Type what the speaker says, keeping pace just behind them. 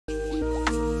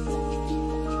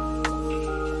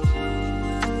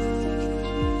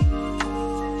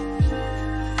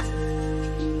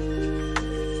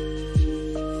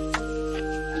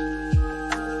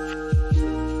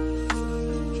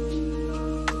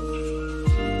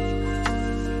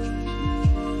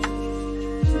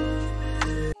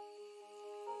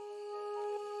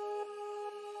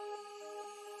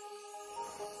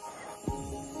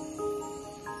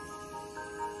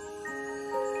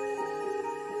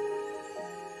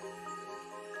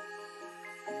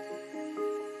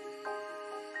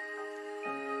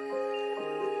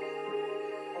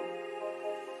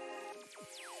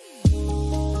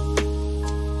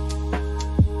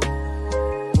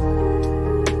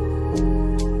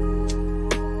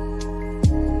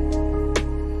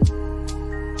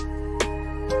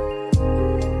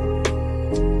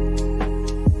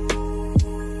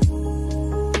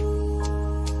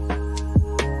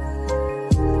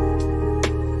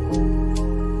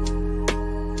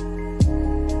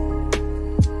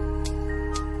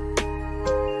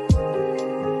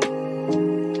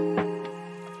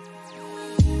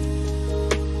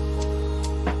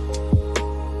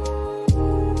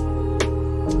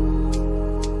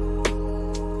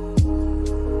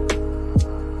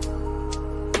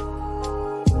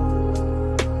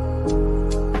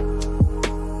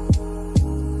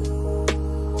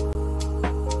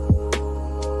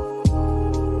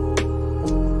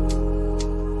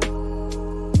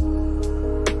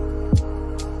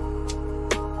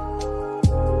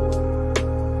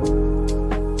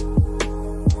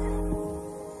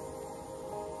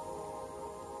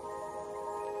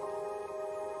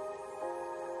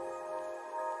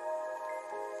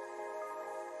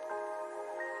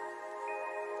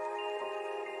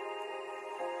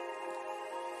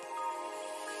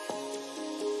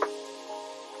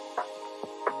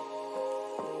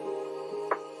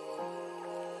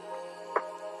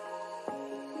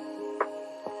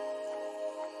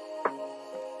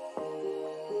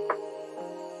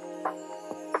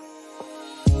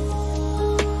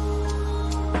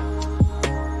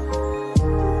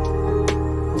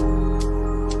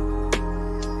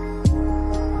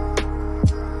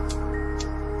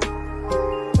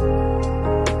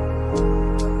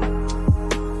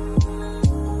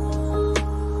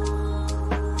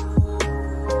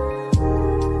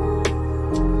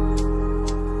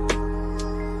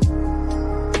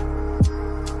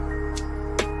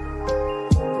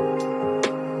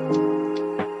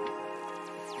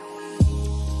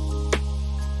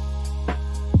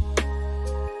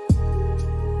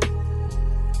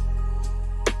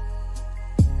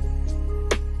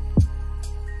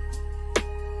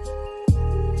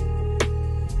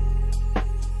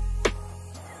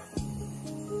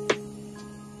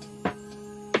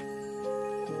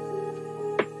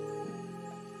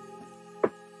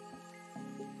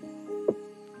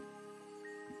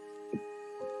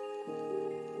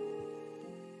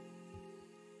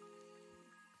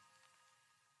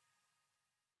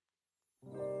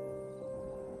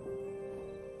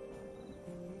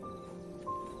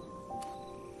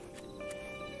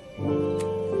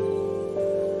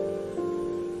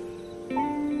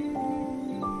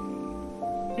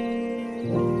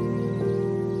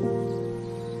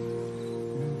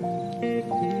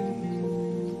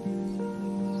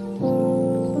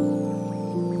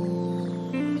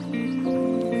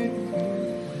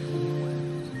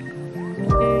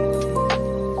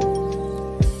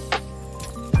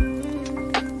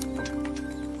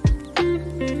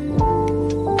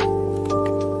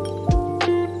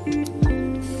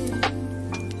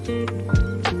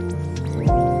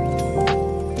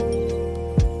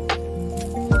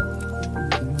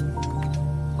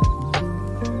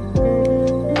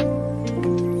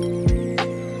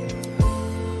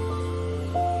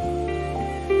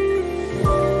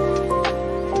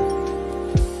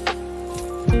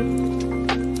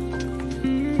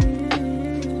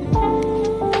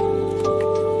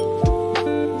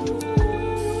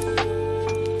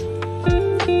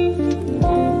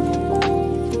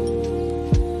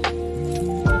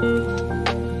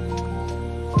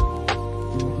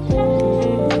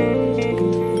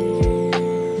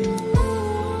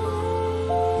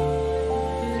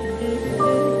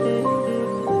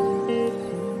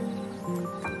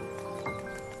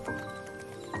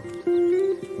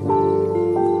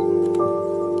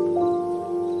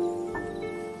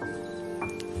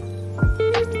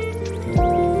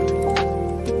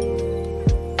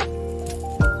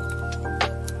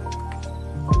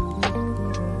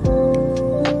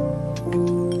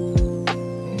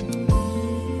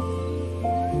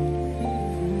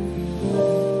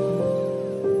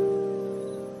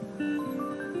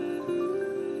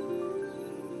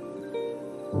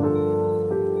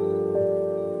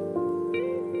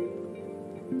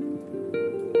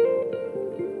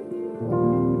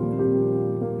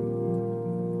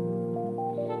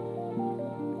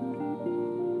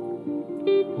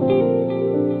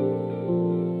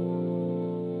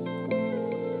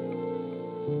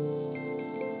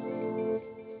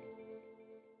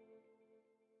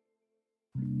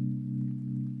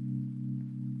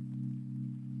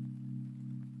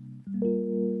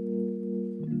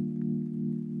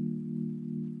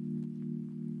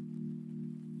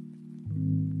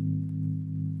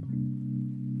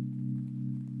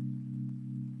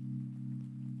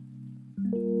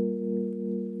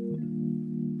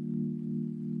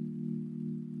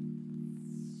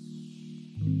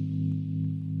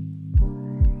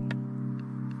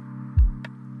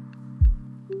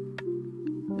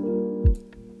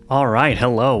All right,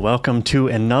 hello, welcome to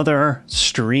another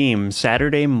stream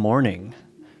Saturday morning.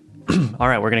 All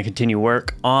right, we're going to continue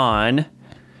work on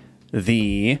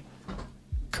the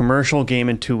commercial game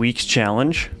in 2 weeks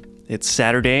challenge. It's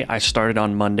Saturday, I started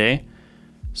on Monday,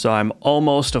 so I'm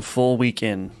almost a full week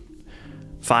in,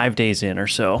 5 days in or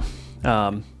so.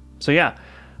 So yeah,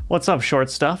 what's up, short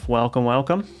stuff? Welcome,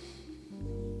 welcome.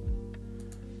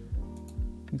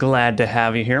 Glad to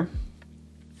have you here.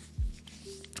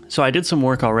 So I did some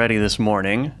work already this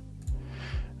morning,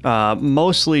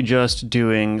 mostly just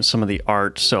doing some of the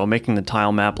art, so making the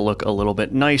tile map look a little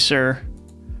bit nicer,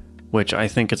 which I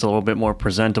think it's a little bit more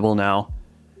presentable now.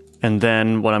 And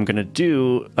then what I'm going to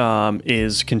do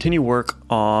is continue work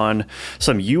on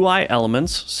some UI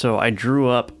elements. So I drew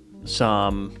up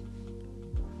some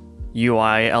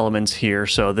UI elements here.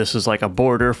 So this is like a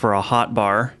border for a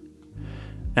hotbar.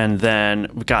 And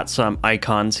then we've got some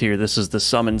icons here. This is the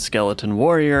Summon Skeleton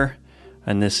Warrior,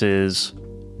 and this is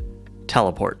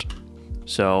Teleport.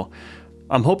 So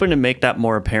I'm hoping to make that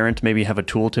more apparent, maybe have a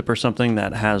tooltip or something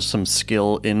that has some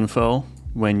skill info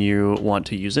when you want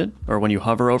to use it, or when you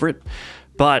hover over it.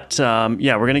 But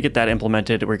yeah, we're gonna get that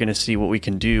implemented. We're gonna see what we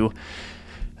can do.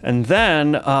 And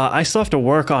then I still have to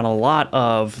work on a lot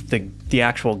of the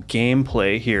actual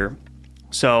gameplay here.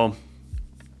 So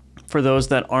for those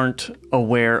that aren't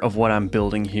aware of what I'm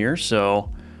building here, so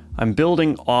I'm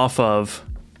building off of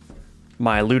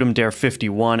my Ludum Dare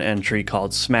 51 entry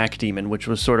called Smack Demon, which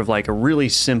was sort of like a really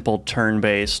simple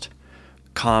turn-based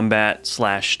combat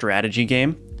 / strategy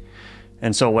game.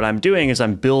 And so what I'm doing is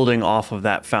I'm building off of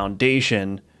that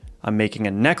foundation. I'm making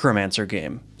a Necromancer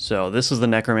game. So this is the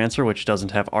Necromancer, which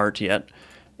doesn't have art yet.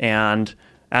 And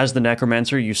as the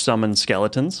Necromancer, you summon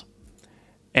skeletons.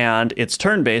 And it's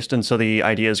turn-based, and so the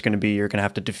idea is going to be you're going to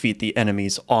have to defeat the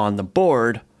enemies on the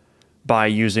board by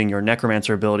using your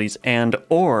Necromancer abilities and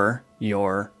or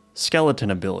your skeleton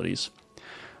abilities.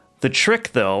 The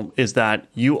trick, though, is that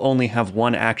you only have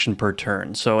one action per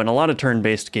turn. So in a lot of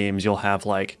turn-based games, you'll have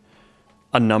like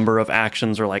a number of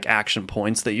actions or like action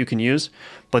points that you can use.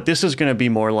 But this is going to be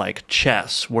more like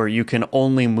chess, where you can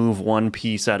only move one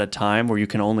piece at a time, where you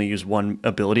can only use one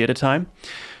ability at a time.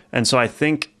 And so I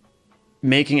think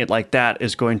making it like that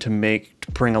is going to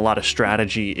bring a lot of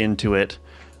strategy into it.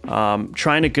 Gonna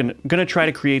try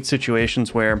to create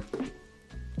situations where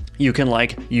you can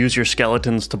like use your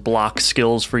skeletons to block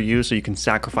skills for you, so you can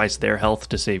sacrifice their health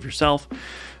to save yourself.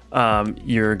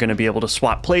 You're going to be able to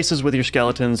swap places with your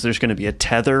skeletons. There's going to be a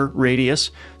tether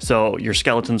radius, so your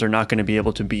skeletons are not going to be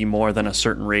able to be more than a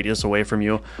certain radius away from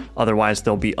you. Otherwise,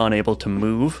 they'll be unable to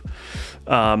move.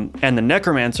 And the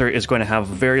Necromancer is going to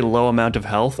have a very low amount of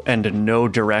health and no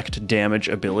direct damage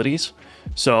abilities.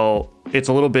 So it's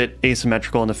a little bit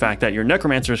asymmetrical in the fact that your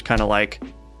Necromancer is kind of like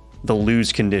the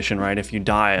lose condition, right? If you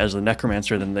die as the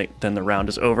Necromancer, then the round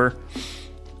is over.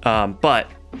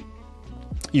 But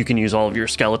you can use all of your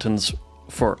skeletons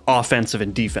for offensive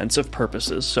and defensive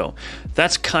purposes. So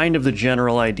that's kind of the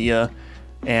general idea.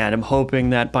 And I'm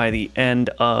hoping that by the end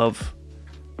of,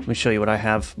 let me show you what I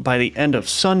have. By the end of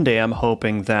Sunday, I'm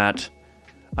hoping that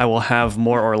I will have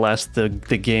more or less the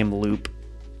game loop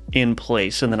in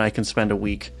place, and then I can spend a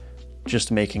week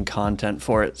just making content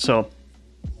for it. So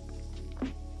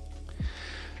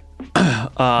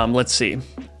let's see.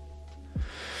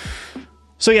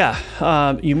 So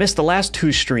yeah, you missed the last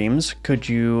 2 streams. Could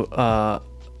you, I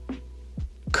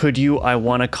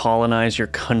want to colonize your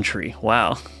country.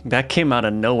 Wow, that came out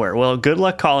of nowhere. Well, good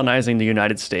luck colonizing the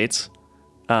United States.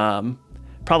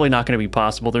 Probably not going to be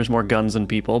possible. There's more guns than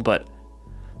people, but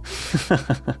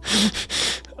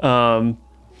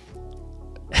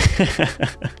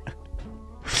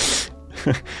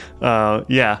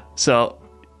yeah, so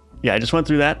yeah, I just went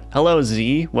through that. Hello,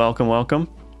 Z. Welcome, welcome.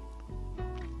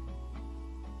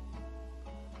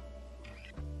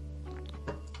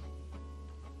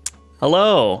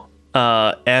 Hello,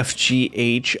 FGHIJ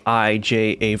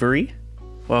Avery.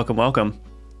 Welcome, welcome.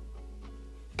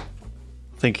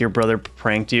 Think your brother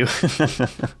pranked you?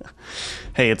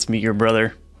 Hey, it's me, your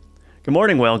brother. Good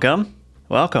morning, welcome.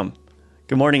 Welcome.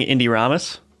 Good morning, Indy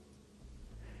Ramos.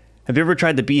 Have you ever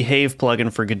tried the Behave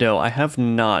plugin for Godot? I have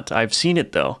not. I've seen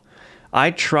it, though.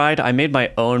 I made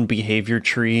my own behavior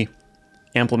tree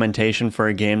implementation for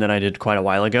a game that I did quite a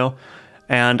while ago,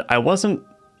 and I wasn't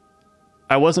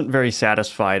very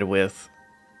satisfied with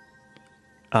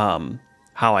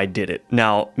how I did it.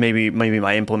 Now, maybe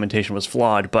my implementation was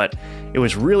flawed, but it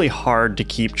was really hard to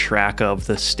keep track of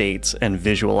the states and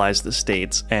visualize the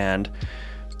states, and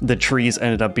the trees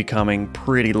ended up becoming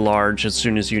pretty large as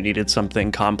soon as you needed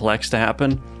something complex to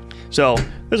happen. So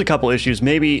there's a couple issues.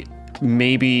 Maybe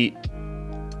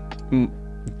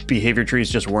behavior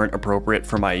trees just weren't appropriate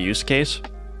for my use case,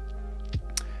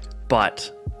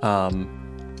 but I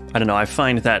don't know, I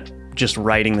find that just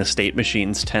writing the state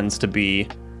machines tends to be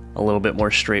a little bit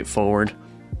more straightforward.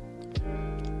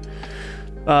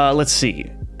 Let's see.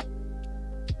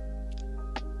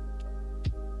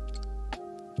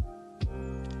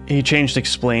 He changed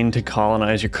explain to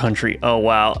colonize your country. Oh,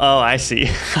 wow. Oh, I see.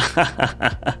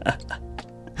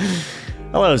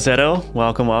 Hello, Zeto.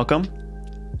 Welcome, welcome.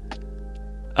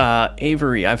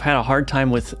 Avery, I've had a hard time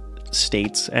with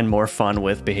states and more fun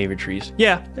with behavior trees.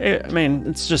 Yeah, I mean,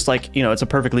 it's just like, you know, it's a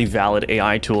perfectly valid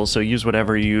AI tool, so use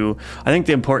whatever I think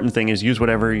the important thing is use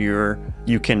whatever you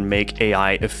can make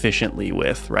AI efficiently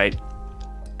with, right?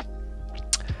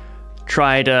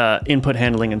 Tried input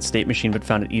handling and state machine, but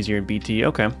found it easier in BT.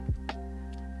 Okay.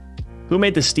 Who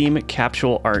made the Steam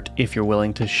capsule art, if you're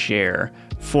willing to share?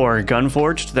 For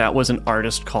Gunforged, that was an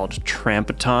artist called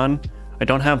Trampaton. I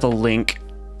don't have the link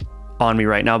on me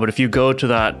right now, but if you go to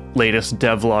that latest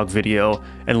devlog video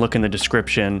and look in the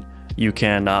description, you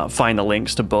can find the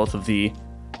links to both of the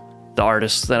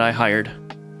artists that I hired.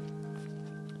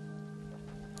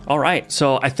 All right,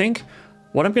 so I think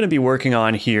what I'm going to be working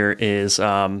on here is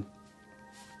I'm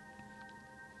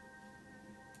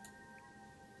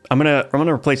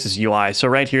gonna replace this UI. So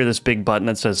right here, this big button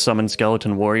that says Summon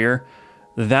Skeleton Warrior,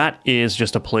 that is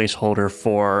just a placeholder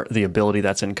for the ability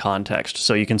that's in context.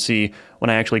 So you can see when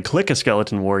I actually click a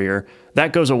Skeleton Warrior,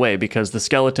 that goes away because the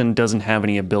skeleton doesn't have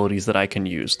any abilities that I can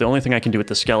use. The only thing I can do with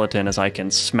the skeleton is I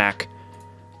can smack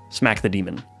the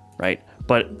demon, right?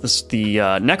 But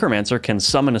the Necromancer can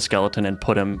summon a skeleton and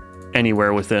put him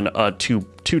anywhere within a two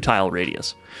tile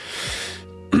radius.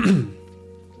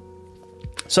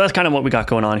 So that's kind of what we got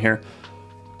going on here.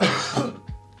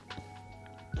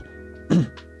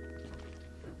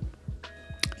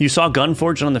 You saw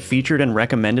Gunforged on the featured and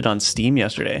recommended on Steam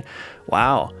yesterday.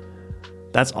 Wow,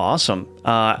 that's awesome.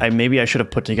 Maybe I should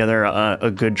have put together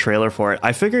a good trailer for it.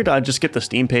 I figured I'd just get the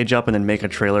Steam page up and then make a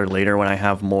trailer later when I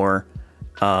have more,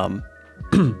 you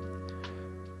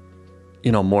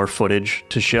know, more footage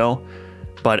to show.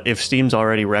 But if Steam's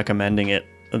already recommending it,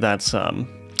 that's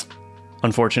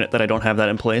unfortunate that I don't have that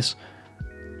in place.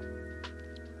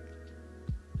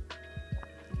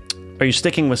 Are you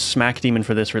sticking with Smack Demon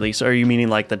for this release? Are you meaning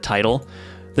like the title?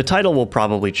 The title will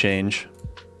probably change.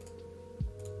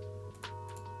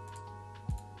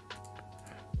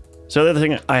 So the other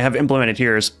thing I have implemented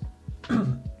here is...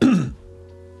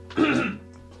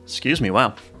 Excuse me,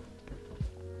 wow.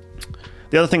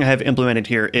 The other thing I have implemented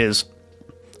here is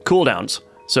cooldowns.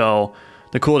 So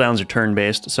the cooldowns are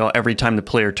turn-based, so every time the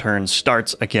player turn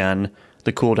starts again,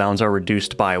 the cooldowns are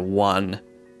reduced by one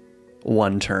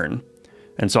turn.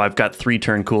 And so I've got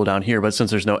 3-turn cooldown here, but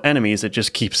since there's no enemies, it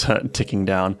just keeps ticking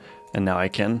down, and now I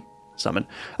can summon.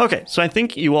 Okay, so I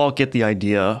think you all get the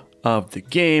idea of the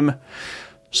game.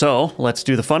 So let's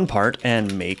do the fun part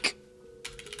and make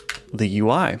the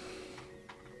UI.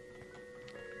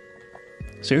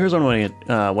 So here's what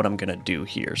I'm gonna do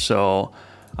here. So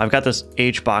I've got this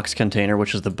HBox container,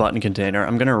 which is the button container.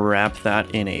 I'm gonna wrap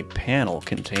that in a panel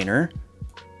container.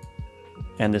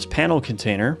 And this panel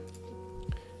container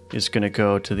is going to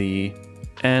go to the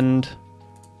end,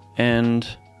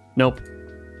 nope.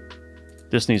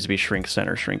 This needs to be shrink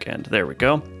center, shrink end. There we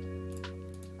go.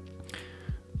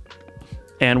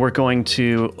 And we're going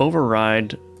to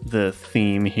override the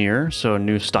theme here. So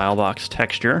new style box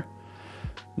texture.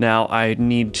 Now I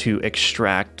need to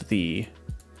extract the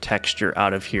texture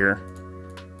out of here.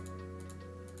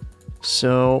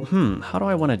 So, how do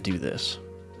I want to do this?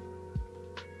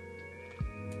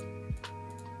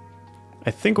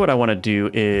 I think what I want to do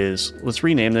is, let's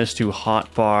rename this to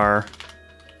hotbar.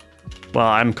 Well,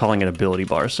 I'm calling it ability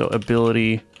bar. So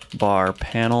ability bar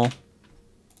panel.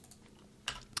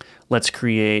 Let's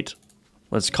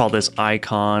call this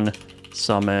icon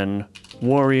summon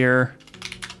warrior.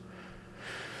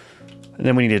 And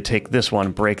then we need to take this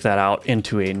one, break that out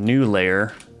into a new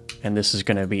layer. And this is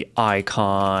going to be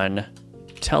icon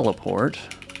teleport.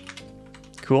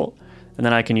 Cool. And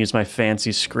then I can use my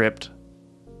fancy script,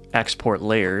 export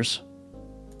layers.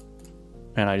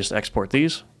 And I just export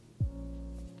these.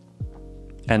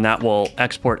 And that will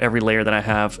export every layer that I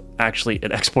have. Actually,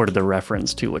 it exported the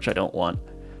reference too, which I don't want.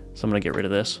 So I'm going to get rid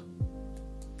of this.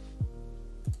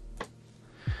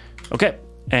 Okay.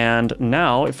 And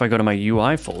now if I go to my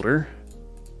UI folder,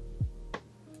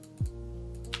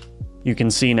 you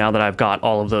can see now that I've got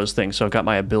all of those things. So I've got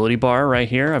my ability bar right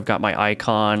here. I've got my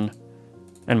icon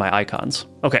and my icons.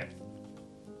 Okay.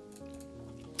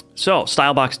 So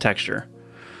style box texture.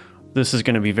 This is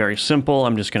going to be very simple.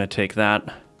 I'm just going to take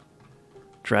that,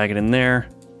 drag it in there,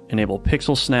 enable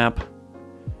pixel snap,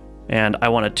 and I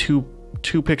want a two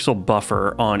pixel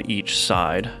buffer on each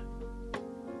side.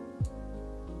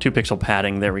 2 pixel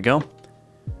padding, there we go.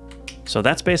 So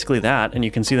that's basically that, and you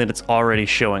can see that it's already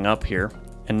showing up here.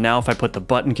 And now if I put the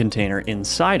button container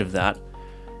inside of that,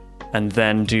 and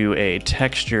then do a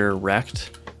texture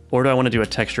rect, or do I want to do a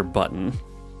texture button?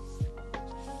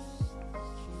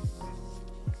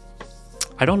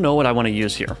 I don't know what I want to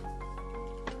use here.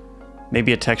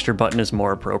 Maybe a texture button is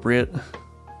more appropriate.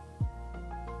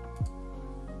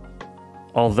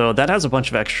 Although that has a bunch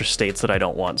of extra states that I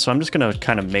don't want. So I'm just going to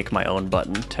kind of make my own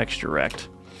button, texture rect.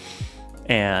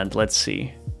 And let's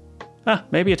see.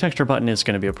 Maybe a texture button is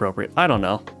going to be appropriate. I don't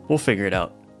know. We'll figure it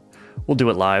out. We'll do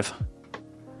it live.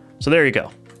 So there you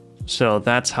go. So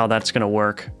that's how that's going to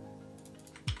work.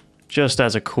 Just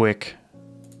as a quick,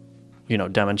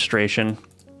 demonstration.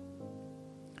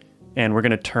 And we're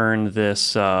going to turn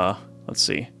this, let's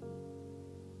see.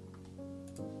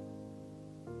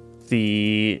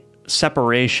 The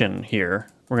separation here,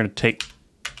 we're going to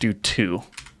do 2.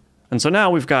 And so now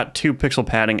we've got 2 pixel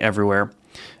padding everywhere,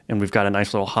 and we've got a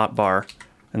nice little hotbar.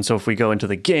 And so if we go into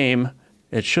the game,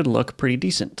 it should look pretty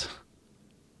decent.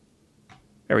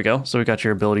 There we go. So we got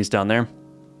your abilities down there.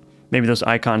 Maybe those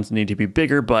icons need to be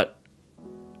bigger, but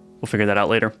we'll figure that out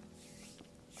later.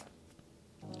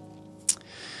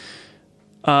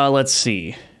 Let's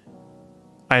see.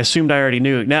 I assumed I already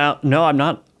knew. Now, no, I'm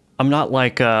not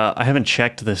like, I haven't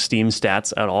checked the Steam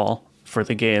stats at all for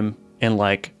the game in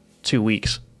like 2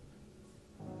 weeks.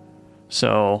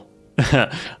 So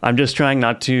I'm just trying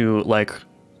not to like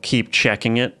keep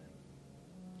checking it,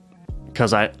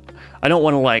 because I don't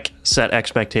want to like set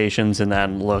expectations and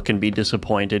then look and be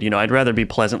disappointed. I'd rather be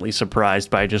pleasantly surprised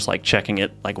by just like checking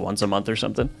it like once a month or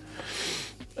something.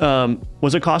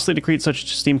 Was it costly to create such a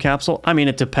Steam capsule? I mean,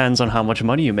 it depends on how much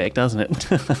money you make, doesn't it?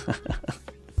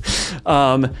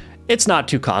 It's not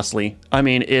too costly. I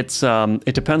mean, it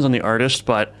depends on the artist,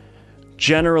 but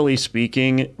generally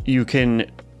speaking, you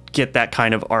can get that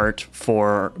kind of art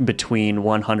for between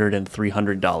 $100 and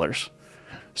 $300.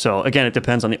 So again, it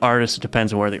depends on the artist. It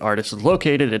depends on where the artist is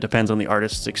located. It depends on the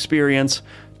artist's experience,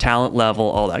 talent level,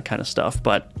 all that kind of stuff.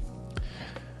 But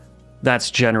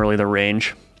that's generally the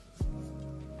range.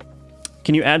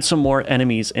 Can you add some more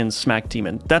enemies in Smack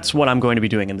Demon? That's what I'm going to be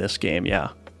doing in this game,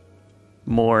 yeah.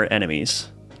 More enemies.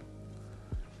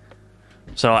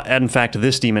 So, in fact,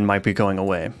 this demon might be going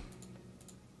away.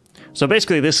 So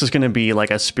basically, this is going to be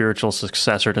like a spiritual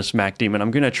successor to Smack Demon.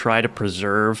 I'm going to try to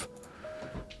preserve...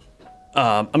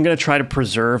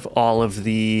 all of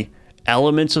the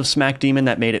elements of Smack Demon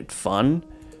that made it fun,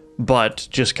 but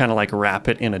just kind of like wrap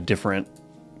it in a different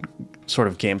sort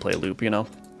of gameplay loop, And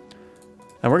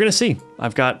we're going to see.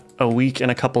 I've got a week and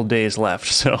a couple days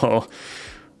left, so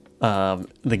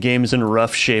the game's in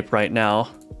rough shape right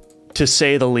now, to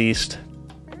say the least.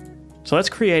 So let's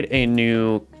create a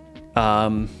new...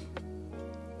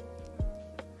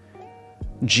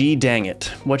 G dang it.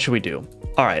 What should we do?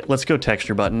 All right, let's go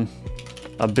texture button.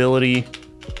 Ability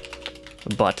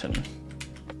button.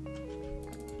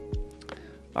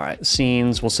 All right,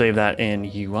 scenes, we'll save that in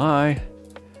UI.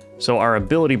 So our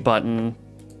ability button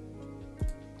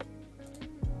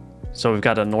So we've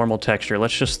got a normal texture.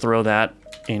 Let's just throw that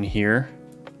in here.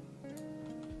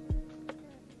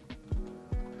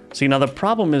 See, now the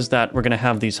problem is that we're going to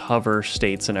have these hover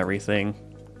states and everything.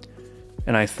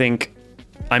 And I think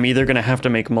I'm either going to have to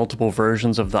make multiple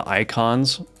versions of the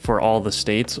icons for all the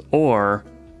states, or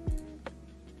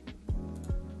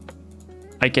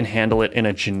I can handle it in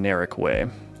a generic way.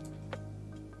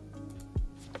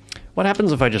 What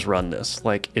happens if I just run this?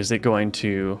 Like, is it going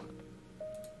to...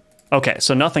 Okay,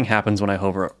 so nothing happens when I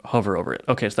hover over it.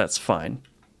 Okay, so that's fine.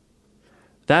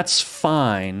 That's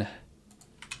fine.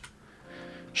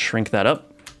 Shrink that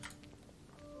up.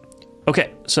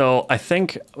 Okay, so I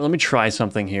think... Let me try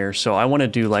something here. So I want to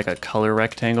do like a color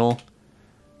rectangle.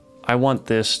 I want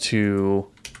this to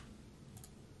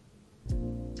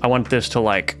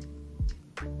like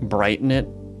brighten it.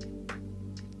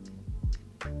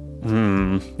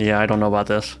 Yeah, I don't know about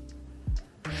this.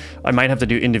 I might have to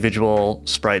do individual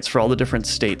sprites for all the different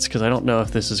states, because I don't know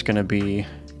if this is going to be...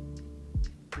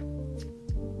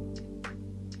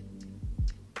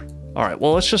 Alright,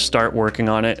 well, let's just start working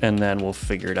on it, and then we'll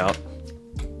figure it out.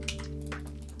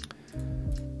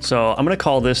 So I'm going to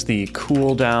call this the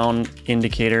cooldown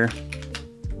indicator.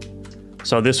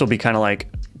 So this will be kind of like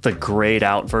the grayed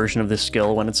out version of this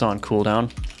skill when it's on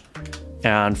cooldown.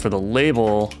 And for the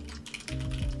label...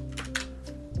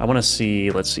 I want to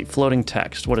see, let's see, floating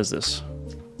text. What is this?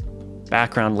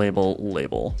 Background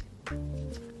label.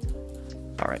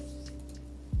 All right.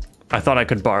 I thought I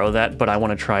could borrow that, but I want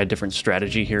to try a different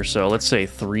strategy here. So let's say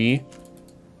 3.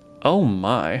 Oh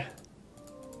my.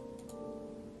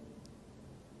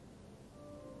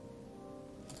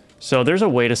 So there's a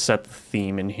way to set the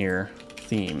theme in here.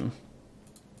 Theme.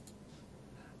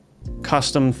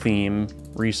 Custom theme,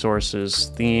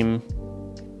 resources, theme,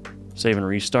 save and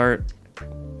restart.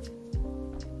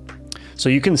 So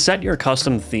you can set your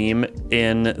custom theme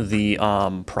in the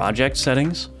project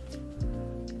settings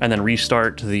and then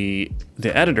restart the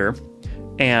editor.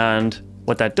 And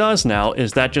what that does now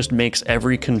is that just makes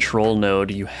every control node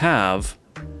you have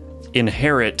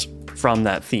inherit from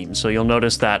that theme. So you'll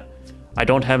notice that I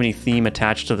don't have any theme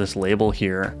attached to this label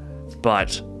here,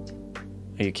 but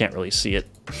you can't really see it,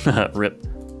 rip.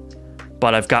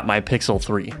 But I've got my Pixel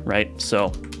 3, right?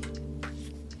 So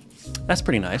that's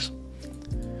pretty nice.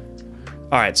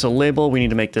 All right, so label, we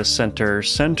need to make this center.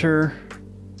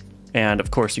 And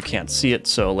of course you can't see it,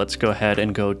 so let's go ahead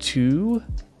and go to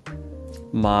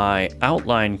my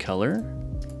outline color.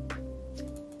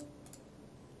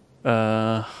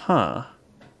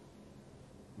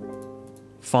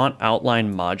 Font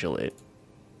outline modulate.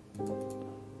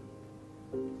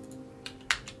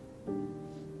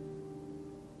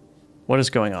 What is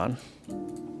going on?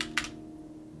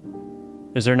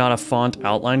 Is there not a font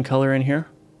outline color in here?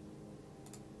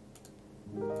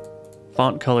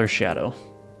 Font color shadow.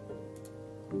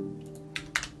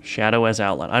 Shadow as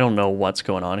outline. I don't know what's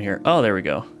going on here. Oh, there we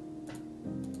go.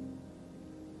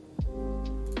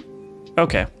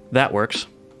 Okay, that works.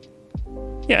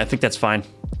 Yeah, I think that's fine.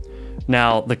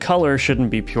 Now, the color shouldn't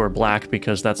be pure black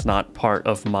because that's not part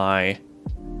of my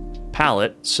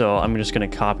palette. So I'm just going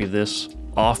to copy this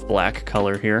off black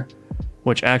color here,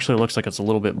 which actually looks like it's a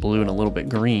little bit blue and a little bit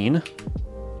green.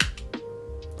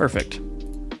 Perfect.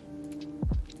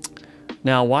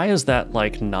 Now, why is that,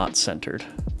 like, not centered?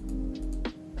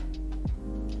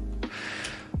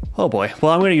 Oh boy.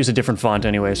 Well, I'm going to use a different font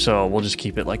anyway, so we'll just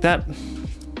keep it like that.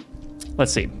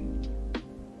 Let's see.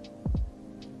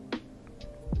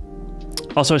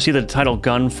 Also, I see the title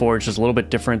Gunforged is a little bit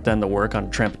different than the work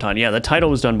on Trampoton. Yeah, the title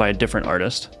was done by a different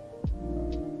artist.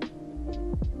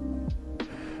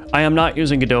 I am not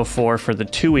using Godot 4 for the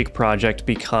 2-week project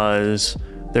because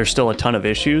there's still a ton of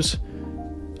issues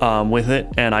with it,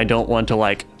 and I don't want to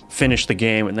like finish the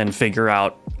game and then figure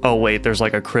out, oh wait, there's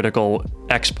like a critical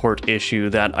export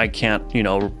issue that I can't, you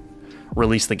know,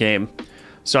 release the game.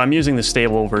 So I'm using the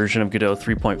stable version of Godot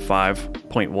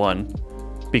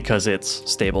 3.5.1 because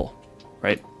it's stable,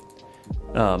 right?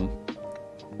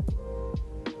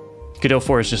 Godot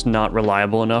 4 is just not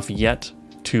reliable enough yet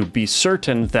to be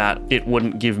certain that it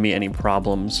wouldn't give me any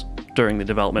problems during the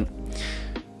development.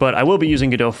 But I will be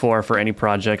using Godot 4 for any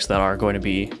projects that are going to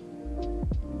be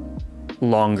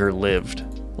longer lived,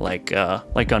 like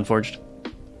Gunforged.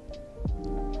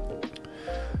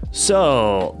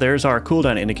 So there's our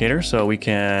cooldown indicator, so we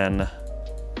can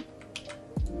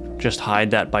just hide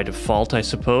that by default, I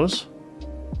suppose.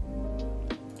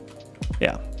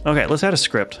 Yeah. Okay, let's add a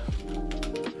script.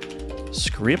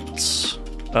 Scripts.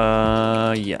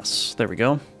 Yes, there we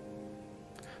go.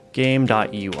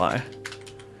 Game.ui.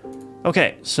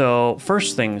 Okay, so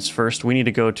first things first, we need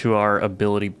to go to our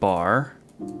ability bar.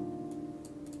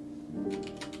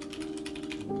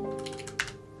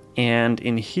 And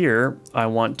in here, I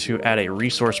want to add a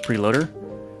resource preloader.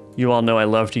 You all know I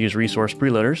love to use resource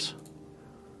preloaders.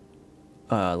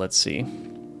 Let's see.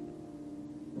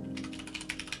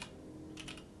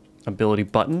 Ability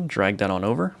button, drag that on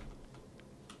over.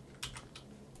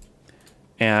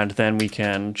 And then we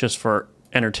can, just for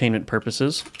entertainment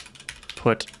purposes,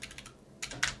 put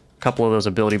a couple of those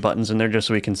ability buttons in there just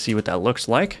so we can see what that looks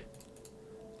like.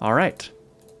 All right.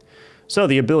 So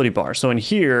the ability bar. So in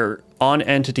here, on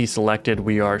entity selected,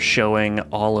 we are showing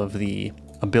all of the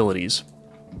abilities.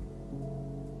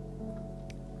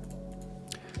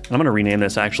 And I'm going to rename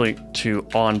this actually to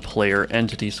on player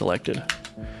entity selected.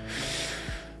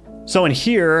 So in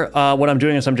here, what I'm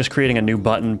doing is I'm just creating a new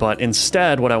button, but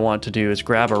instead what I want to do is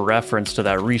grab a reference to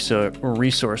that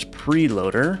resource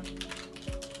preloader.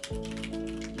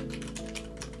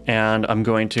 And I'm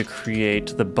going to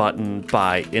create the button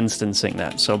by instancing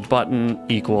that. So button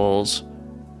equals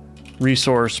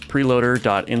resource preloader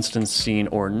dot instance scene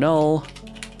or null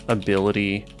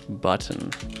ability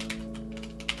button.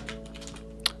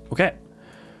 Okay.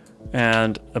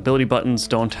 And ability buttons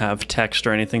don't have text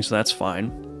or anything, so that's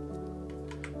fine.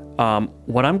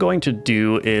 What I'm going to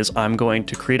do is I'm going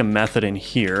to create a method in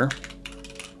here.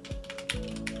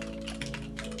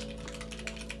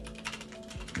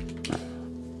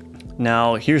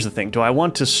 Now, here's the thing. Do I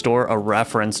want to store a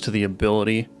reference to the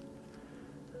ability?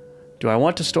 Do I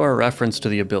want to store a reference to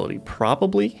the ability?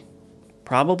 Probably.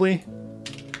 Probably.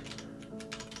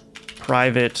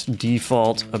 Private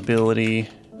default ability.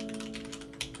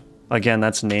 Again,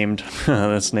 that's named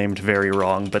that's named very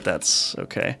wrong, but that's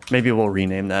okay. Maybe we'll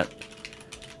rename that.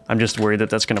 I'm just worried that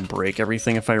that's going to break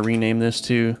everything if I rename this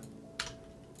to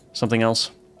something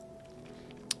else.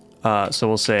 So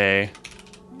we'll say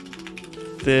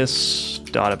this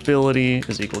dot ability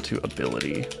is equal to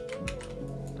ability.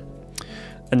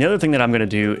 And the other thing that I'm going to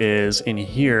do is in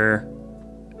here,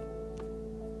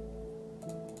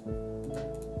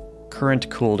 current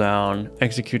cooldown,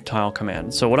 execute tile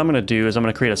command. So what I'm going to do is I'm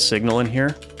going to create a signal in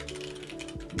here.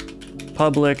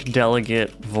 Public delegate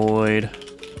void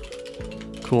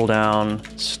cooldown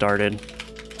started.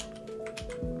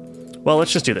 Well,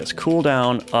 let's just do this.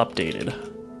 Cooldown updated.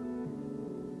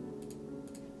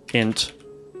 Int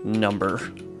number.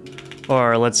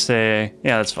 Or let's say,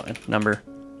 yeah, that's fine. Number.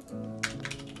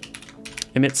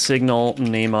 Emit signal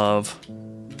name of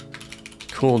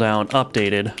cooldown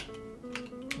updated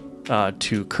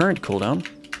to current cooldown.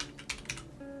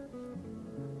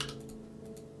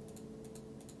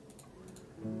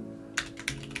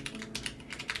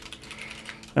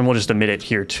 And we'll just emit it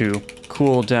here too.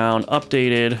 Cooldown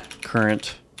updated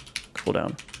current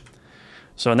cooldown.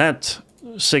 So in that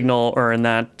signal, or in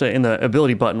the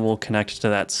ability button, we'll connect to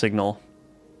that signal.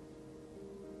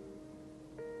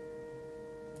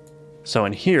 So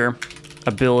in here,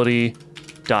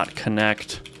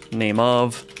 ability.connect name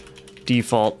of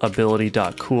default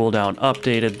ability.cooldown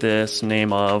updated this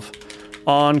name of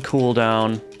on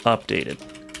cooldown updated.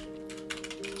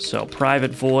 So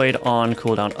private void on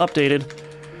cooldown updated.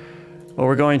 What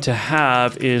we're going to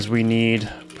have is we need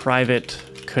private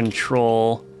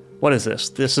control. What is this?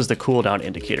 This is the cooldown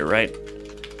indicator, right?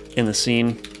 In the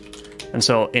scene. And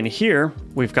so in here,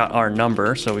 we've got our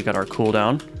number. So we've got our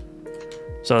cooldown.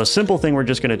 So a simple thing we're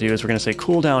just going to do is we're going to say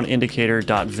cooldown indicator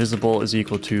dot visible is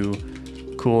equal to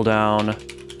cooldown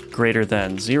greater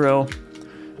than 0.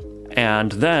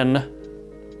 And then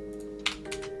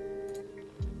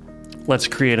let's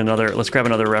grab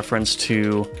another reference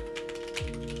to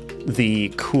the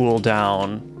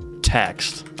cooldown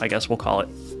text, I guess we'll call it.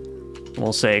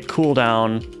 We'll say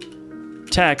cooldown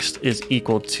text is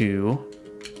equal to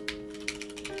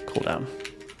cooldown.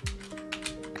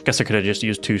 I guess I could have just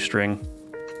used toString.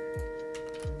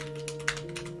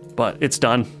 But it's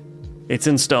done. It's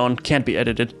in stone, can't be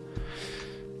edited.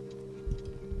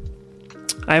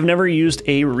 I have never used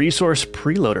a resource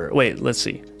preloader. Wait, let's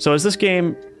see. So is this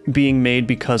game being made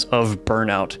because of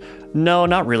burnout? No,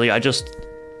 not really.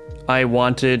 I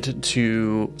wanted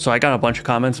to... So I got a bunch of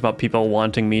comments about people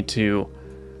wanting me to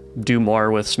do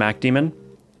more with Smack Demon.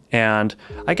 And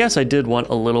I guess I did want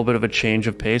a little bit of a change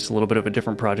of pace, a little bit of a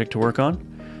different project to work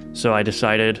on. So I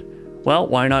decided, well,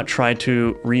 why not try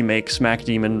to remake Smack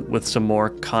Demon with some more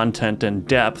content and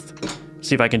depth,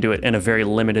 see if I can do it in a very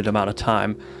limited amount of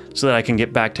time, so that I can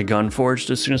get back to Gunforged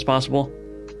as soon as possible.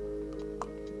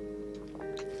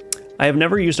 I have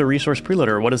never used a resource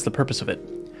preloader. What is the purpose of it?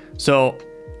 So,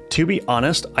 to be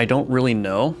honest, I don't really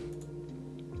know.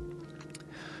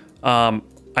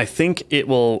 I think it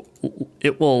will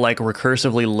like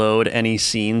recursively load any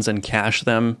scenes and cache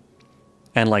them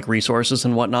and like resources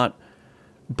and whatnot.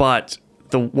 But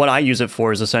what I use it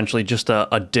for is essentially just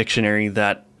a dictionary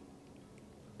that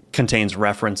contains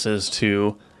references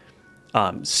to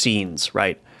scenes,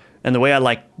 right? And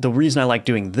the reason I like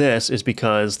doing this is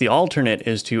because the alternate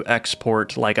is to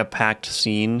export like a packed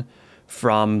scene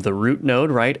from the root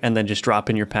node, right? And then just drop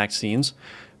in your packed scenes.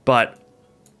 But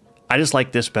I just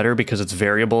like this better because it's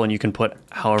variable and you can put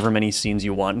however many scenes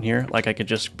you want in here. Like I could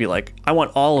just be like, I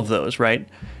want all of those, right?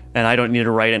 And I don't need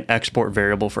to write an export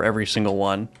variable for every single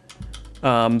one.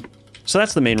 So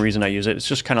that's the main reason I use it. It's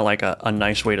just kind of like a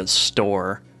nice way to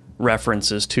store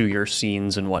references to your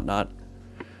scenes and whatnot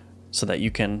so that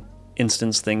you can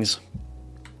instance things.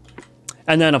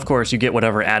 And then, of course, you get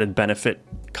whatever added benefit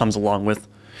comes along with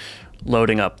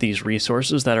loading up these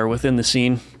resources that are within the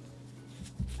scene,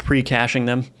 pre-caching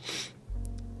them.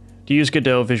 Do you use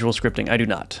Godot visual scripting? I do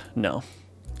not. No.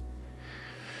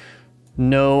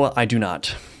 No, I do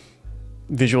not.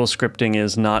 Visual scripting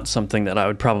is not something that I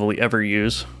would probably ever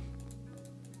use.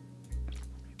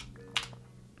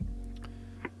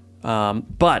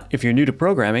 But if you're new to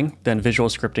programming, then visual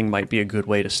scripting might be a good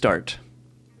way to start.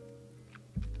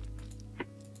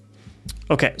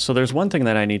 Okay, so there's one thing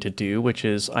that I need to do, which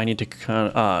is I need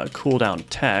to cool down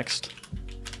text.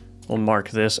 We'll mark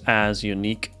this as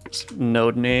unique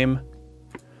node name.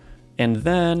 And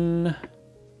then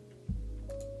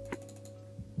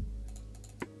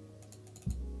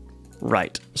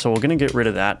right, so we're gonna get rid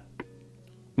of that.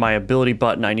 My ability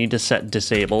button, I need to set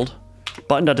disabled.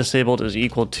 Button.disabled is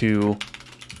equal to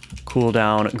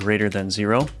cooldown greater than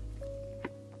 0.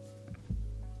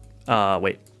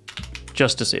 Wait,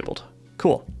 just disabled.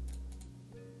 Cool.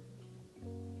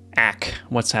 Ack,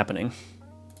 what's happening?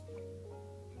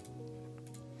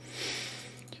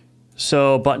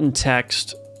 So button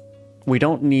text, we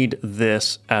don't need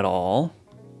this at all.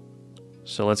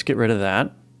 So let's get rid of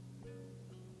that.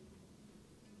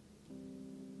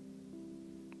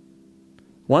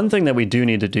 One thing that we do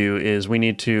need to do is we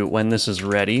need to, when this is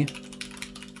ready,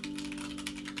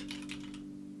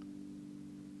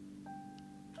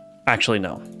 actually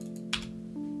no.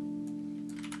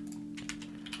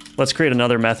 Let's create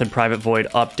another method, private void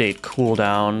update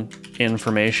cooldown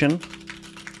information.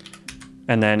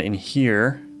 And then in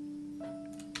here,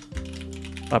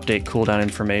 update cooldown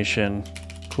information,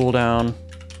 cooldown.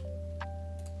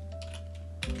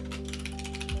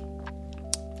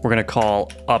 We're gonna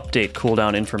call update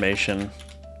cooldown information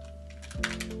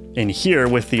in here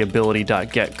with the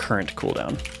ability.get current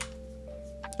cooldown.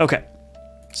 Okay,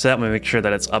 so that will make sure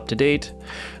that it's up to date.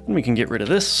 Then we can get rid of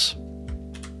this.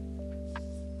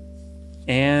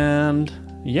 And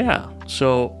yeah,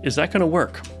 so is that gonna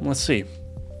work? Let's see.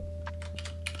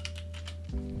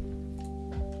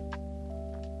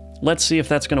 Let's see if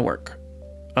that's gonna work.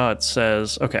 It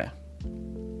says, okay.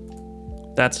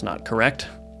 That's not correct.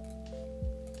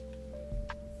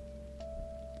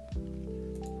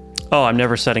 Oh, I'm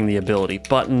never setting the ability.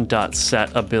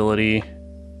 Button.set ability.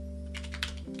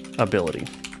 Ability.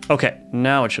 Okay,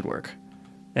 now it should work.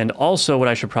 And also what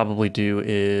I should probably do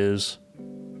is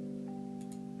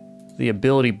the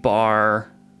ability bar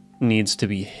needs to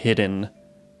be hidden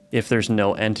if there's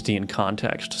no entity in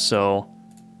context. So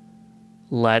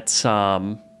let's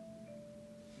grab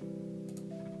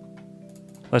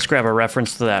a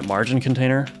reference to that margin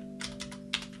container.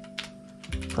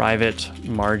 Private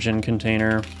margin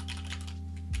container.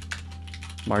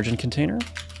 Margin container.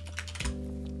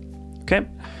 Okay.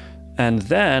 And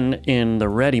then in the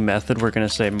ready method, we're going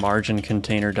to say margin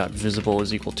container.visible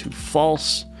is equal to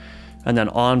false. And then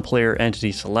on player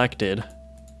entity selected.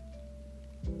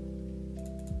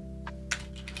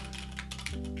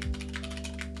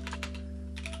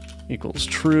 Equals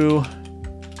true.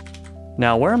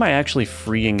 Now, where am I actually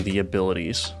freeing the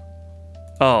abilities?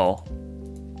 Oh.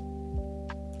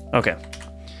 Okay.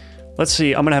 Let's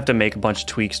see. I'm going to have to make a bunch of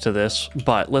tweaks to this,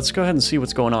 but let's go ahead and see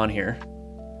what's going on here.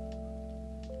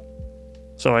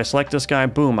 So I select this guy.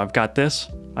 Boom, I've got this.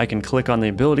 I can click on the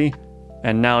ability,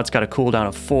 and now it's got a cooldown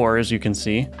of 4, as you can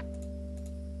see.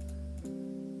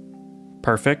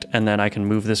 Perfect. And then I can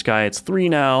move this guy. It's 3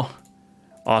 now.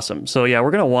 Awesome. So yeah, we're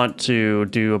going to want to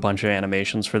do a bunch of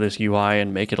animations for this UI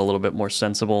and make it a little bit more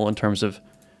sensible in terms of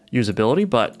usability,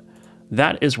 but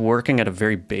that is working at a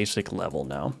very basic level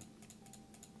now.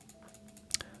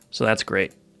 So that's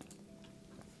great.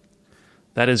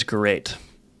 That is great.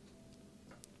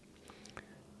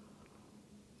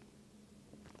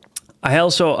 I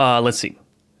also, let's see.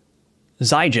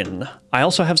 Zygen. I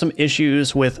also have some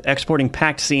issues with exporting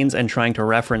packed scenes and trying to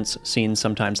reference scenes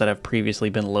sometimes that have previously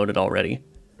been loaded already.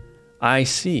 I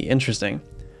see. Interesting.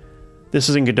 This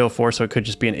is in Godot 4, so it could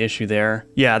just be an issue there.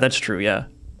 Yeah, that's true, yeah.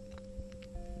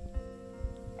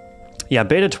 Yeah,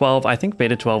 beta 12, I think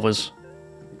beta 12 was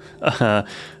beta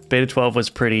 12 was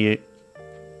pretty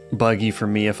buggy for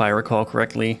me if I recall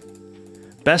correctly.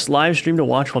 Best live stream to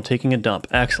watch while taking a dump.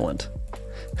 Excellent.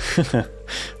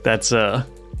 That's a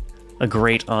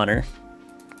great honor.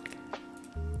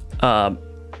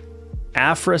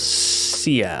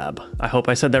 Afrasiab. I hope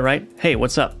I said that right. Hey,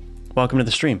 what's up? Welcome to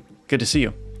the stream. Good to see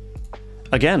you.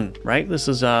 Again, right? This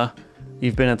is,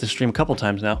 you've been at the stream a couple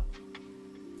times now.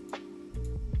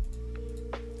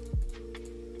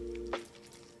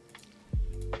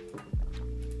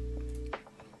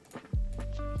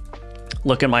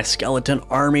 Look at my skeleton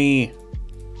army.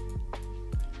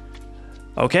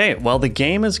 Okay, well, the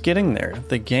game is getting there.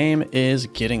 The game is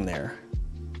getting there.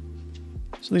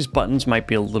 So these buttons might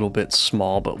be a little bit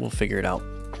small, but we'll figure it out.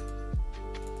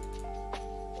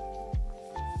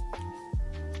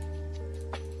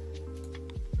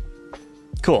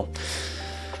 Cool.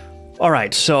 All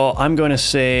right, so I'm going to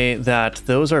say that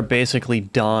those are basically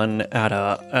done at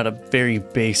a very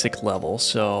basic level.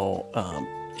 So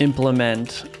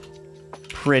implement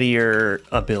prettier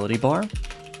ability bar.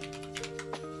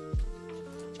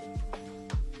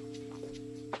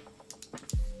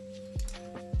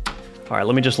 All right,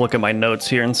 let me just look at my notes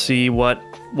here and see what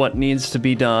needs to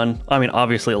be done. I mean,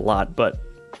 obviously a lot, but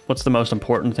what's the most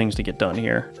important things to get done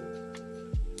here?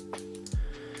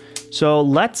 So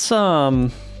let's,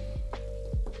 well,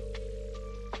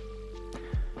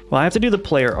 I have to do the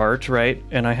player art, right?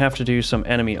 And I have to do some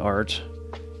enemy art.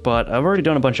 But I've already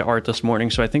done a bunch of art this morning,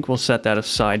 so I think we'll set that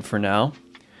aside for now.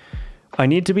 I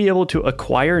need to be able to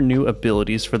acquire new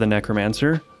abilities for the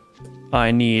Necromancer.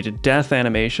 I need death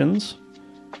animations.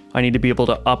 I need to be able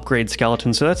to upgrade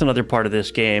skeletons, so that's another part of this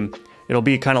game. It'll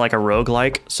be kind of like a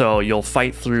roguelike, so you'll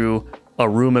fight through a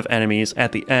room of enemies.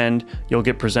 At the end, you'll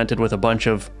get presented with a bunch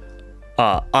of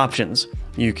options.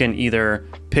 You can either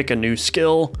pick a new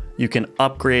skill, you can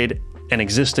upgrade an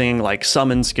existing like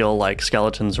summon skill like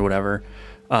skeletons or whatever,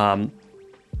 and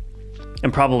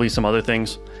probably some other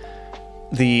things.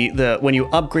 When you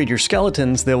upgrade your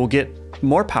skeletons, they will get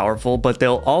more powerful, but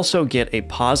they'll also get a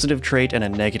positive trait and a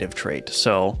negative trait.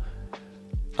 So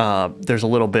there's a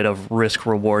little bit of risk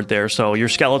reward there. So your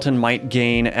skeleton might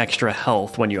gain extra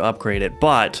health when you upgrade it,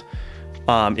 but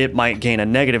it might gain a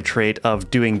negative trait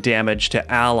of doing damage to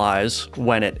allies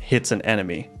when it hits an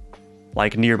enemy,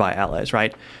 like nearby allies,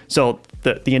 right? So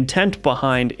the intent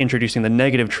behind introducing the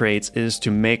negative traits is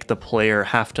to make the player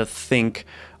have to think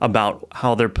about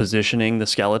how they're positioning the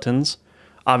skeletons.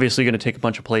 Obviously going to take a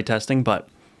bunch of playtesting, but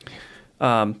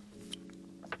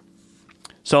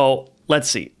so let's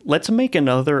see. Let's make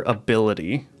another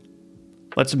ability.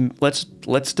 Let's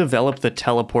develop the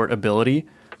teleport ability,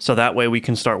 so that way we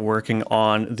can start working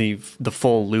on the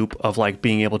full loop of like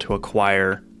being able to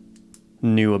acquire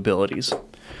new abilities.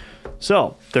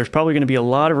 So there's probably going to be a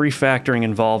lot of refactoring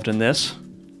involved in this,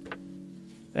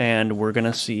 and we're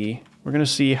gonna see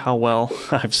how well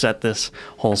I've set this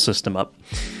whole system up.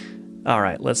 All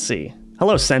right, let's see.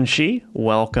 Hello, Senshi.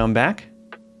 Welcome back.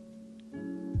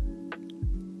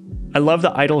 I love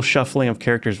the idle shuffling of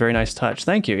characters. Very nice touch.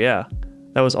 Thank you. Yeah,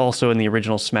 that was also in the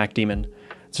original Smack Demon.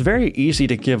 It's very easy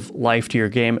to give life to your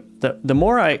game. The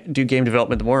more I do game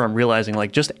development, the more I'm realizing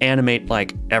like just animate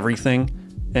like everything,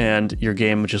 and your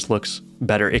game just looks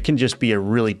better. It can just be a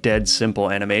really dead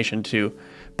simple animation too,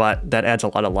 but that adds a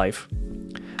lot of life.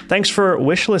 Thanks for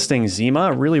wishlisting,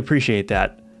 Zima. Really appreciate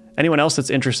that. Anyone else that's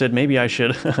interested, maybe I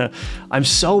should. I'm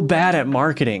so bad at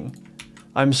marketing.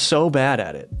 I'm so bad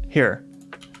at it.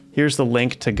 Here's the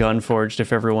link to Gunforged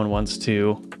if everyone wants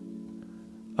to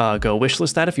go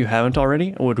wishlist that if you haven't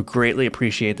already. I would greatly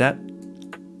appreciate that.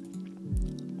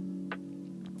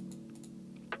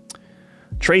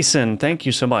 Trayson, thank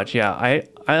you so much. Yeah,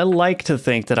 I like to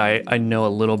think that I know a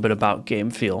little bit about game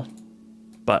feel,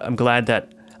 but I'm glad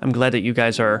that you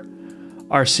guys are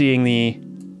seeing the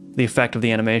effect of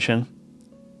the animation.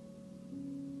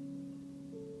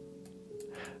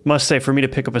 Must say, for me to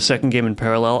pick up a second game in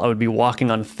parallel, I would be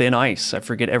walking on thin ice. I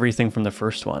forget everything from the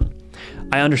first one.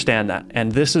 I understand that,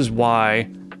 and this is why,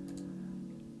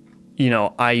 you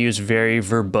know, I use very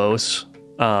verbose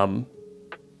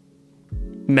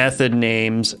method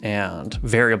names and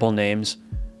variable names.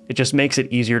 It just makes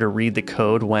it easier to read the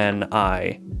code when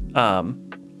I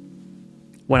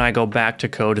go back to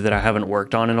code that I haven't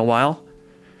worked on in a while.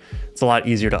 It's a lot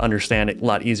easier to understand it, a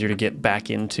lot easier to get back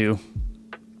into.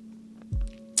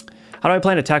 How do I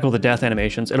plan to tackle the death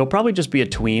animations? It'll probably just be a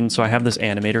tween, so I have this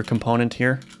animator component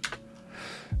here,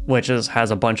 which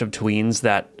has a bunch of tweens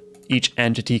that each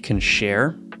entity can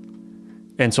share.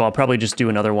 And so I'll probably just do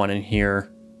another one in here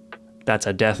That's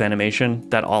a death animation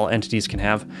that all entities can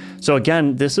have. So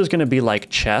again, this is going to be like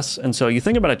chess. And so you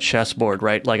think about a chessboard,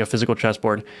 right? Like a physical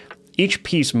chessboard. Each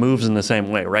piece moves in the same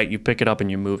way, right? You pick it up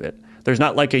and you move it. There's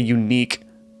not like a unique,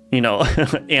 you know,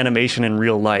 animation in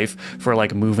real life for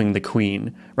like moving the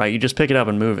queen, right? You just pick it up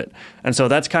and move it. And so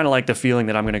that's kind of like the feeling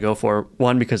that I'm going to go for.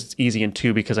 One, because it's easy, and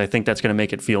two, because I think that's going to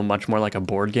make it feel much more like a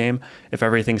board game if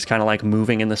everything's kind of like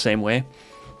moving in the same way.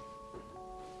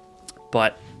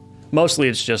 But mostly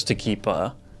it's just to keep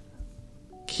the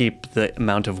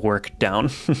amount of work down.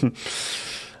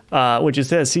 Which it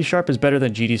says C# is better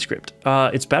than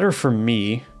GDScript. It's better for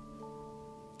me.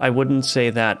 I wouldn't say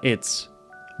that it's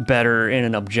better in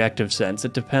an objective sense.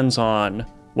 It depends on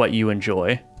what you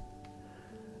enjoy.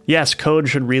 Yes, code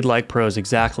should read like prose,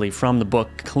 exactly, from the book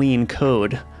Clean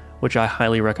Code, which I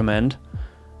highly recommend.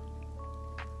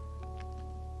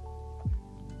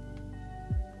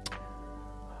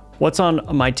 What's on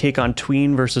my take on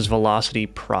tween versus velocity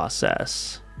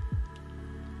process?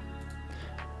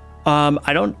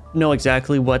 I don't know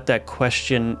exactly what that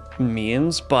question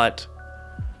means, but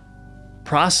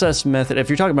process method, if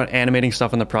you're talking about animating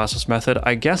stuff in the process method,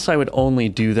 I guess I would only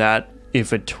do that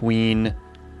if a tween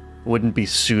wouldn't be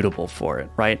suitable for it,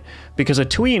 right? Because a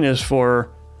tween is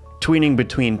for tweening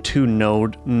between two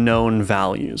known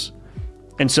values.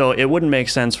 And so it wouldn't make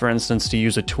sense, for instance, to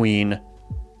use a tween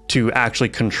to actually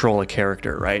control a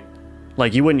character, right?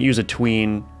 Like you wouldn't use a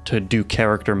tween to do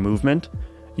character movement.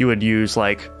 You would use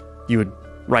like, you would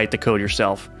write the code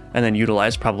yourself and then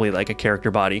utilize probably like a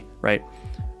character body, right?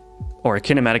 Or a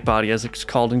kinematic body as it's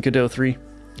called in Godot 3.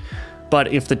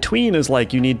 But if the tween is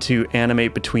like you need to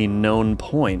animate between known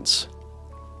points,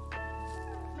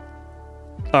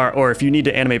 or if you need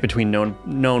to animate between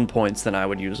known points, then I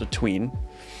would use a tween.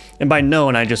 And by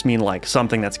known, I just mean like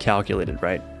something that's calculated,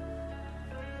 right?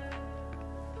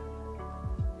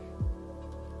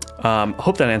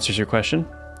 Hope that answers your question.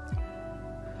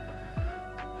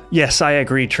 Yes, I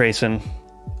agree, Trayson.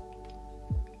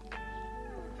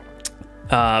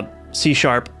 C#.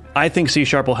 I think C#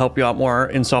 will help you out more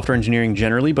in software engineering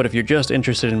generally, but if you're just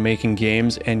interested in making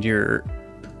games and you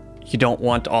don't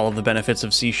want all of the benefits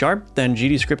of C#, then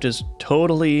GDScript is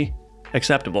totally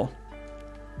acceptable.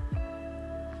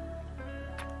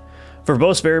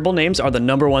 Verbose variable names are the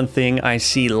number1 thing I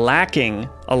see lacking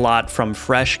a lot from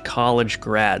fresh college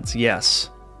grads. Yes.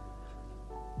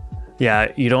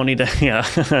 Yeah, you don't need to, yeah.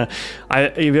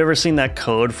 Have you ever seen that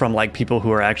code from like people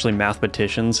who are actually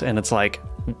mathematicians, and it's like,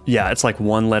 yeah, it's like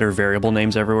one letter variable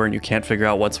names everywhere and you can't figure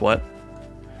out what's what?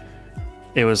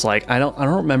 It was like, I don't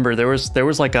remember, there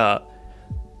was like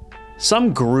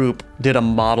some group did a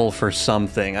model for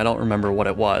something, I don't remember what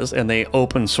it was, and they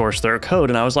open sourced their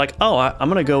code, and I was like, oh, I'm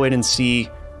gonna go in and see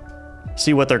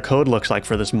what their code looks like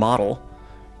for this model,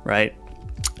 right?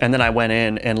 And then I went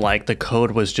in and like the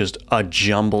code was just a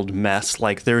jumbled mess.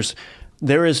 Like there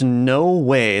is no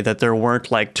way that there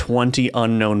weren't like 20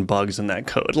 unknown bugs in that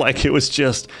code. Like it was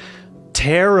just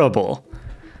terrible.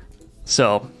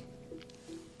 So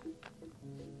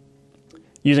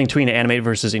using tween to animate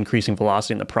versus increasing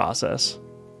velocity in the process.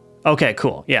 Okay,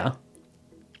 cool. Yeah.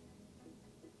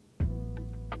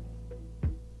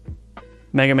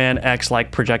 Mega Man X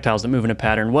like projectiles that move in a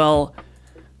pattern. Well,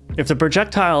 if the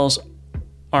projectiles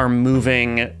are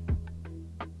moving,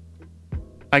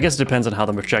 I guess it depends on how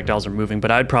the projectiles are moving,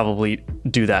 but I'd probably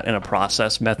do that in a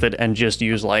process method and just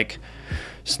use like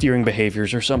steering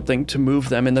behaviors or something to move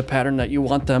them in the pattern that you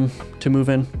want them to move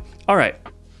in. All right.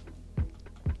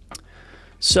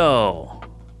 So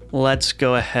let's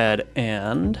go ahead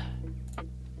and,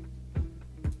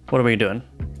 what are we doing?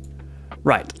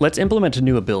 Right, let's implement a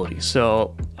new ability.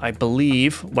 So I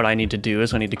believe what I need to do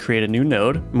is I need to create a new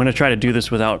node. I'm going to try to do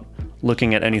this without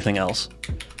looking at anything else.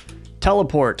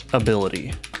 Teleport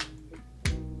ability.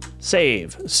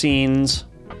 Save. Scenes.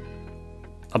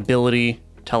 Ability.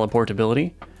 Teleport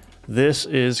ability. This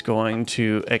is going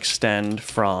to extend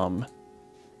from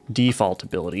default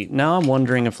ability. Now I'm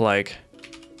wondering if like...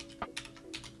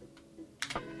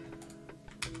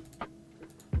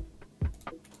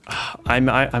 I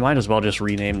might as well just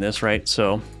rename this, right?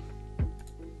 So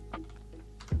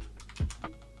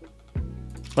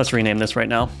let's rename this right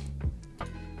now.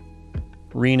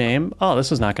 Rename. Oh,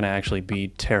 this is not going to actually be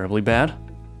terribly bad.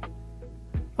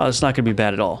 Oh, it's not going to be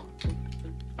bad at all.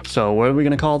 So what are we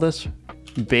going to call this?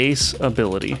 Base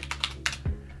ability.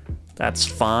 That's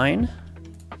fine.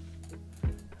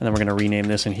 And then we're going to rename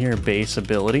this in here, base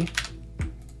ability.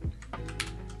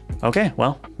 Okay,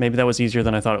 well, maybe that was easier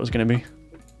than I thought it was going to be.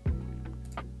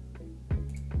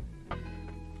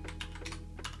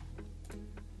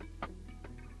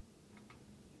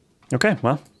 Okay,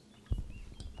 well,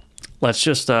 let's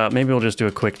just, maybe we'll just do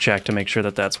a quick check to make sure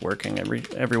that that's working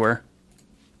everywhere.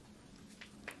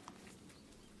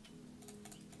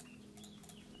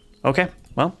 Okay,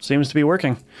 well, seems to be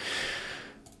working.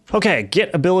 Okay,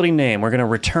 get ability name. We're gonna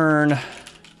return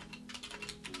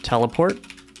teleport.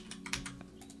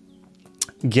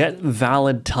 Get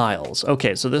valid tiles.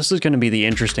 Okay, so this is gonna be the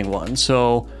interesting one.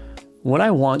 So what I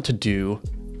want to do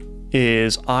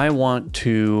is I want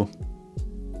to,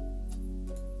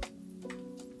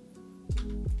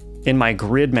 in my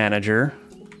grid manager,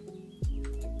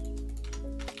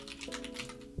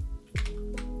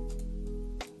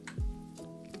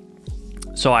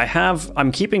 so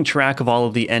I'm keeping track of all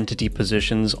of the entity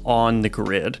positions on the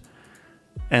grid.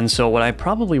 And so what I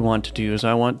probably want to do is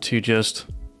I want to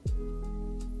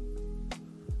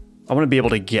be able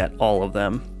to get all of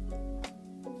them.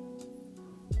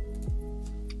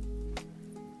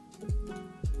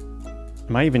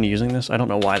 Am I even using this? I don't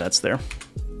know why that's there.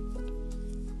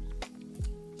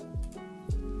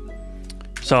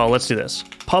 So let's do this.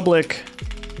 Public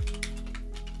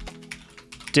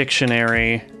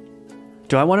dictionary.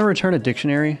 Do I want to return a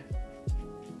dictionary?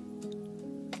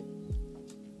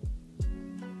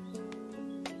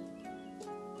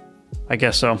 I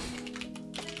guess so.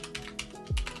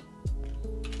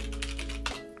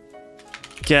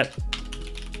 Get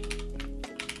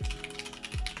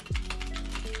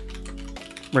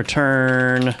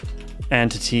return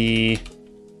entity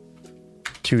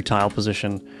to tile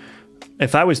position.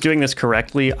 If I was doing this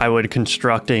correctly, I would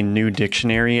construct a new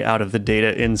dictionary out of the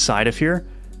data inside of here,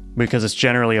 because it's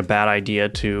generally a bad idea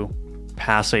to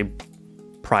pass a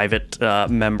private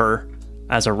member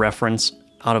as a reference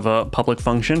out of a public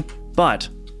function. But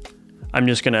I'm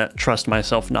just gonna trust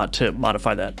myself not to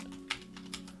modify that.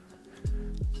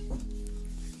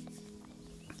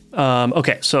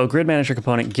 Okay, so grid manager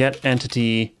component, get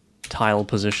entity tile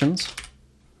positions.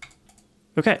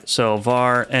 Okay, so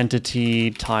var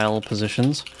entity tile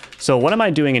positions. So what am I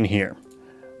doing in here?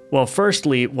 Well,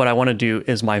 firstly, what I want to do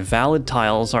is my valid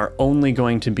tiles are only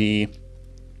going to be,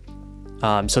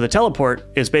 so the teleport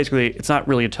is basically, it's not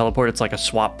really a teleport, it's like a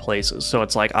swap places. So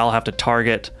it's like I'll have to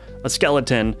target a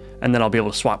skeleton and then I'll be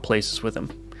able to swap places with him.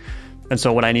 And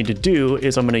so what I need to do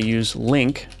is I'm going to use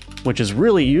link, which is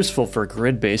really useful for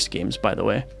grid-based games, by the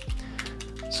way.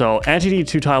 So entity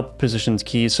to tile positions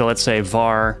keys. So let's say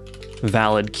var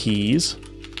valid keys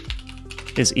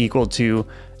is equal to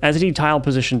entity tile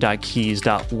position dot keys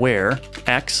dot where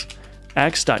x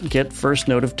dot get first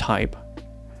node of type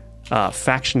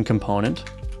faction component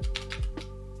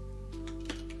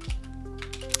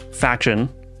faction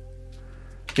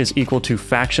is equal to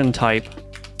faction type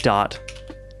dot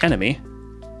enemy.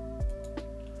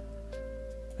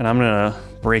 And I'm gonna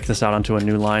break this out onto a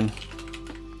new line.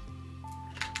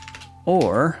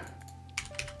 Or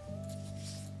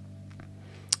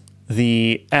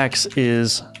the X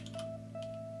is,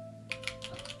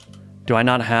 do I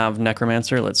not have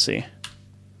Necromancer? Let's see.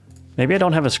 Maybe I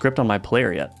don't have a script on my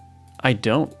player yet. I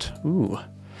don't. Ooh.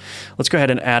 Let's go ahead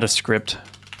and add a script.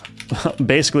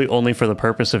 Basically only for the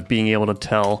purpose of being able to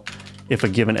tell if a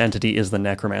given entity is the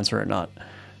Necromancer or not.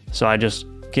 So I just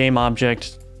game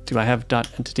object. Do I have dot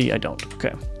entity? I don't.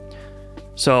 Okay.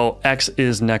 So X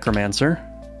is Necromancer.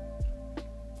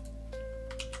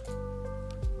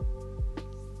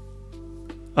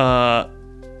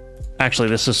 Actually,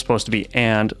 this is supposed to be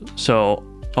and. So,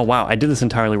 oh wow, I did this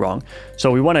entirely wrong.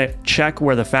 So we want to check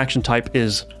where the faction type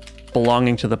is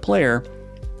belonging to the player,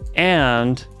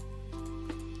 and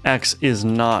X is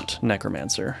not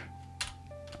Necromancer.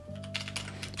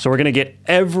 So we're going to get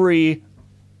every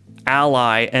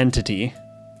ally entity.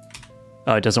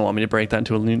 It doesn't want me to break that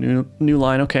into a new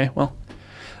line. Okay, well,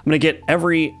 I'm going to get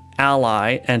every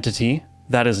ally entity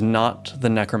that is not the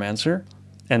Necromancer,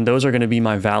 and those are going to be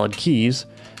my valid keys.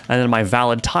 And then my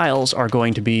valid tiles are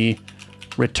going to be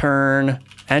return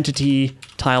entity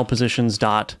tile positions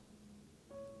dot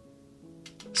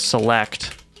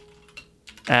select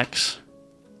X.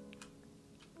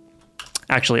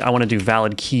 Actually, I want to do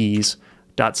valid keys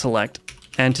dot select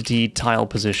entity tile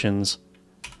positions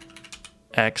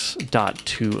X dot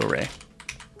to array.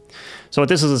 So what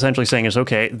this is essentially saying is,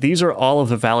 okay, these are all of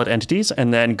the valid entities,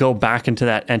 and then go back into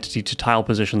that entity to tile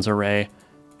positions array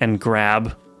and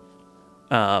grab,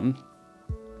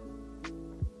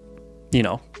 you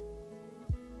know,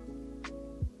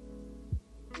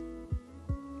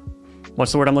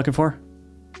 what's the word I'm looking for?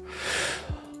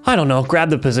 I don't know, grab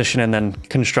the position and then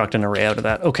construct an array out of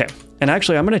that. Okay, and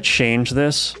actually I'm going to change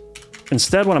this.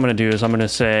 Instead, what I'm going to do is I'm going to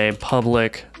say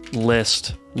public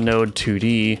list node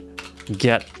 2D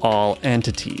get all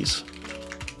entities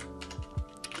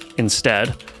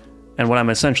instead. And what I'm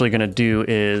essentially going to do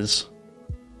is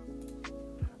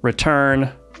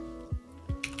return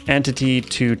entity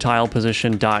to tile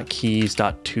position dot keys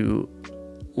dot to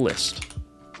list.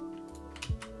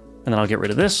 And then I'll get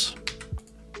rid of this.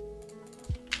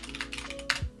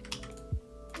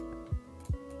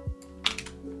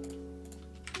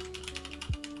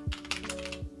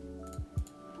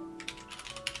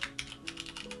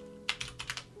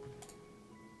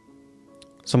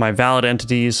 So my valid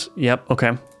entities, yep,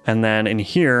 okay. And then in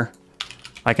here,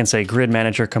 I can say grid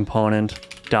manager component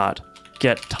dot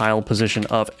get tile position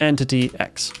of entity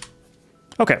X.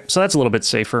 Okay, so that's a little bit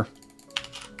safer.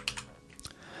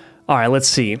 All right, let's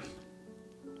see.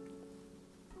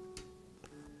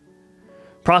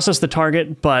 Process the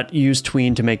target, but use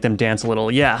tween to make them dance a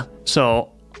little. Yeah,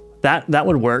 so that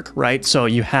would work, right? So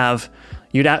you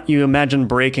imagine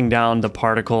breaking down the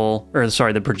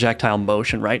the projectile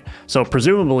motion, right? So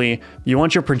presumably you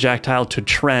want your projectile to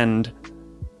trend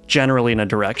generally in a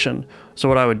direction. So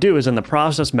what I would do is in the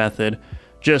process method,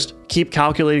 just keep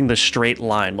calculating the straight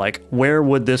line. Like, where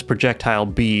would this projectile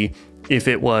be if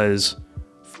it was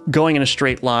going in a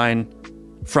straight line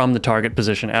from the target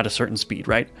position at a certain speed,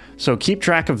 right? So keep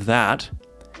track of that.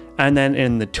 And then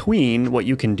in the tween, what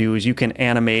you can do is you can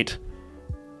animate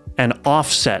an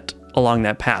offset along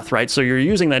that path, right? So you're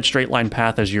using that straight line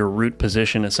path as your root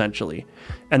position, essentially.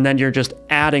 And then you're just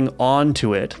adding on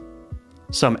to it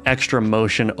some extra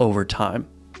motion over time.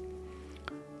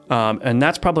 And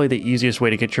that's probably the easiest way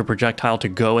to get your projectile to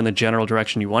go in the general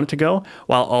direction you want it to go,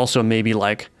 while also maybe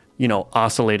like, you know,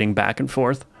 oscillating back and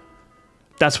forth.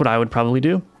 That's what I would probably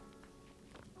do.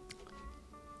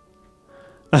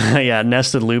 Yeah,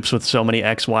 nested loops with so many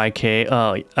XYK,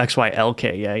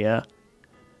 XYLK, yeah.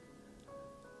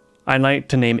 I like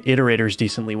to name iterators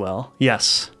decently well.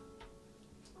 Yes.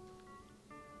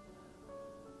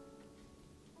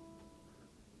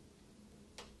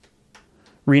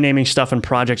 Renaming stuff in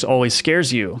projects always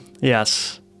scares you.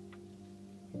 Yes.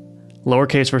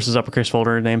 Lowercase versus uppercase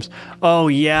folder names. Oh,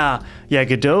 yeah. Yeah,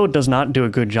 Godot does not do a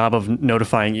good job of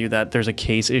notifying you that there's a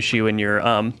case issue in your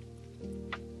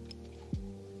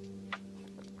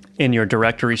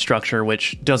directory structure,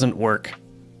 which doesn't work,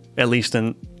 at least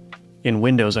in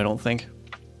Windows, I don't think.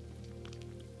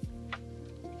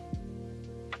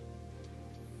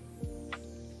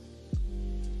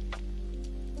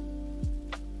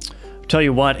 Tell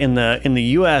you what, in the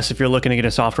US, if you're looking to get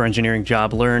a software engineering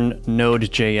job, learn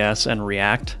Node.js and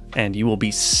React, and you will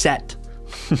be set.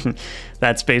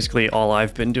 That's basically all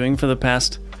I've been doing for the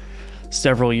past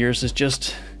several years, is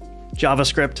just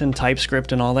JavaScript and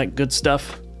TypeScript and all that good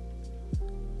stuff.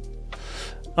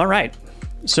 All right,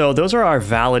 so those are our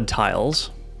valid tiles.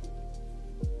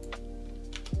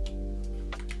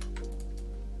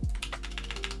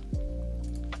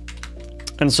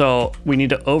 And so we need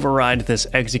to override this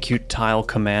execute tile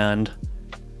command,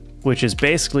 which is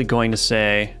basically going to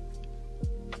say,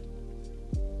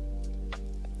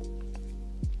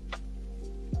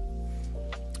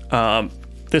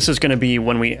 this is going to be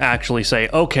when we actually say,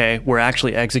 okay, we're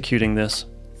actually executing this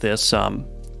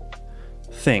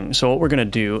thing. So what we're going to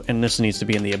do, and this needs to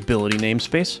be in the ability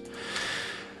namespace,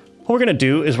 what we're going to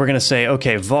do is we're going to say,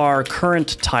 okay, var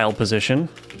current tile position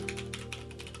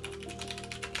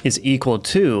is equal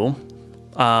to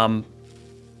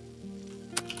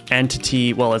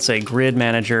entity, well, let's say grid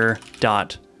manager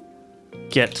dot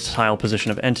get tile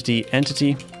position of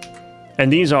entity.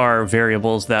 And these are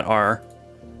variables that are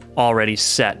already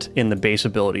set in the base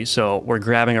ability. So we're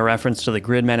grabbing a reference to the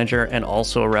grid manager and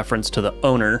also a reference to the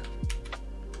owner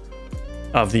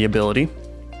of the ability.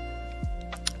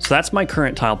 So that's my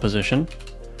current tile position.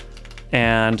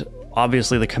 And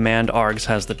obviously the command args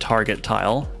has the target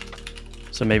tile.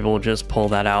 So maybe we'll just pull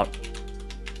that out.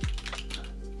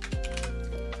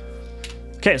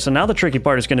 Okay, so now the tricky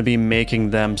part is going to be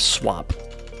making them swap.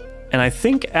 And I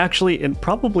think actually it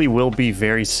probably will be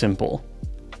very simple.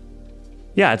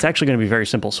 Yeah, it's actually going to be very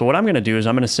simple. So what I'm going to do is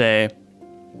I'm going to say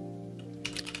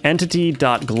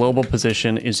entity.global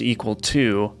position is equal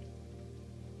to,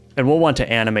 and we'll want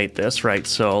to animate this, right?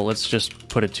 So let's just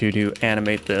put a to-do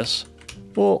animate this.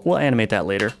 We'll animate that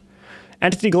later.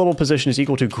 Entity global position is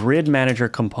equal to grid manager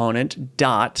component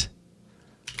dot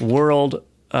world,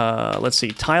 let's see,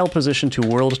 tile position to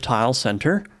world tile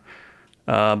center,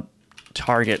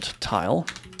 target tile.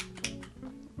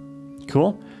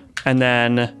 Cool. And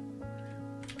then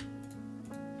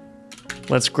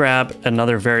let's grab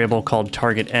another variable called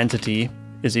target entity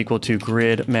is equal to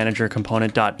grid manager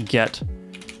component dot get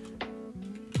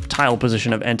tile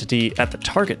position of entity at the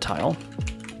target tile.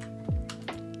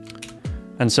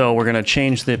 And so we're going to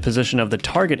change the position of the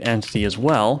target entity as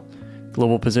well.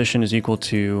 Global position is equal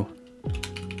to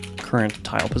current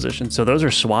tile position. So those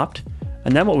are swapped.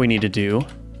 And then what we need to do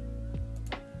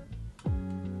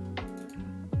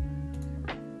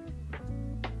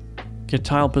get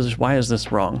tile position. Why is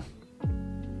this wrong?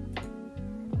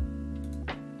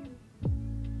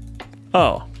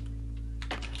 Oh.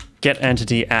 Get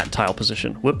entity at tile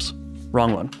position. Whoops.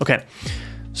 Wrong one. Okay.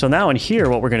 So now in here,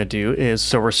 what we're going to do is,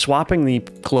 so we're swapping the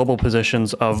global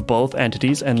positions of both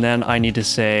entities, and then I need to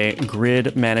say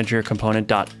grid manager component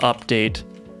dot update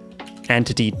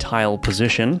entity tile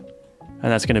position.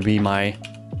 And that's going to be my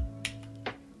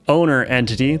owner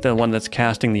entity, the one that's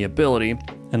casting the ability.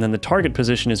 And then the target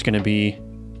position is going to be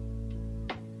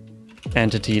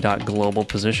entity.global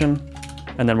position.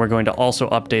 And then we're going to also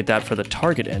update that for the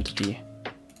target entity.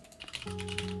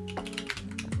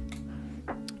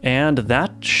 And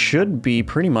that should be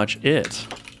pretty much it.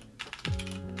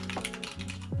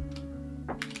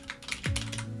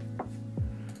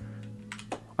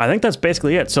 I think that's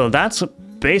basically it. So that's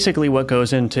basically what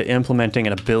goes into implementing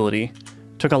an ability.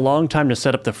 Took a long time to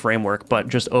set up the framework, but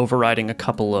just overriding a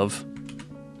couple of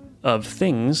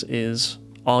things is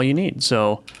all you need.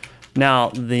 So now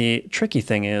the tricky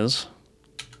thing is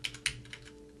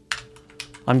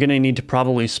I'm going to need to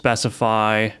probably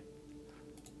specify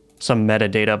some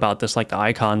metadata about this, like the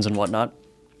icons and whatnot.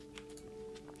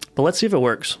 But let's see if it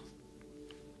works.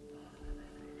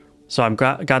 So I've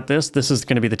got this. This is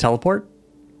going to be the teleport.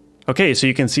 Okay, so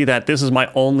you can see that this is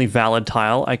my only valid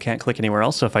tile. I can't click anywhere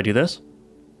else. So if I do this,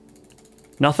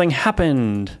 nothing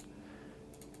happened.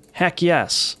 Heck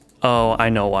yes. Oh, I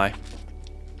know why.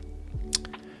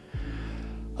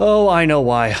 Oh, I know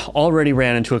why. Already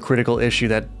ran into a critical issue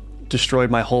that destroyed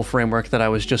my whole framework that I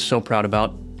was just so proud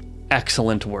about.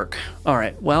 Excellent work. All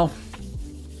right, well.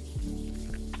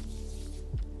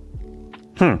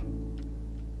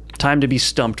 Time to be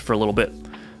stumped for a little bit.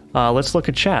 Let's look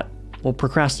at chat. We'll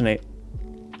procrastinate.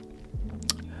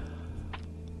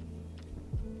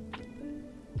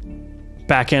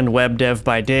 Backend web dev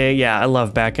by day. Yeah, I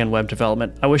love backend web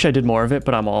development. I wish I did more of it,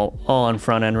 but I'm all on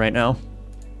front end right now.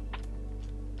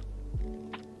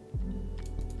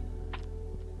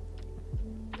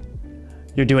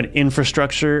 You're doing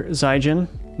infrastructure, Zygen.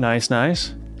 Nice,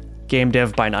 nice. Game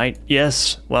dev by night.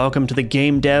 Yes, welcome to the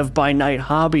game dev by night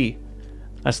hobby.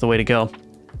 That's the way to go.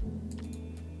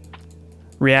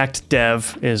 React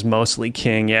dev is mostly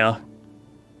king, yeah.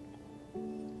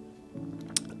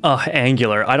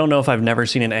 Angular. I don't know if I've never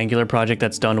seen an Angular project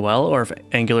that's done well, or if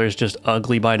Angular is just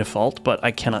ugly by default, but I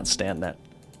cannot stand that.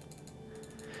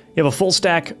 You have a full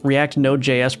stack React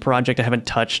Node.js project I haven't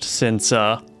touched since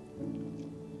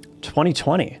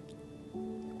 2020.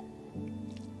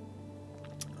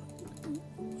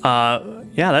 Yeah,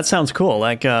 that sounds cool.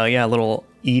 Like, yeah, a little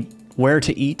where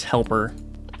to eat helper.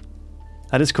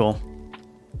 That is cool.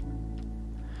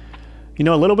 You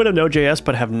know a little bit of Node.js,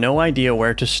 but have no idea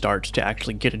where to start to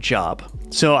actually get a job.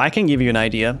 So I can give you an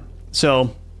idea.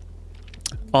 So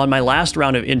on my last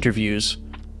round of interviews,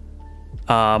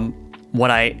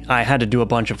 what I had to do a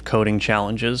bunch of coding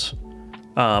challenges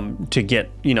to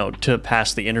get, to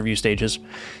pass the interview stages.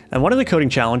 And one of the coding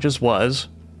challenges was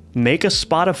make a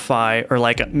Spotify, or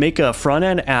like make a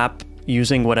front-end app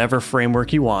using whatever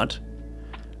framework you want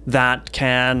that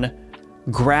can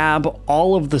grab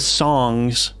all of the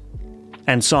songs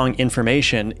and song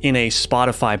information in a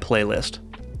Spotify playlist.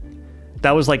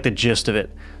 That was like the gist of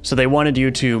it. So they wanted you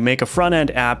to make a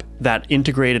front-end app that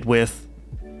integrated with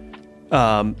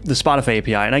the Spotify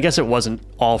API. And I guess it wasn't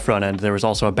all front-end. There was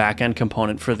also a back-end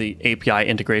component for the API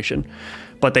integration.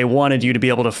 But they wanted you to be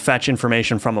able to fetch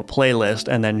information from a playlist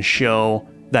and then show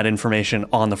that information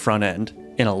on the front end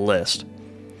in a list.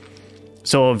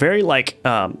 So a very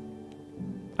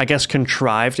I guess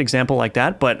contrived example like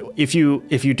that, but if you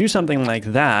do something like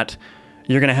that,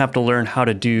 you're gonna have to learn how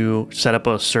to set up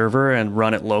a server and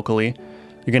run it locally.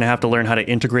 You're gonna have to learn how to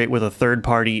integrate with a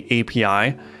third-party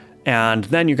API, and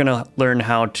then you're gonna learn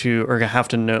how to,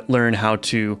 learn how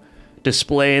to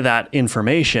display that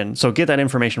information. So get that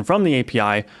information from the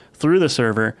API through the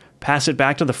server, pass it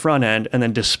back to the front end, and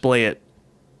then display it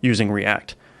using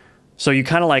React. So you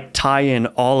kind of like tie in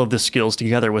all of the skills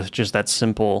together with just that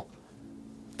simple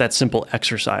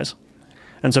exercise.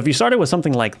 And so if you started with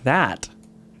something like that,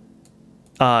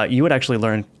 you would actually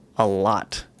learn a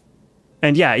lot.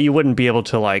 And yeah, you wouldn't be able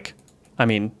to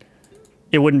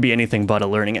it wouldn't be anything but a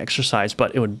learning exercise,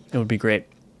 but it would be great.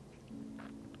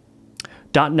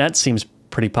 .NET seems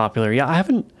pretty popular. Yeah, I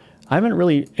haven't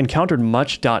really encountered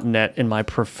much .NET in my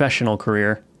professional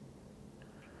career.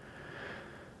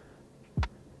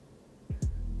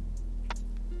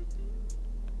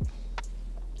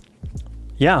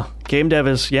 Yeah, game dev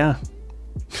is, yeah.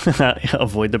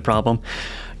 Avoid the problem.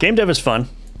 Game dev is fun.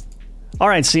 All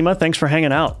right, Seema, thanks for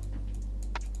hanging out.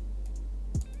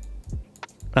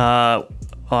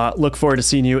 Look forward to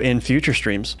seeing you in future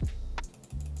streams.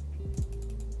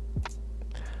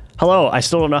 Hello, I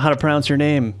still don't know how to pronounce your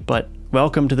name, but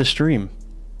welcome to the stream.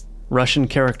 Russian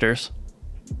characters.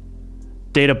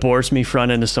 Data bores me,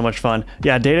 front end is so much fun.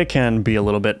 Yeah, data can be a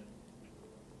little bit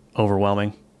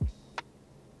overwhelming.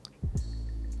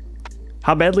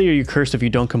 How badly are you cursed if you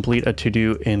don't complete a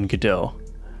to-do in Godot?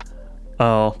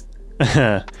 Oh,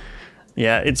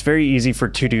 yeah, it's very easy for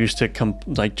to-dos to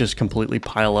just completely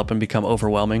pile up and become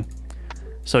overwhelming.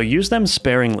 So use them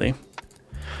sparingly.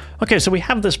 Okay, so we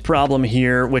have this problem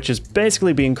here, which is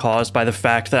basically being caused by the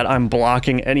fact that I'm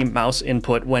blocking any mouse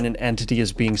input when an entity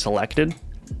is being selected.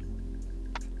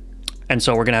 And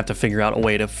so we're gonna have to figure out a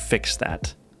way to fix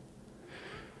that.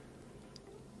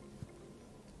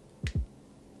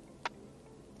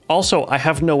 Also, I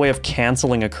have no way of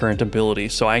canceling a current ability,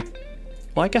 so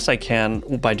well, I guess I can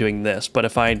by doing this, but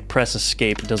if I press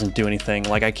escape, it doesn't do anything.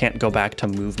 Like, I can't go back to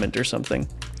movement or something.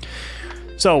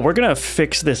 So we're gonna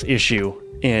fix this issue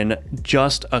in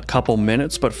just a couple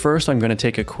minutes, but first I'm gonna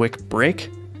take a quick break.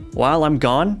 While I'm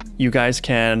gone, you guys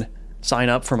can sign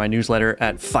up for my newsletter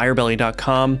at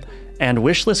firebelly.com and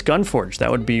wishlist Gunforge.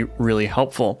 That would be really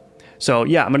helpful. So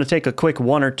yeah, I'm gonna take a quick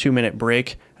 1 or 2 minute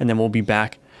break, and then we'll be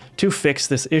back to fix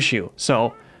this issue.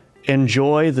 So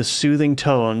enjoy the soothing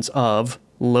tones of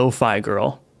Lo-Fi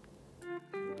Girl.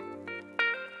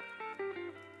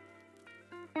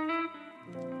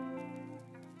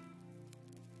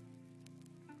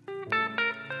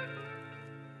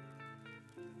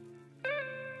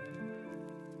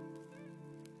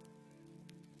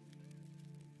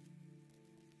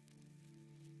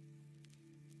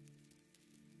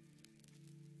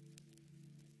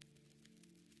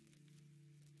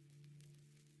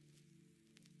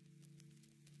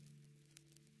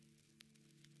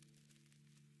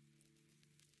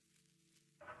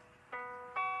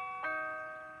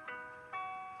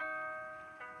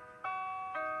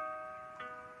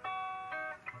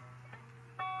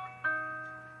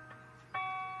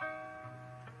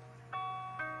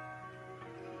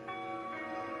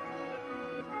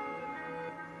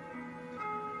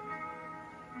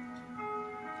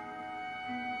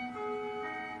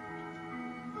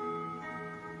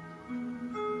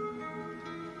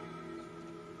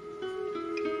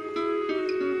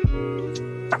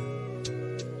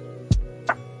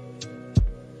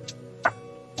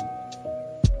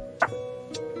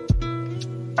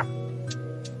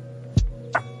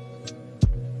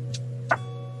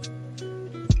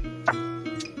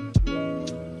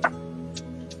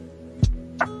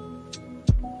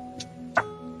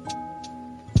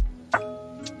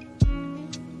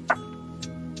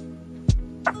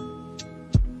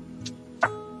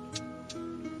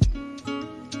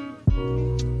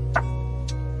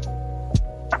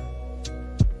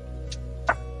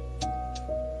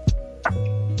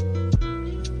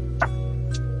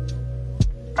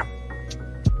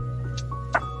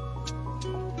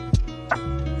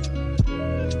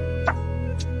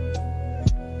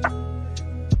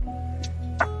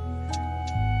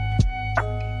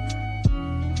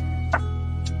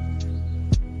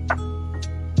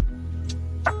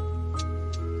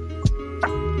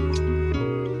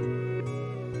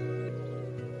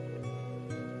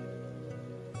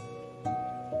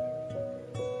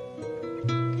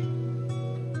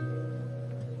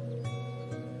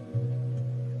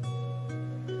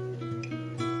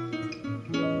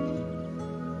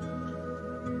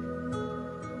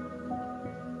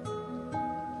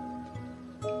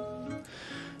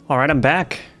 All right, I'm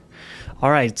back.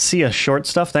 All right, see ya, short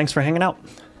stuff. Thanks for hanging out.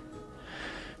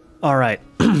 All right.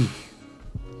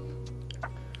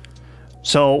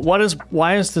 So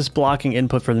why is this blocking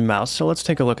input for the mouse? So let's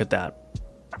take a look at that.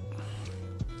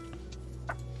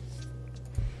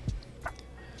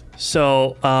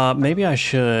 So maybe I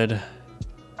should,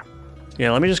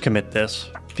 yeah, let me just commit this.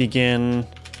 Begin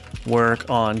work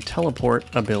on teleport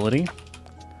ability.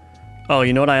 Oh,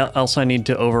 you know what else I need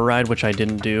to override, which I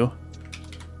didn't do?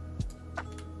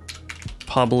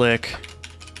 Public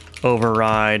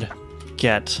override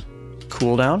get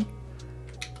cooldown.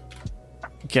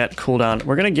 Get cooldown.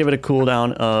 We're gonna give it a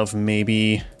cooldown of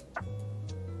maybe,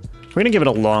 we're gonna give it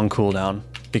a long cooldown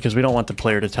because we don't want the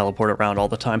player to teleport around all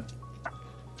the time.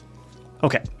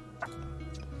 Okay.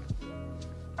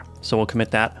 So we'll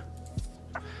commit that.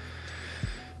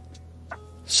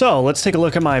 So let's take a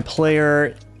look at my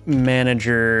player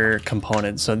manager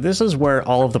component. So this is where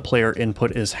all of the player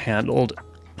input is handled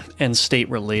and state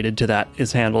related to that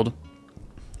is handled.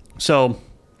 So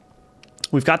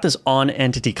we've got this on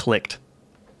entity clicked.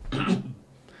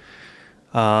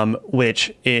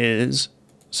 which is,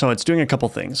 so it's doing a couple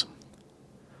things.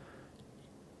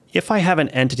 If I have an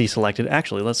entity selected,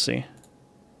 actually, let's see.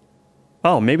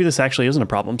 Oh, maybe this actually isn't a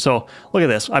problem. So look at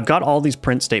this. I've got all these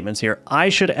print statements here. I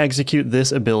should execute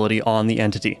this ability on the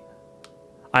entity.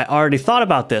 I already thought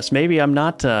about this. Maybe I'm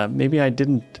not, maybe I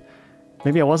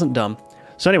wasn't dumb.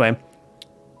 So anyway,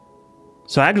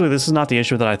 so actually this is not the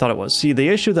issue that I thought it was. See, the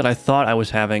issue that I thought I was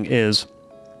having is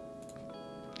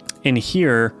in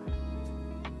here,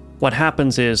 what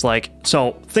happens is like,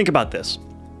 so think about this.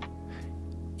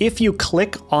 If you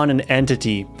click on an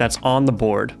entity that's on the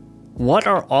board, what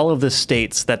are all of the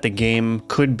states that the game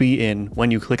could be in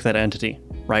when you click that entity,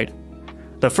 right?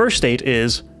 The first state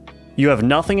is you have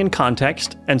nothing in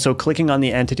context, and so clicking on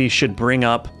the entity should bring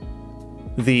up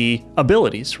the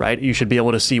abilities, right? You should be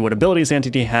able to see what abilities the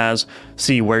entity has,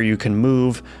 see where you can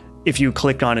move. If you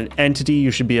click on an entity,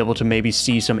 you should be able to maybe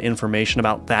see some information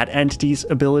about that entity's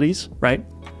abilities, right?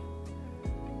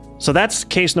 So that's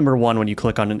case number one when you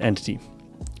click on an entity.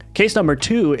 Case number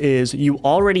two is you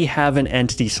already have an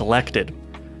entity selected.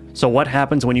 So what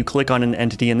happens when you click on an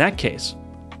entity in that case?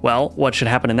 Well, what should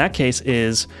happen in that case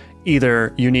is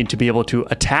either you need to be able to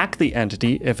attack the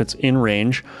entity if it's in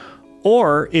range,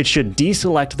 or it should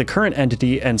deselect the current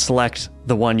entity and select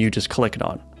the one you just clicked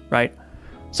on, right?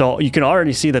 So you can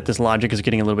already see that this logic is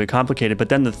getting a little bit complicated, but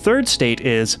then the third state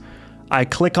is I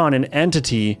click on an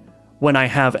entity when I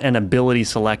have an ability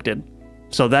selected.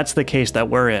 So that's the case that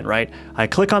we're in, right? I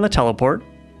click on the teleport,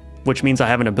 which means I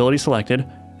have an ability selected,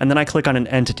 and then I click on an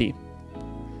entity.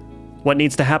 What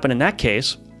needs to happen in that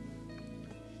case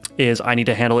is I need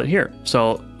to handle it here.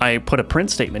 So I put a print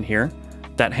statement here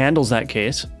that handles that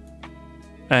case.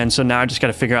 And so now I just got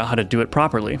to figure out how to do it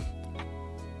properly.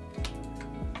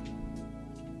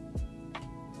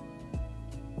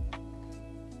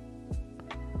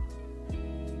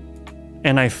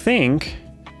 And I think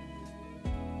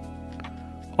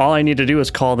all I need to do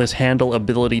is call this handle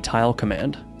ability tile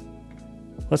command.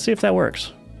 Let's see if that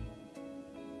works.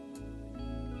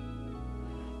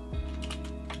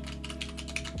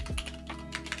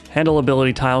 Handle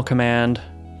ability tile command.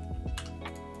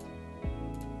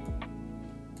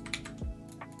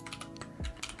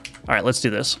 All right, let's do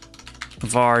this.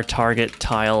 Var target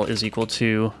tile is equal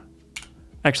to,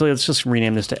 actually, let's just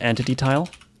rename this to entity tile,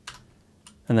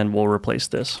 and then we'll replace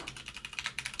this.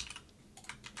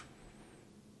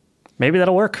 Maybe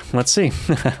that'll work. Let's see.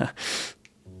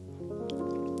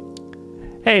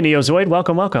 Hey, Neozoid,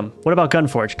 welcome, welcome. What about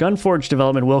Gunforge? Gunforge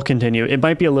development will continue. It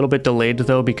might be a little bit delayed,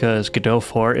 though, because Godot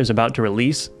 4 is about to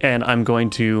release, and I'm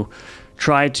going to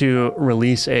try to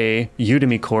release a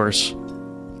Udemy course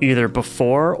either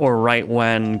before or right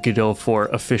when Godot 4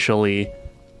 officially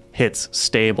hits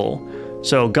stable.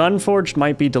 So Gunforge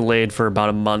might be delayed for about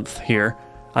a month here.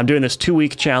 I'm doing this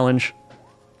 2-week challenge.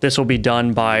 This will be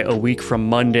done by a week from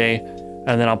Monday,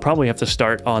 and then I'll probably have to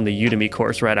start on the Udemy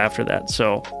course right after that.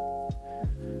 So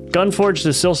Gunforge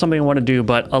is still something I want to do,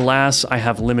 but alas, I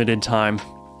have limited time.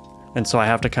 And so I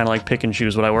have to kind of like pick and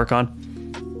choose what I work on.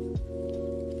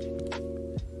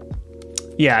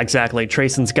 Yeah, exactly.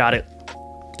 Trayson's got it.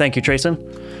 Thank you,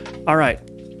 Trayson. All right.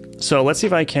 So let's see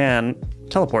if I can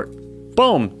teleport.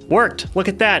 Boom! Worked! Look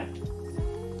at that!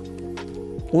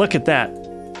 Look at that.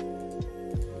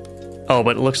 Oh,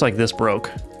 but it looks like this broke.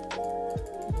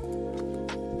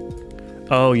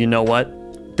 Oh, you know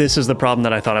what? This is the problem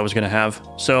that I thought I was going to have.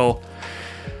 So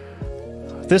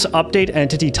this update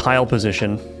entity tile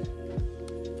position,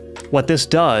 what this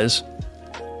does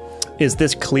is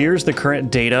this clears the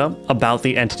current data about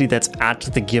the entity that's at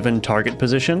the given target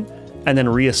position and then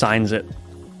reassigns it.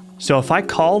 So if I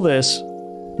call this,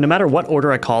 no matter what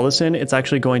order I call this in, it's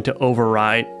actually going to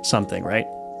override something, right?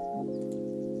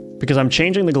 Because I'm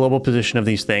changing the global position of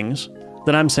these things,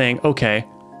 then I'm saying, okay,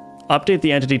 update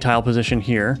the entity tile position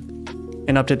here,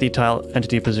 and update the tile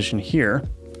entity position here.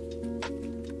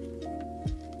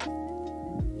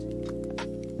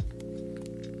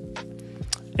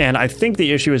 And I think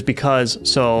the issue is because,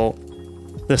 so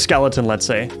the skeleton, let's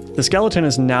say, the skeleton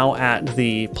is now at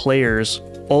the player's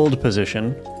old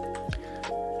position.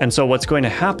 And so what's going to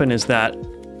happen is that,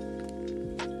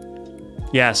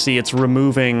 yeah, see, it's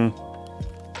removing,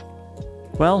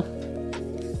 well,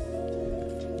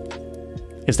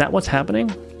 is that what's happening?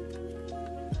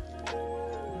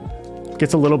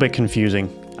 Gets a little bit confusing.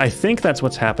 I think that's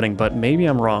what's happening, but maybe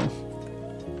I'm wrong.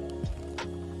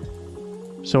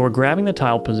 So we're grabbing the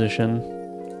tile position,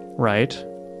 right?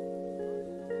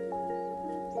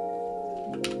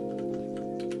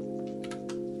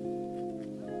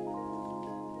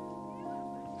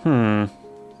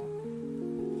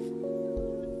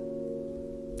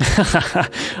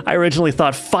 I originally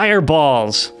thought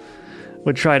fireballs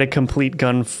would try to complete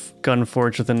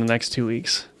Gunforge within the next 2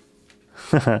 weeks.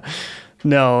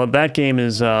 No, that game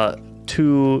is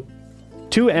too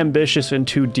ambitious and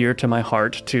too dear to my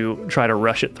heart to try to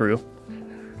rush it through.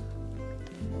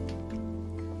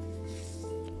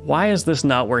 Why is this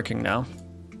not working now?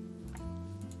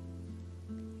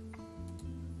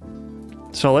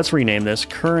 So let's rename this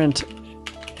current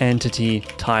entity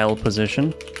tile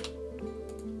position.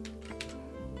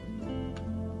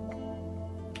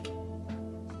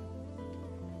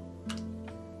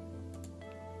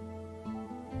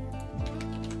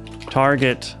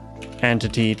 Target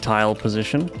entity tile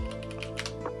position.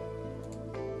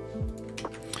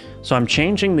 So I'm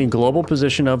changing the global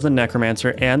position of the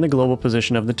Necromancer and the global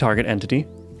position of the target entity.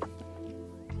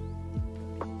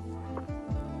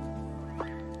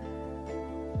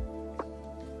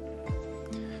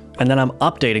 And then I'm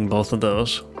updating both of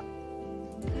those.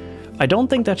 I don't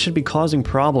think that should be causing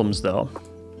problems though,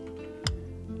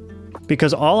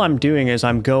 because all I'm doing is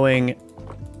I'm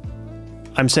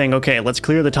saying, okay, let's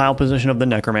clear the tile position of the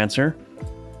Necromancer.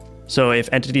 So if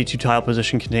entity to tile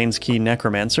position contains key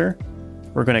Necromancer,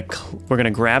 we're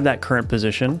gonna grab that current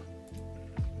position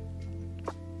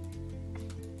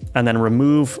and then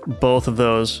remove both of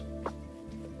those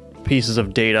pieces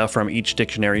of data from each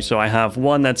dictionary. So I have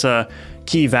one that's a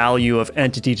key value of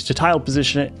entity to tile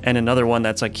position and another one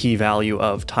that's a key value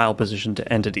of tile position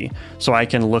to entity. So I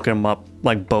can look them up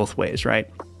like both ways, right?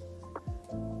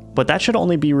 But that should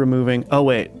only be removing... Oh,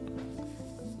 wait.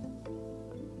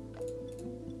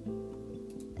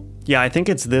 Yeah, I think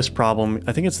it's this problem.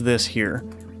 I think it's this here.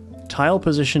 Tile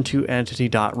position to entity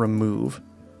dot remove.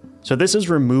 So this is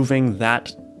removing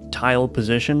that tile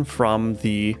position from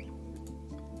the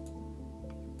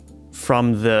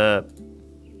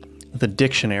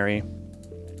dictionary.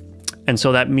 And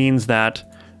so that means that,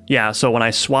 yeah, so when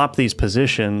I swap these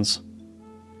positions,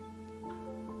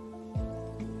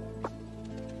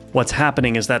 what's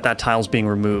happening is that tile's being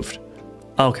removed.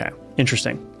 Okay,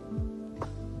 interesting.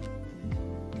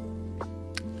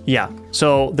 Yeah,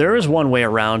 so there is one way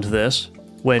around this,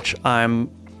 which I'm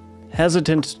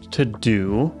hesitant to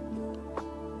do,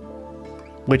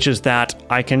 which is that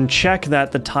I can check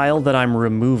that the tile that I'm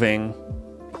removing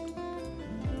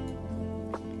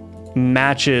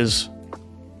matches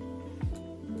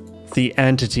the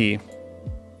entity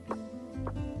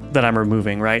that I'm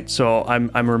removing, right? So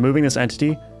I'm removing this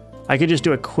entity. I could just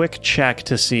do a quick check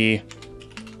to see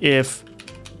if,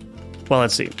 well,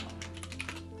 let's see.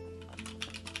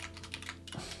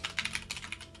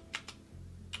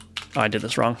 Oh, I did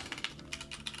this wrong.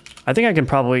 I think I can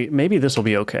probably, maybe this will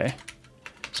be okay.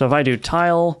 So if I do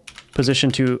tile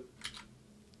position to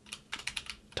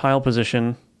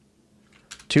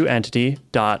entity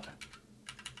dot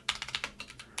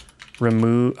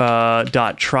remove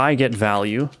dot try get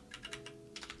value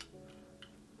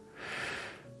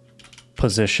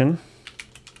position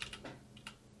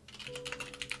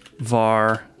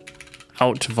var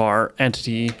out var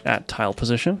entity at tile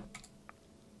position,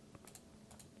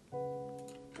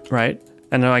 right?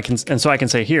 And then so I can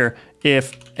say here,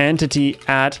 if entity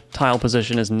at tile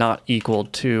position is not equal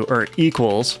to or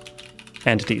equals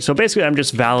entity. So basically I'm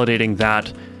just validating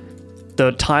that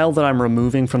the tile that I'm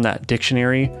removing from that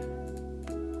dictionary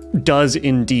does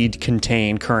indeed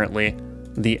contain currently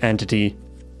the entity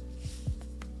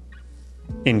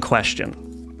in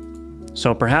question.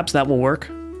 So perhaps that will work.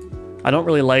 I don't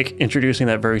really like introducing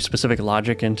that very specific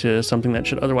logic into something that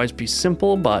should otherwise be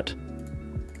simple, but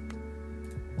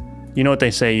you know what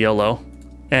they say, YOLO.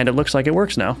 And it looks like it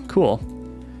works now. Cool.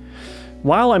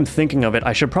 While I'm thinking of it,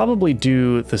 I should probably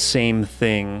do the same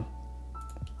thing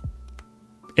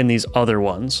in these other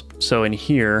ones. So in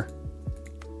here,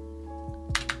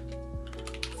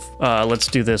 let's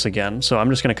do this again. So I'm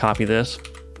just going to copy this.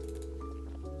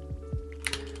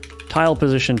 Tile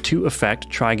position to effect,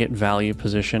 try get value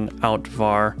position, out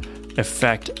var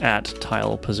effect at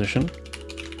tile position.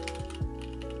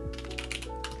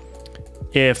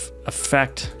 If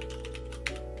effect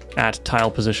at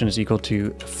tile position is equal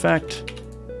to effect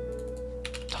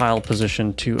tile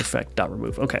position to effect dot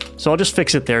remove. Okay, so I'll just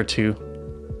fix it there too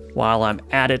while I'm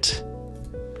at it.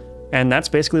 And that's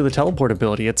basically the teleport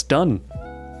ability. It's done.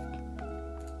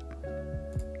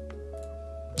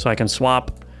 So I can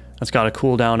swap. That's got a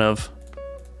cooldown of,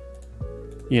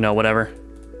 you know, whatever.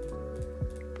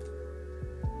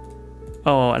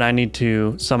 Oh, and I need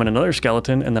to summon another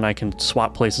skeleton, and then I can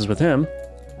swap places with him.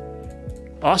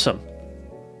 Awesome.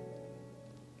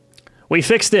 We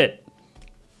fixed it.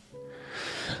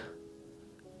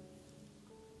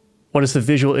 What is the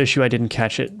visual issue? I didn't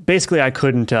catch it. Basically, I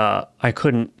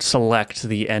couldn't select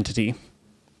the entity.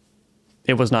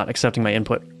 It was not accepting my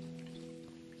input.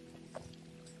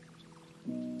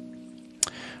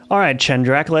 All right,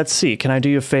 Chendrak, let's see. Can I do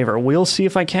you a favor? We'll see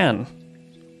if I can.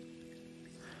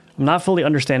 I'm not fully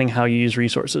understanding how you use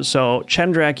resources. So,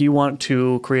 Chendrak, you want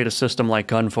to create a system like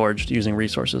Gunforged using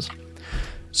resources.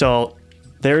 So,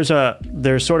 there's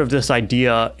sort of this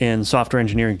idea in software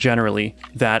engineering generally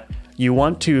that you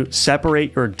want to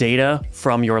separate your data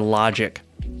from your logic.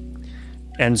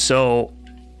 And so,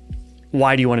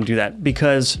 why do you want to do that?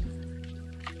 Because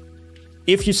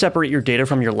if you separate your data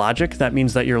from your logic, that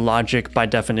means that your logic, by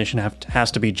definition,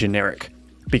 has to be generic,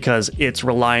 because it's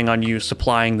relying on you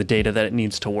supplying the data that it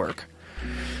needs to work.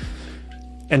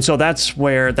 And so that's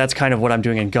kind of what I'm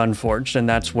doing in Gunforged, and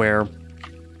that's where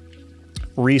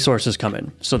resources come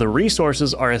in. So the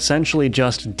resources are essentially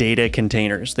just data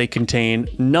containers. They contain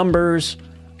numbers,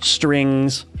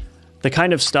 strings, the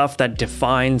kind of stuff that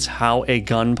defines how a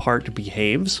gun part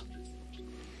behaves.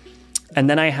 And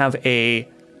then I have a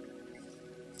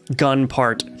gun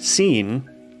part scene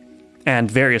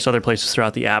and various other places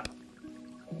throughout the app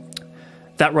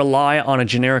that rely on a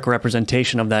generic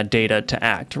representation of that data to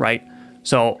act, right?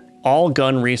 So all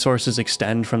gun resources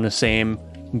extend from the same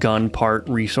gun part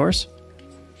resource.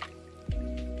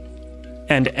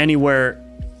 And anywhere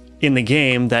in the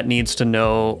game that needs to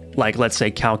know, like, let's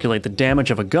say, calculate the damage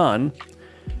of a gun,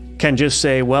 can just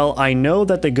say, well, I know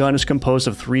that the gun is composed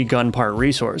of 3 gun part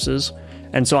resources,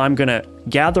 and so I'm going to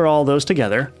gather all those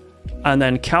together and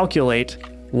then calculate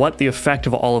what the effect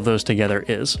of all of those together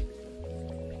is.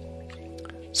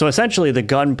 So essentially, the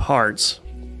gun parts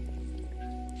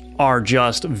are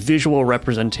just visual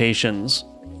representations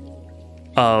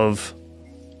of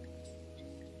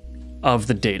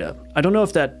the data. I don't know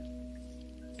if that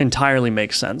entirely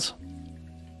makes sense.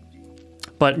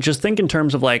 But just think in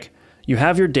terms of, like, you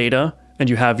have your data and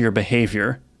you have your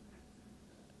behavior.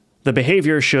 The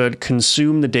behavior should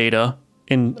consume the data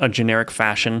in a generic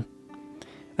fashion,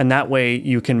 and that way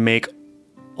you can make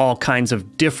all kinds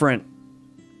of different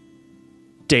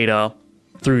data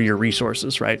through your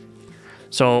resources, right?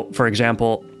 So, for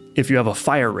example, if you have a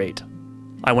fire rate,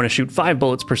 I want to shoot 5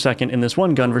 bullets per second in this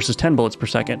one gun versus 10 bullets per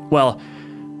second. Well,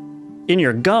 in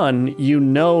your gun, you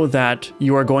know that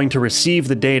you are going to receive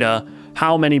the data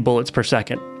how many bullets per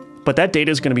second, but that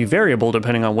data is going to be variable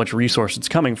depending on which resource it's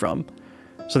coming from.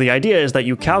 So the idea is that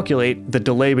you calculate the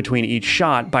delay between each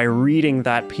shot by reading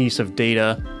that piece of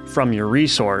data from your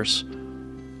resource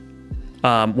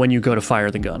when you go to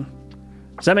fire the gun.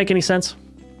 Does that make any sense?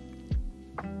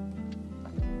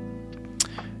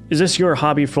 Is this your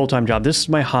hobby full-time job? This is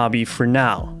my hobby for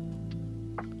now.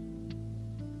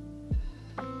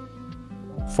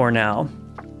 For now.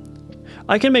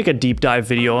 I can make a deep dive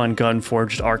video on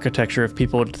gun-forged architecture if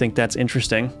people would think that's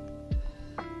interesting.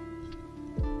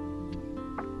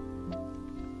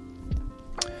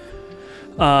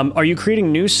 Are you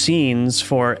creating new scenes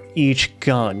for each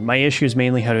gun? My issue is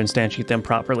mainly how to instantiate them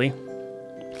properly.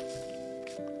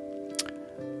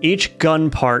 Each gun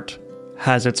part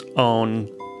has its own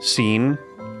scene.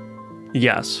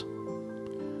 Yes.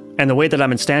 And the way that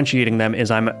I'm instantiating them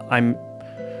is I'm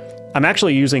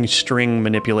actually using string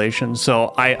manipulation.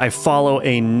 So I follow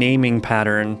a naming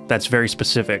pattern that's very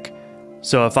specific.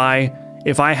 So if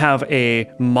I have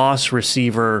a MOS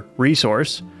receiver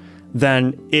resource,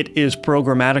 then it is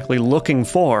programmatically looking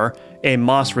for a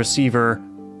MOS receiver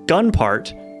gun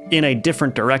part in a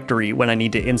different directory when I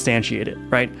need to instantiate it,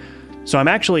 right? So I'm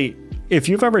actually, if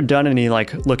you've ever done any,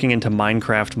 like, looking into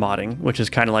Minecraft modding, which is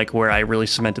kind of like where I really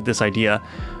cemented this idea,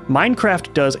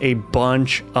 Minecraft does a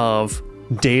bunch of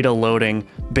data loading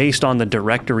based on the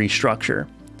directory structure.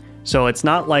 So it's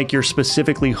not like you're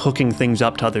specifically hooking things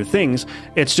up to other things.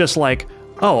 It's just like,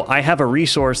 oh, I have a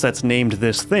resource that's named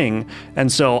this thing,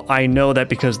 and so I know that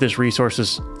because this resource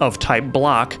is of type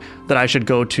block, that I should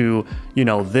go to, you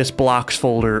know, this blocks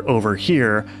folder over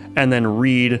here, and then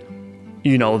read,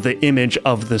 you know, the image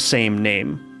of the same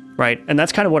name, right? And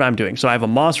that's kind of what I'm doing. So I have a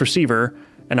MOS receiver,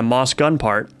 and a MOS gun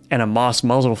part, and a MOS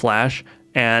muzzle flash,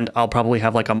 and I'll probably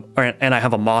have like and I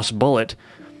have a MOS bullet.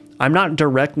 I'm not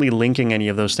directly linking any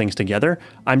of those things together.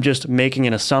 I'm just making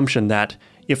an assumption that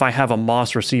if I have a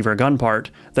MOS receiver gun part,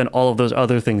 then all of those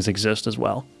other things exist as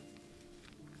well.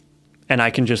 And I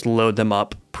can just load them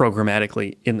up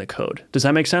programmatically in the code. Does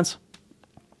that make sense?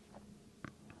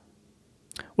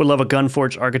 Would love a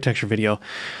Gunforged architecture video.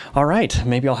 All right,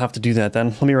 maybe I'll have to do that then.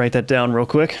 Let me write that down real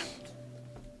quick.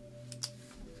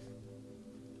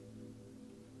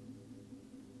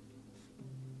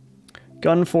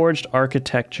 Gunforged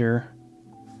architecture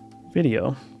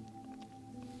video.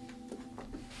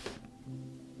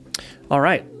 All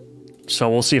right. So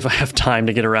we'll see if I have time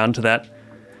to get around to that.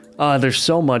 There's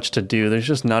so much to do. There's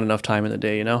just not enough time in the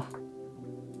day, you know?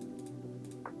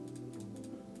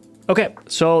 Okay,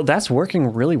 so that's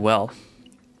working really well.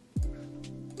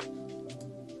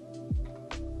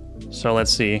 So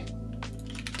let's see.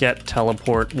 Get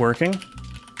teleport working.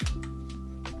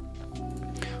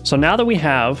 So now that we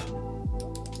have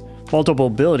multiple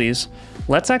abilities,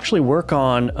 let's actually work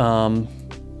on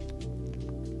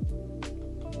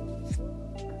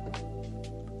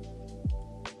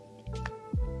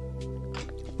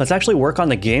let's actually work on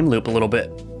the game loop a little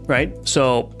bit, right?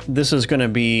 So this is gonna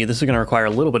require a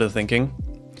little bit of thinking.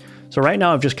 So right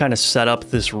now I've just kind of set up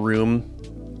this room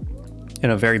in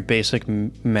a very basic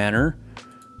manner,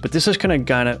 but this is gonna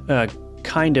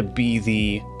kind of be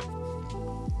the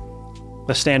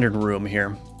standard room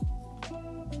here.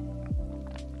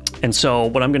 And so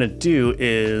what I'm gonna do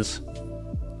is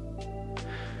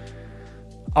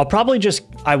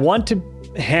I want to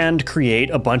hand create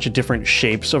a bunch of different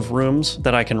shapes of rooms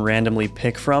that I can randomly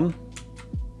pick from.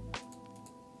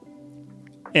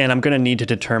 And I'm gonna need to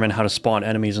determine how to spawn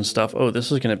enemies and stuff. Oh,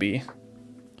 there's gonna be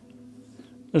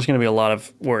a lot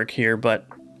of work here, but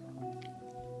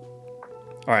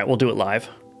all right, we'll do it live.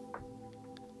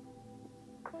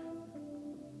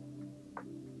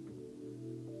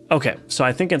 Okay, so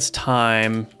I think it's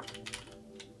time.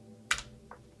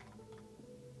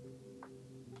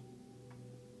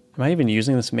 Am I even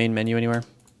using this main menu anywhere?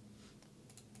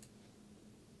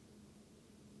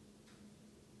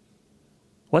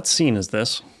 What scene is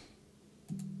this?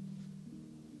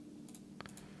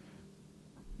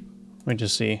 Let me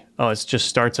just see. Oh, it just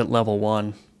starts at level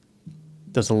 1.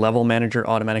 Does the level manager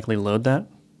automatically load that?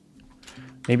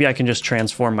 Maybe I can just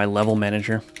transform my level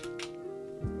manager.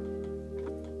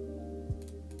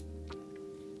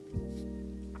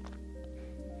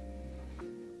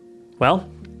 Well,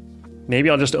 maybe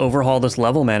I'll just overhaul this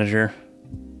level manager.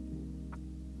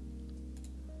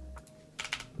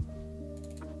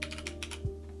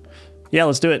 Yeah,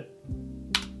 let's do it.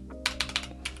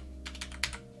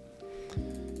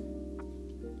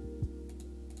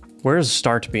 Where is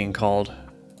start being called?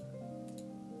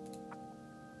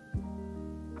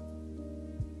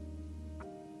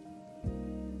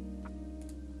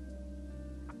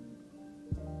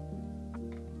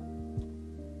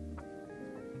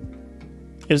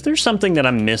 Is there something that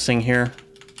I'm missing here?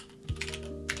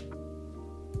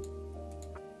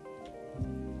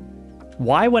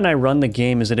 Why, when I run the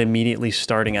game, is it immediately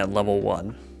starting at level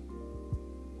 1?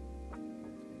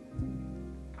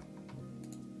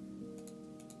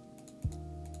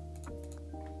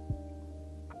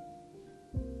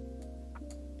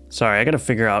 Sorry, I gotta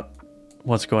figure out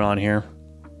what's going on here.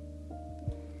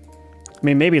 I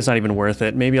mean, maybe it's not even worth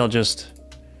it. Maybe I'll just...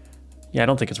 Yeah, I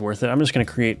don't think it's worth it. I'm just gonna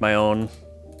create my own...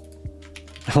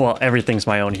 Well, everything's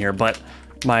my own here, but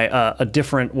a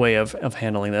different way of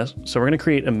handling this. So we're gonna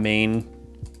create a main,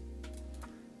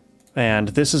 and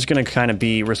this is gonna kind of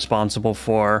be responsible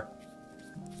for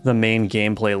the main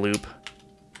gameplay loop.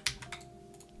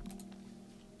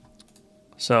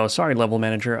 So sorry, level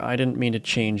manager, I didn't mean to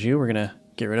change you. We're gonna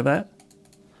get rid of that.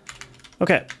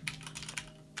 Okay.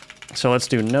 So let's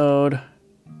do node.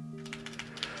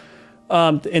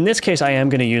 In this case, I am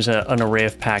gonna use an array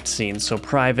of packed scenes. So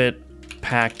private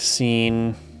packed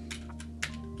scene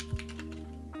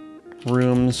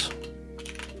rooms.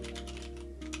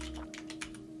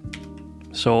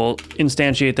 So we'll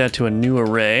instantiate that to a new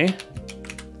array.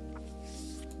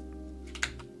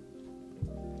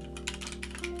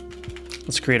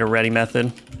 Let's create a ready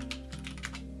method.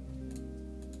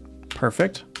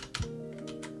 Perfect.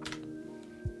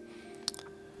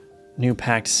 New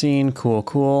packed scene, cool,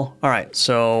 cool. All right,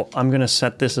 so I'm gonna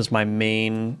set this as my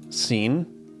main scene.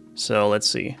 So let's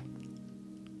see.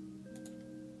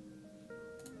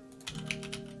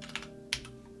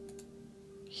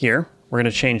 Here, we're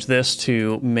gonna change this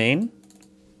to main.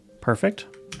 Perfect.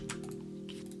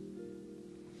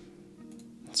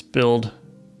 Let's build.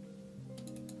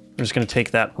 We're just gonna take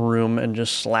that room and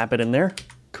just slap it in there.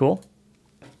 Cool.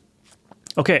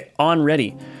 Okay, on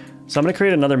ready. So I'm gonna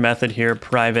create another method here,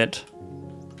 private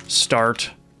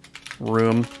start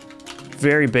room.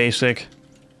 Very basic.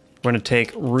 We're gonna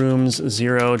take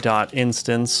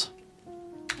rooms0.instance.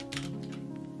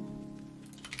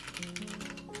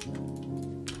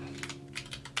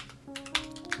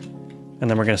 And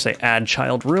then we're gonna say add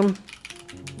child room.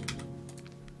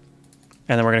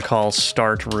 And then we're gonna call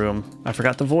start room. I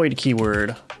forgot the void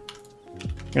keyword.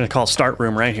 I'm gonna call start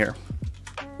room right here.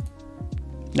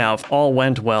 Now, if all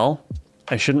went well,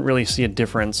 I shouldn't really see a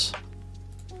difference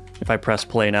if I press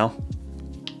play now.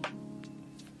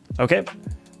 Okay,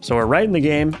 So we're right in the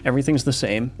game, everything's the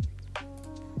same.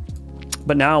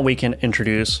 But now we can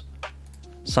introduce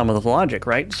some of the logic,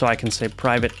 right? So I can say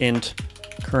private int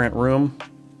current room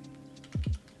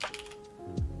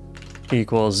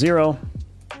equals 0.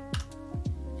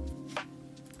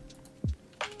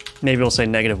 Maybe we'll say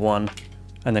 -1,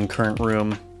 and then current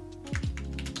room,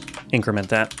 increment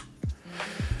that.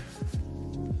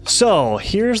 So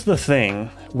here's the thing.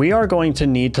 We are going to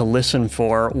need to listen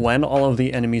for when all of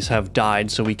the enemies have died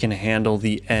so we can handle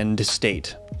the end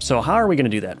state. So how are we going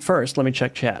to do that? First, let me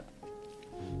check chat.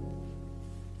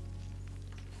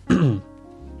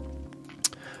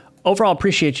 Overall,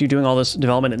 appreciate you doing all this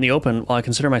development in the open. While I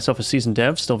consider myself a seasoned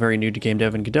dev, still very new to game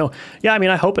dev and Godot. Yeah, I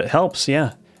mean, I hope it helps,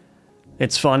 yeah.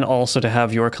 It's fun also to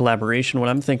have your collaboration when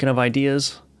I'm thinking of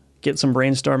ideas, get some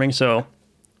brainstorming, so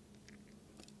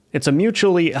it's a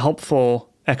mutually helpful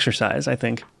exercise, I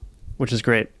think, which is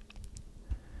great.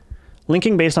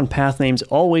 Linking based on path names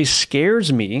always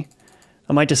scares me.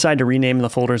 I might decide to rename the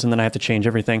folders and then I have to change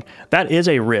everything. That is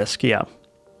a risk, yeah.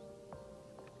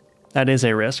 That is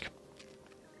a risk.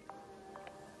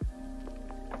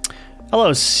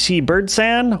 Hello,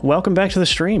 Seabird-san. Welcome back to the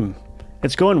stream.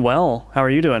 It's going well. How are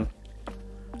you doing?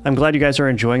 I'm glad you guys are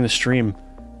enjoying the stream.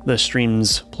 The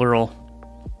streams, plural.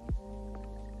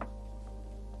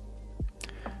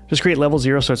 Just create level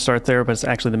 0 so it starts there, but it's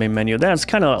actually the main menu. That's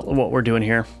kind of what we're doing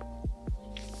here.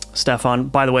 Stefan,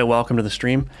 by the way, welcome to the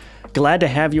stream. Glad to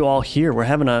have you all here. We're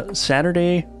having a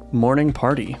Saturday morning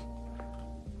party.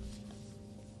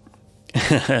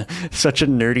 Such a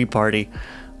nerdy party.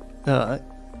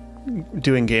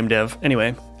 Doing game dev.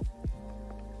 Anyway.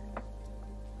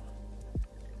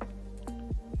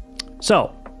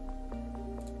 So.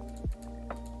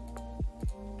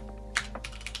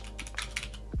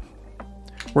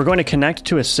 We're going to connect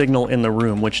to a signal in the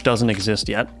room, which doesn't exist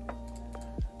yet.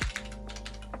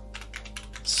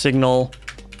 Signal,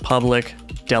 public,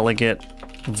 delegate,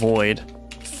 void,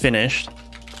 finished.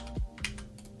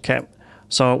 Okay.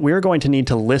 So we're going to need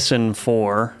to listen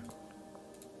for...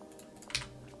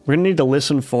 We're going to need to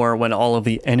listen for when all of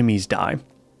the enemies die.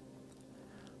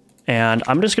 And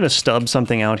I'm just going to stub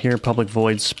something out here. Public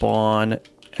void spawn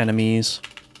enemies.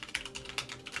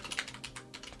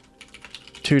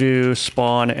 To do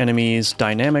spawn enemies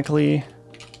dynamically.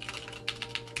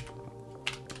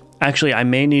 Actually, I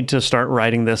may need to start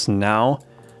writing this now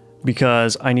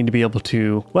because I need to be able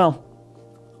to, well,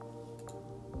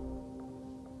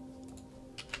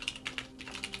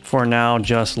 for now,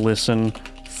 just listen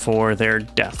for their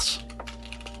deaths.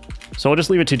 So I'll just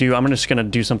leave it to do. I'm just going to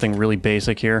do something really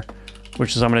basic here,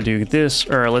 which is I'm going to do this,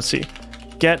 or let's see,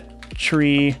 get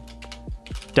tree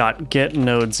dot get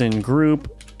nodes in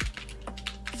group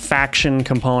faction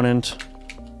component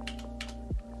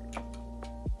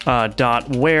dot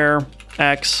where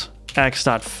x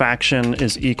dot faction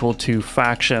is equal to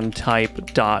faction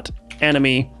type dot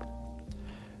enemy,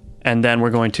 and then we're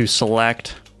going to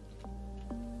select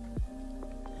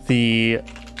the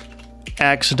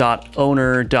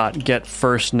x.owner.get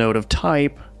first node of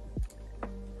type.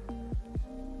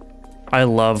 I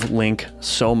love link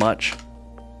so much.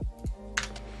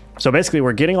 So basically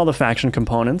we're getting all the faction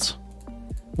components.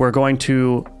 We're going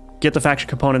to get the faction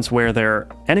components where they're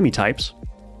enemy types.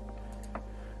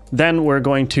 Then we're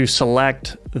going to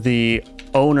select the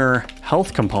owner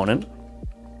health component.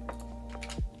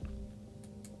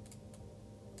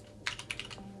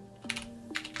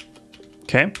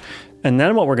 Okay. And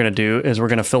then what we're going to do is we're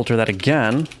going to filter that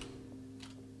again.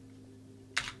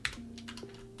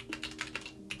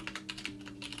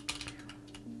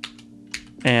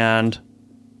 And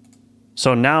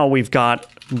so now we've got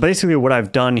basically what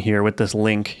I've done here with this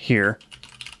link here.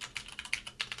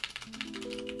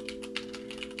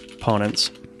 Components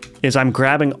is I'm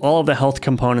grabbing all of the health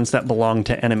components that belong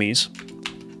to enemies.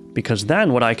 Because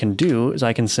then what I can do is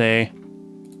I can say,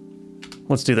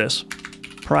 let's do this.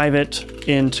 Private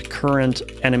int current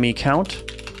enemy count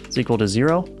is equal to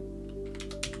 0.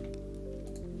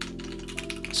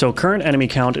 So current enemy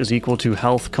count is equal to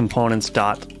health components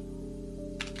dot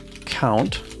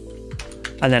count,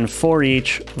 and then for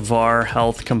each var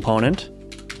health component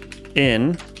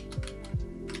in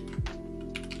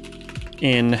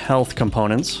health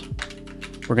components,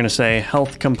 we're going to say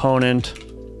health component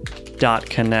dot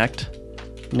connect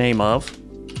name of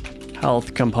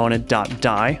health component dot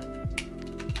die.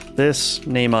 This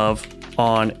name of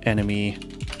on enemy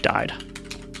died.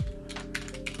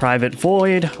 Private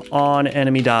void on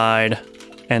enemy died.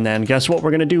 And then guess what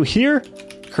we're going to do here?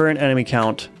 Current enemy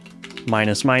count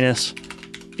minus minus.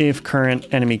 If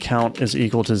current enemy count is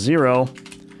equal to 0,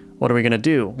 what are we going to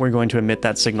do? We're going to emit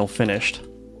that signal finished.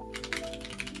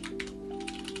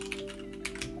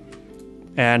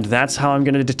 And that's how I'm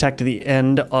going to detect the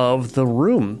end of the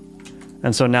room.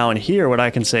 And so now in here, what I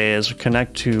can say is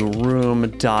connect to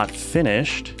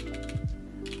room.finished.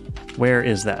 Where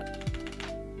is that?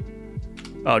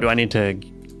 Oh, do I need to...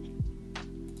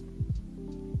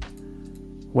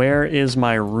 Where is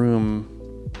my room?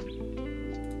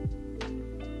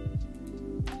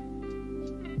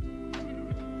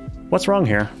 What's wrong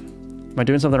here? Am I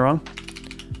doing something wrong?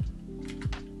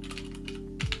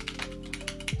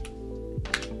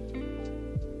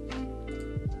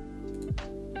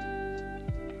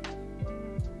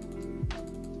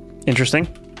 Interesting.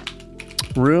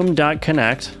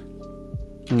 Room.connect,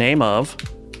 name of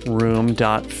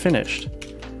room.finished.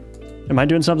 Am I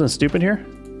doing something stupid here?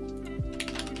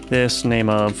 This name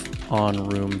of on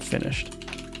room finished.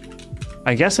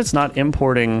 I guess it's not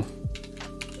importing.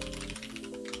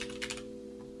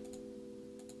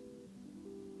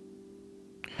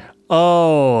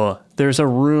 Oh, there's a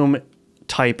room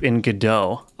type in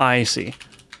Godot. I see.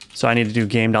 So I need to do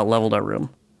game.level.room.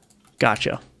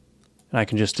 Gotcha. And I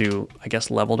can just do, I guess,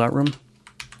 level.room.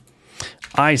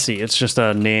 I see. It's just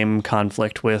a name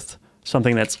conflict with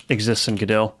something that exists in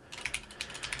Godot.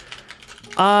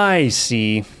 I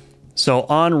see. So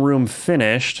on room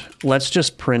finished, let's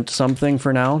just print something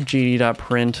for now.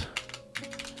 gd.print.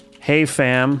 Hey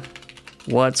fam,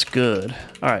 what's good?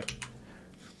 All right.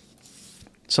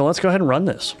 So let's go ahead and run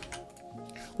this.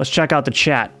 Let's check out the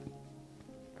chat.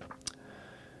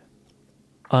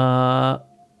 I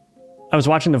was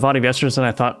watching the VOD of yesterday's and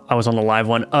I thought I was on the live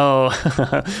one. Oh,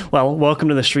 well, welcome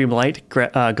to the stream light.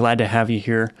 Glad to have you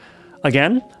here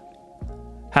again.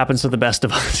 Happens to the best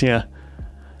of us, yeah.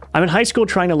 I'm in high school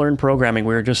trying to learn programming.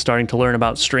 We were just starting to learn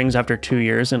about strings after 2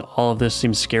 years, and all of this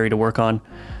seems scary to work on.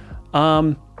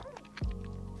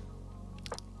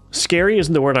 Scary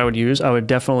isn't the word I would use. I would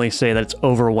definitely say that it's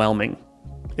overwhelming.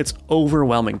 It's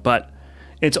overwhelming, but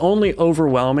it's only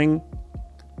overwhelming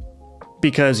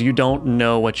because you don't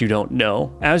know what you don't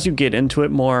know. As you get into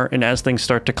it more and as things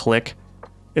start to click,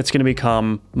 it's going to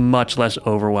become much less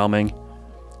overwhelming.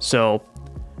 So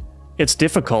it's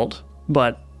difficult,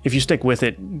 but if you stick with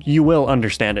it, you will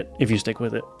understand it if you stick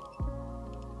with it.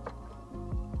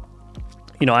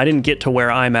 You know, I didn't get to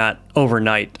where I'm at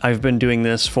overnight. I've been doing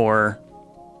this for,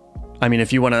 I mean,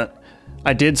 if you want to,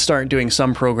 I did start doing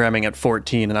some programming at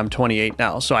 14 and I'm 28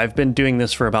 now. So I've been doing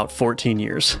this for about 14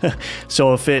 years.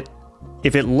 So if it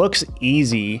looks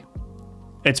easy,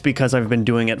 it's because I've been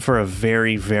doing it for a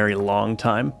very, very long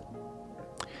time.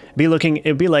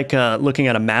 It'd be like looking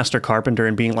at a master carpenter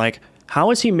and being like,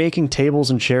 how is he making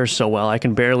tables and chairs so well? I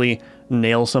can barely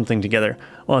nail something together.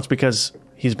 Well, it's because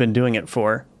he's been doing it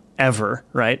forever,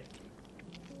 right?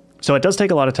 So it does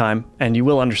take a lot of time, and you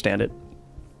will understand it.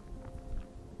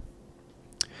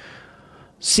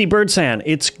 See, Birdsan,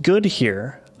 it's good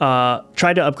here.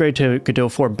 Tried to upgrade to Godot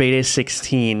 4 Beta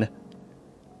 16.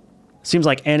 Seems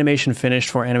like animation finished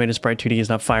for animated sprite 2D is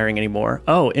not firing anymore.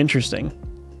 Oh, interesting.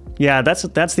 Yeah, that's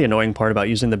the annoying part about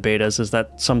using the betas, is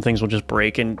that some things will just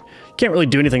break and you can't really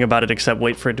do anything about it except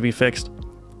wait for it to be fixed.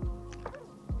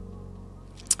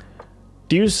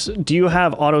 Do you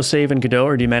have autosave in Godot,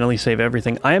 or do you manually save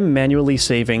everything? I am manually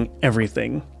saving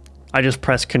everything. I just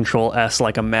press Control S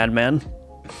like a madman.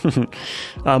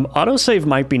 Autosave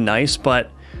might be nice, but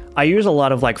I use a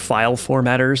lot of like file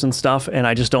formatters and stuff, and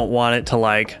I just don't want it to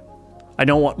like, I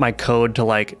don't want my code to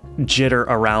like jitter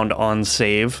around on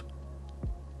save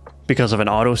because of an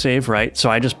autosave, right? So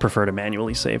I just prefer to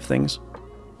manually save things.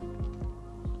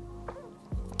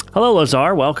 Hello,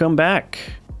 Lazar. Welcome back.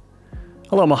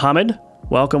 Hello, Mohammed.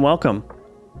 Welcome, welcome.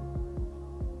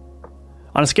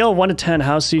 On a scale of 1 to 10,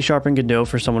 how's C# and Godot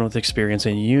for someone with experience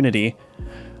in Unity?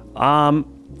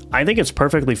 I think it's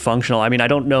perfectly functional. I mean, I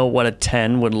don't know what a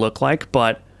 10 would look like,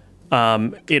 but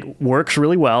it works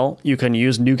really well. You can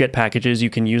use NuGet packages. You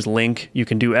can use Link. You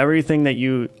can do everything that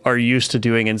you are used to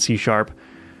doing in C#.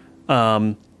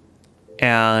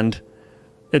 And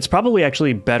it's probably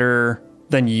actually better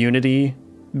than Unity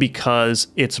because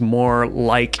it's more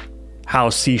like how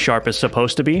C# is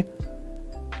supposed to be.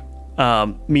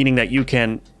 Meaning that you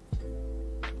can...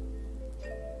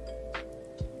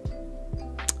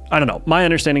 I don't know. My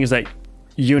understanding is that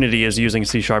Unity is using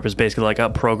C# as basically like a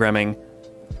programming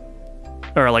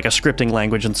or like a scripting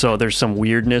language, and so there's some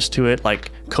weirdness to it,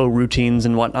 like coroutines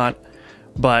and whatnot.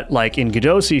 But like in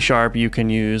Godot C#, you can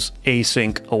use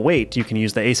async await. You can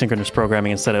use the asynchronous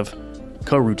programming instead of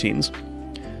coroutines.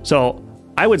 So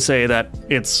I would say that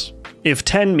if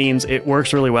 10 means it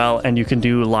works really well and you can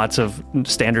do lots of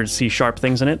standard C#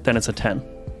 things in it, then it's a 10.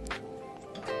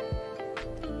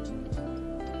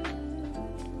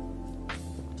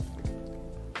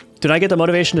 Did I get the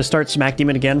motivation to start Smack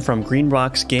Demon again from Green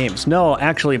Rocks Games? No,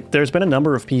 actually, there's been a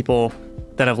number of people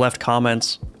that have left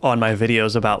comments on my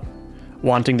videos about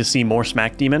wanting to see more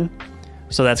Smack Demon.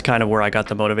 So that's kind of where I got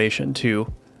the motivation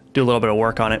to do a little bit of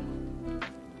work on it.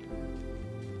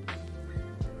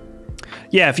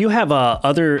 Yeah, if you have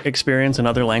other experience in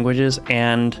other languages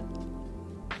and...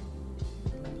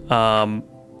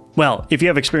 well, if you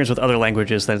have experience with other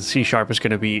languages, then C# is going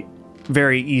to be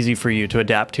very easy for you to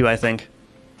adapt to, I think.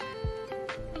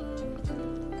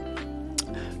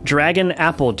 Dragon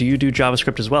Apple, do you do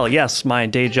JavaScript as well? Yes, my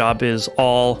day job is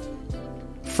all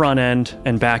front-end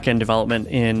and back-end development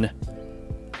in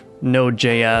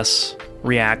Node.js,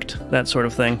 React, that sort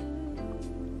of thing.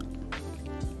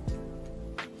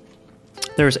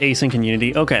 There's async in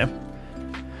Unity. Okay.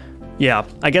 Yeah,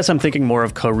 I guess I'm thinking more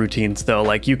of coroutines, though.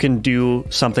 Like, you can do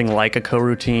something like a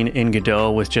coroutine in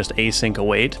Godot with just async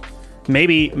await.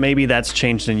 Maybe that's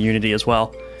changed in Unity as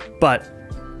well. But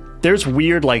there's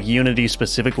weird, like,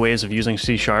 Unity-specific ways of using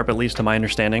C#, at least to my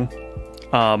understanding.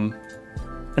 And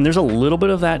there's a little bit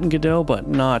of that in Godot, but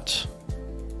not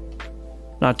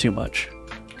too much.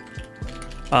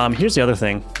 Here's the other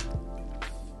thing.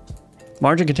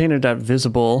 Margin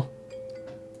container.visible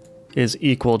is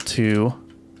equal to...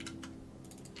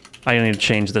 I need to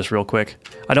change this real quick.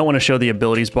 I don't want to show the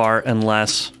abilities bar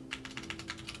unless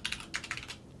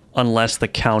the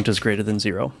count is greater than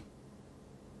 0.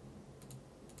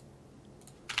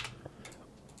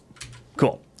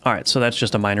 Cool. All right, so that's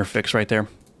just a minor fix right there.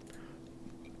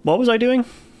 What was I doing?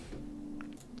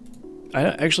 I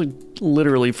actually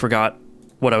literally forgot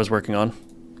what I was working on.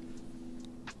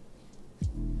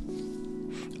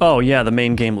 Oh, yeah, the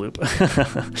main game loop.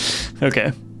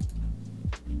 Okay.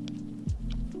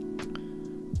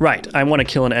 Right, I want to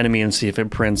kill an enemy and see if it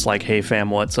prints like, hey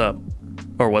fam, what's up?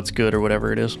 Or what's good, or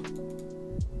whatever it is.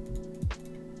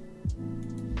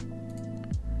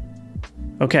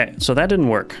 Okay, so that didn't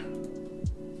work.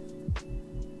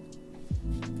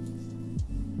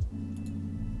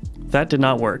 That did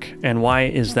not work. And why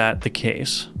is that the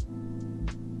case?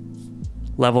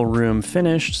 Level room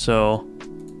finished, so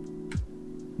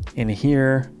in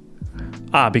here...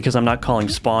 Ah, because I'm not calling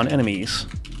spawn enemies.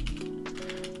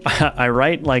 I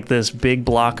write like this big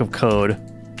block of code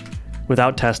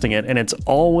without testing it, and it's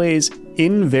always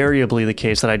invariably the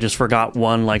case that I just forgot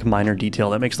one like minor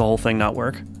detail that makes the whole thing not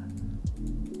work.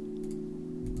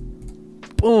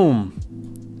 Boom.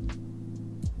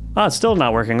 Ah, it's still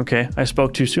not working. Okay, I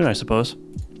spoke too soon, I suppose.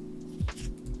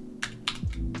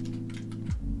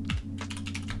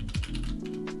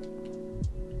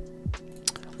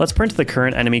 Let's print the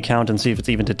current enemy count and see if it's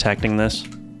even detecting this.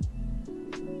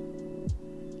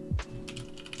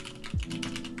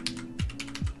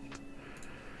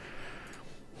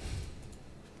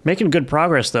 Making good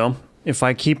progress, though. If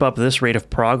I keep up this rate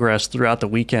of progress throughout the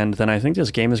weekend, then I think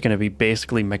this game is going to be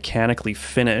basically mechanically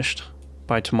finished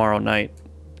by tomorrow night.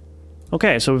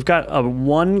 Okay, so we've got a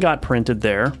 1 got printed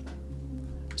there.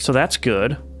 So that's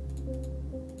good.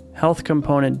 Health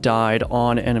component died,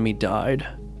 on enemy died.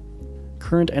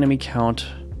 Current enemy count,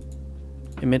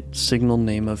 emit signal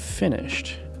name of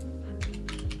finished.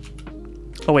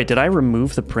 Oh wait, did I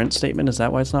remove the print statement? Is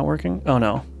that why it's not working? Oh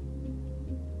no.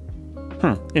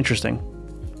 Interesting.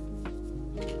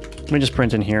 Let me just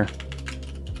print in here.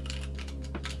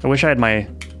 I wish I had my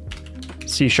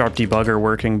C# debugger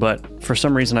working, but for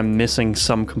some reason I'm missing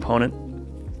some component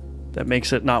that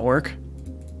makes it not work.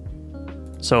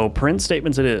 So print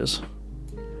statements it is.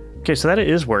 Okay, so that it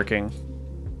is working.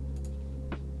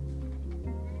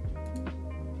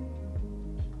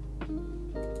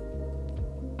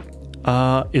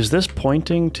 Is this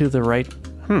pointing to the right?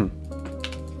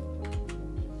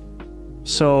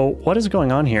 So, what is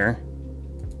going on here?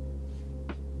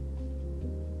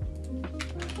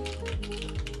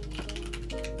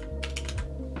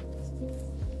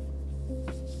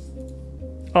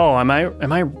 Oh, am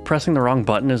I pressing the wrong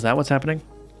button? Is that what's happening?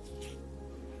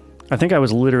 I think I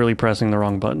was literally pressing the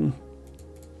wrong button.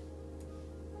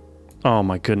 Oh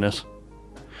my goodness.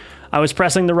 I was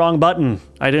pressing the wrong button.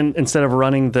 I didn't, instead of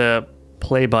running the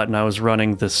play button, I was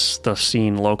running the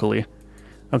scene locally.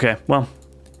 Okay, well.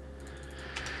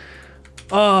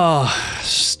 Oh,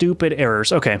 stupid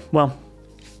errors. Okay, well.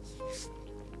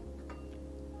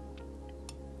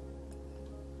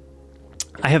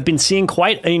 I have been seeing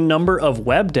quite a number of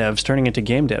web devs turning into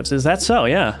game devs. Is that so?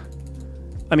 Yeah.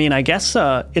 I mean, I guess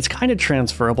it's kind of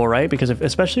transferable, right? Because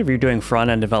especially if you're doing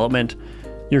front-end development,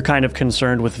 you're kind of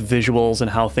concerned with visuals and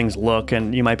how things look,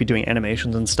 and you might be doing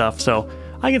animations and stuff. So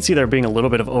I can see there being a little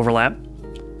bit of overlap.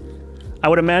 I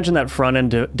would imagine that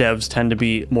front-end devs tend to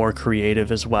be more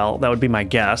creative as well. That would be my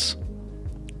guess.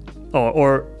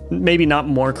 Or maybe not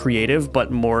more creative,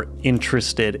 but more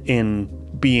interested in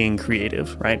being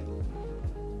creative, right?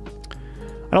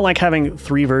 I don't like having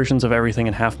 3 versions of everything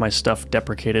and half my stuff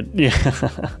deprecated.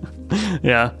 Yeah.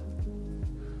 Yeah.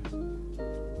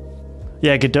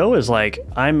 Yeah, Godot is like,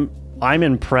 I'm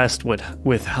impressed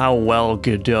with how well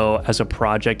Godot as a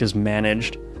project is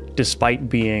managed, despite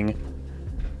being,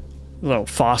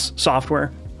 FOSS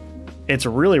software. It's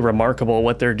really remarkable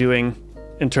what they're doing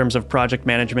in terms of project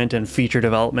management and feature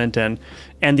development, and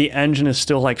the engine is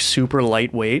still like super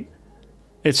lightweight.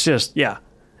 It's just, yeah,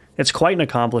 it's quite an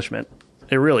accomplishment.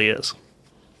 It really is.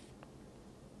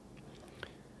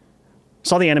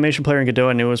 Saw the animation player in Godot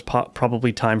and knew it was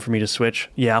probably time for me to switch.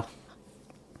 Yeah.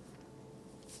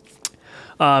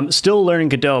 Still learning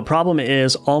Godot. Problem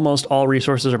is almost all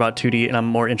resources are about 2D and I'm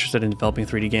more interested in developing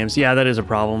 3D games. Yeah, that is a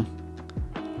problem.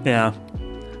 Yeah.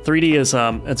 3D is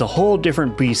it's a whole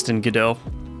different beast in Godot.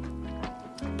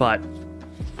 But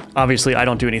obviously I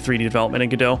don't do any 3D development in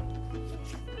Godot.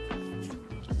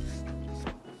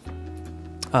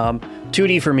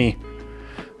 2D for me.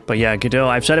 But yeah, Godot,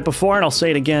 I've said it before and I'll say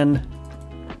it again.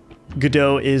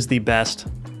 Godot is the best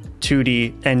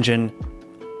 2D engine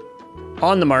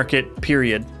on the market,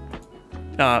 period.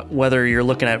 Whether you're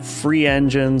looking at free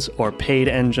engines or paid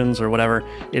engines or whatever,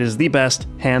 it is the best,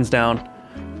 hands down.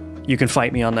 You can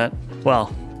fight me on that.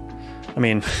 Well, I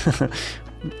mean,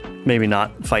 maybe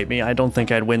not fight me. I don't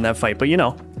think I'd win that fight, but you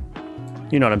know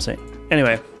what I'm saying.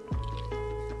 Anyway.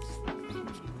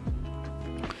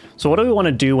 So what do we want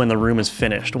to do when the room is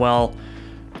finished? Well,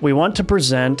 we want to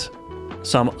present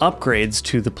some upgrades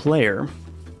to the player.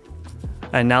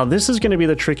 And now this is going to be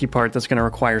the tricky part that's going to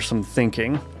require some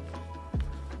thinking.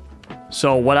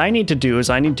 So what I need to do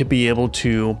is I need to be able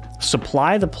to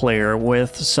supply the player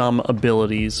with some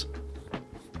abilities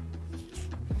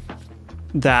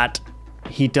that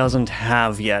he doesn't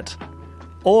have yet,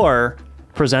 or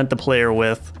present the player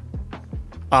with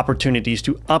opportunities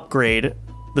to upgrade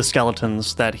the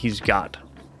skeletons that he's got.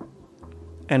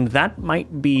 And that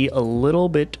might be a little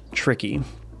bit tricky.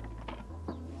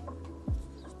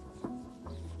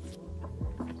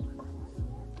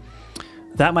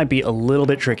 That might be a little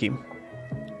bit tricky.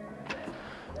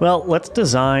 Well, let's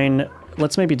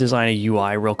maybe design a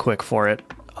UI real quick for it.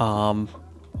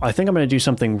 I think I'm going to do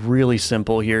something really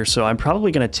simple here. So I'm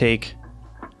probably going to take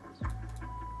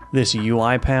this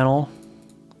UI panel.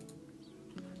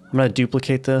 I'm going to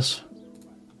duplicate this.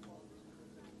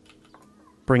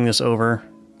 Bring this over.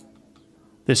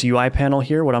 This UI panel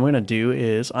here, what I'm going to do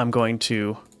is I'm going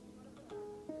to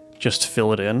just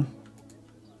fill it in.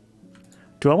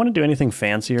 Do I want to do anything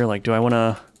fancier? Like, do I want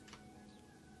to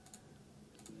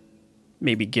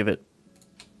maybe give it...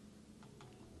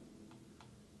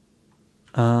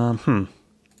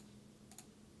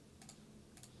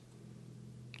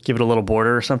 Give it a little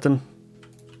border or something?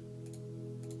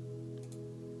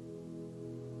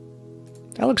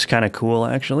 That looks kind of cool,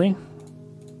 actually.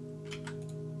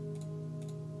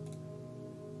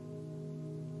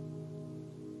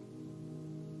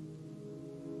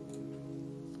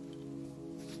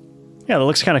 Yeah, that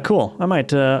looks kind of cool. I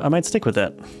might stick with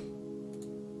that.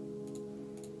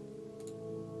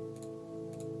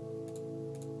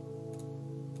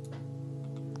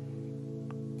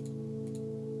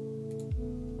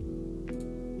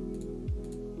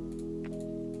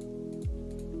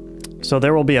 So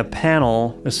there will be a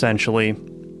panel, essentially,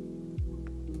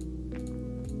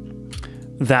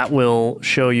 that will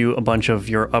show you a bunch of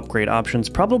your upgrade options,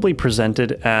 probably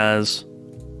presented as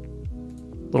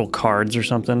little cards or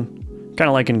something, kind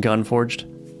of like in Gunforged.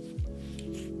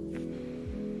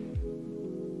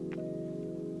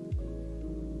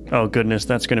 Oh goodness,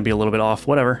 that's going to be a little bit off.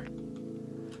 Whatever.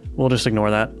 We'll just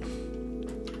ignore that.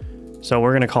 So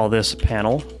we're going to call this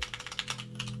panel.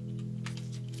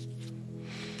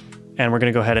 And we're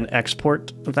going to go ahead and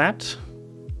export that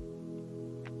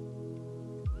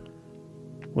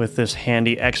with this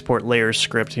handy export layers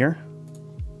script here.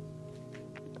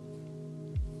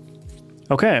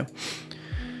 Okay.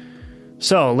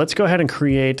 So let's go ahead and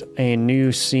create a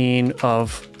new scene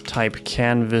of type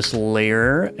canvas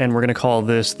layer, and we're going to call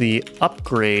this the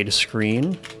upgrade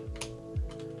screen.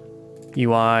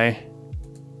 UI.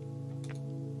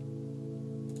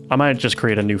 I might just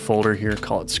create a new folder here,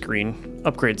 call it screen,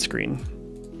 upgrade screen.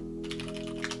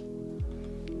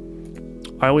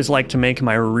 I always like to make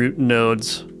my root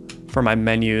nodes for my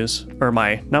menus, or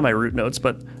not my root nodes,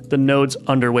 but the nodes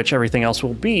under which everything else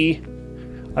will be.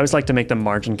 I always like to make them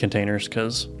margin containers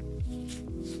because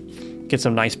get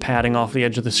some nice padding off the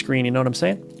edge of the screen, you know what I'm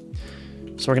saying?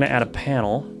 So we're gonna add a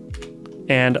panel.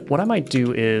 And what I might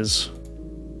do is,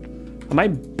 I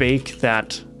might bake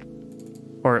that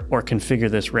or configure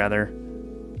this rather,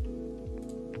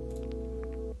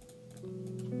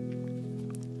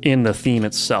 in the theme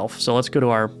itself. So let's go to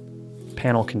our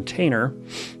panel container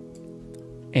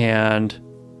and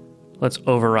let's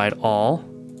override all.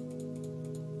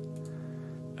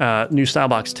 New style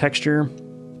box texture.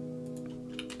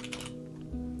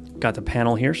 Got the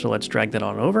panel here, so let's drag that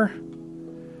on over.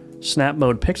 Snap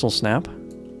mode pixel snap.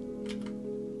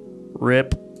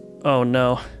 Rip. Oh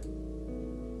no.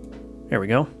 There we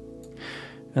go.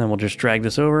 And then we'll just drag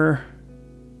this over.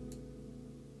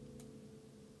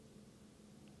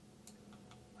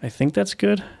 I think that's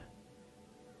good.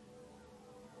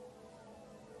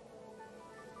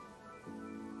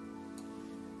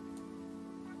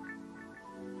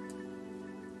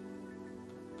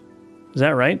 Is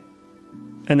that right?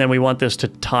 And then we want this to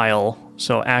tile.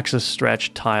 So axis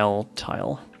stretch, tile,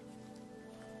 tile.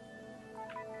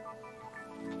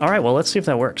 All right, well, let's see if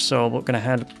that works. So we're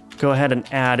gonna go ahead and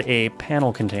add a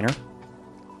panel container.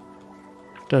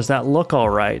 Does that look all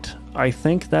right? I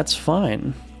think that's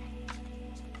fine.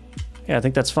 Yeah, I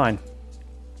think that's fine.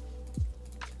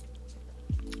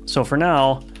 So for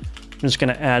now, I'm just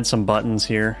gonna add some buttons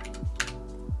here.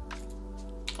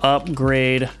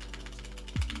 Upgrade.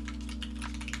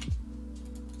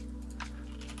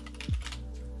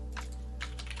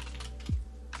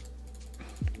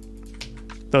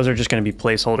 Those are just going to be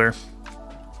placeholder.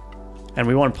 And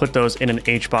we want to put those in an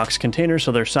HBox container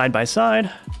so they're side by side.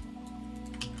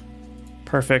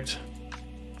 Perfect.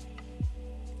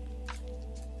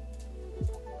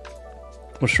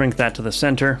 We'll shrink that to the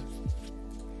center.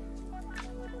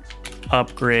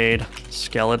 Upgrade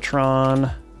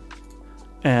Skeletron.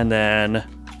 And then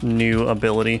new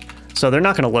ability. So they're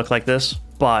not going to look like this,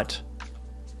 but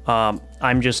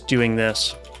I'm just doing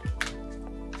this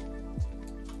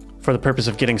for the purpose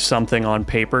of getting something on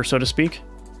paper, so to speak.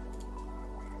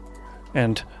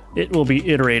 And it will be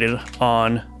iterated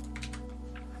on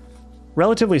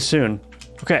relatively soon.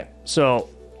 Okay, so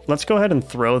let's go ahead and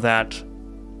throw that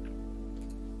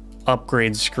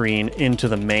upgrade screen into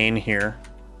the main here.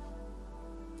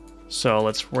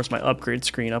 So where's my upgrade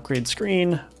screen? Upgrade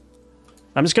screen.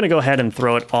 I'm just gonna go ahead and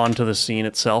throw it onto the scene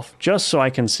itself, just so I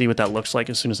can see what that looks like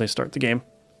as soon as I start the game.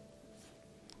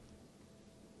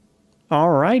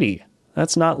 Alrighty,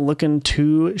 that's not looking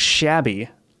too shabby.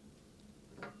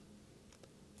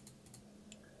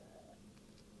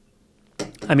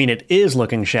 I mean, it is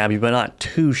looking shabby, but not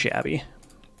too shabby.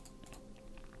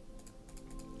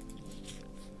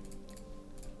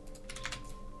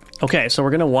 Okay, so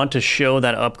we're gonna want to show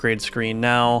that upgrade screen.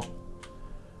 Now,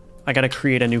 I gotta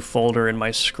create a new folder in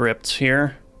my scripts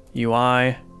here,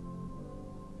 UI.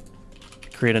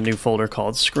 Create a new folder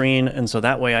called screen, and so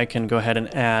that way I can go ahead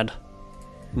and add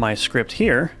my script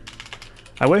here.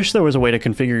 I wish there was a way to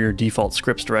configure your default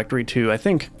scripts directory too. I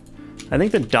think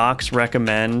the docs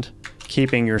recommend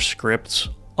keeping your scripts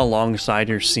alongside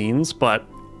your scenes, but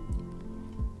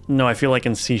no, I feel like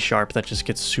in C# that just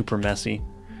gets super messy.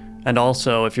 And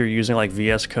also, if you're using like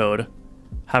VS Code,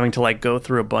 having to like go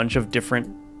through a bunch of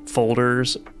different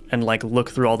folders and like look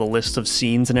through all the lists of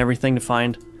scenes and everything to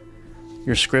find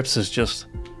your scripts is just,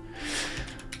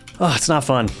 oh, it's not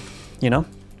fun, you know?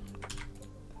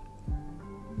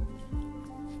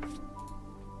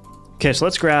 Okay, so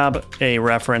let's grab a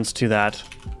reference to that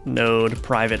node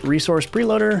private resource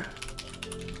preloader.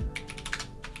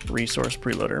 Resource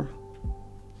preloader.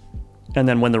 And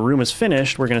then when the room is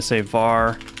finished, we're gonna say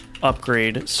var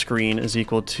upgrade screen is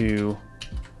equal to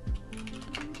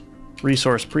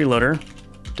resource preloader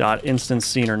dot instance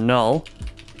scene or null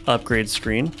upgrade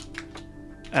screen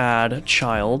add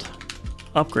child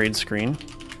upgrade screen.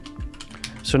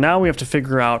 So now we have to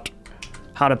figure out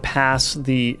how to pass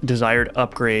the desired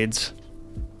upgrades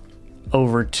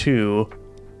over to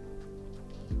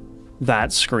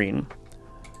that screen.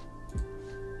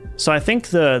 So I think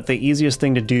the easiest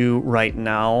thing to do right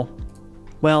now,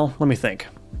 well, let me think.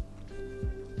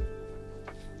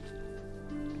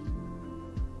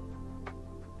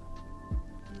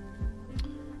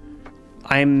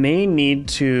 I may need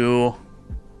to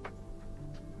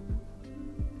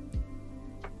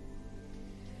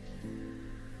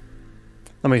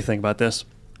let me think about this.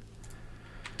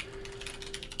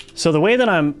 So the way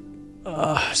that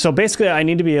so basically I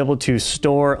need to be able to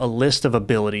store a list of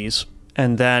abilities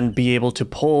and then be able to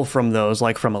pull from those,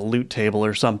 like from a loot table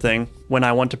or something, when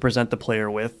I want to present the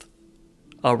player with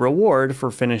a reward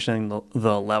for finishing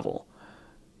the level.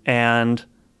 And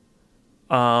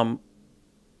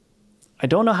I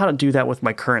don't know how to do that with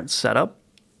my current setup.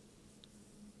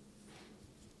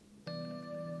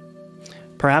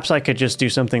 Perhaps I could just do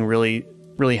something really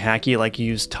hacky, like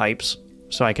use types.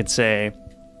 So I could say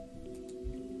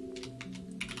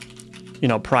you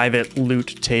know, private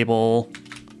loot table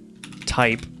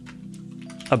type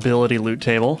ability loot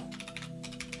table.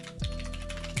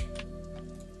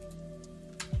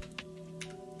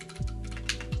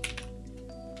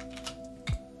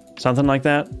 Something like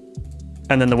that.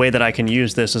 And then the way that I can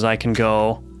use this is I can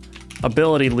go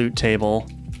ability loot table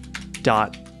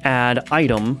dot add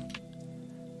item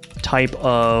type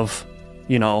of,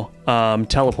 you know,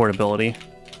 teleport ability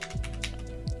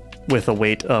with a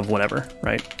weight of whatever,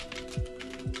 right?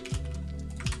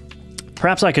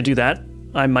 Perhaps I could do that.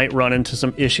 I might run into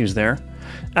some issues there.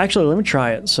 Actually, let me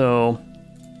try it. So,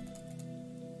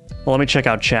 well, let me check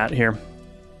out chat here.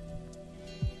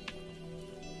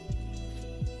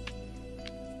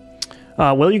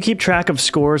 Will you keep track of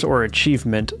scores or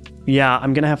achievement? Yeah,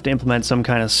 I'm going to have to implement some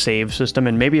kind of save system,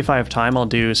 and maybe if I have time, I'll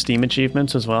do Steam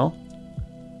achievements as well.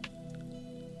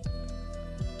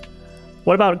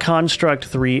 What about Construct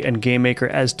 3 and GameMaker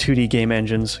as 2D game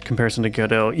engines comparison to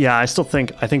Godot? Yeah, I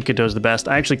think Godot's the best.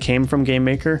 I actually came from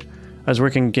GameMaker. I was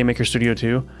working in GameMaker Studio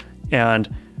 2,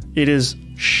 and it is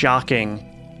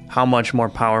shocking how much more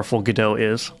powerful Godot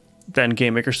is than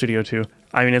GameMaker Studio 2.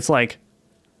 I mean, it's like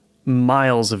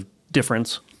miles of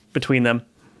difference between them.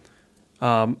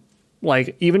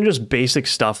 Like, even just basic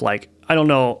stuff like, I don't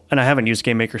know, and I haven't used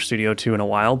GameMaker Studio 2 in a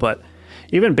while, but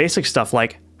even basic stuff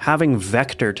like having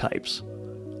vector types.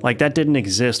 Like, that didn't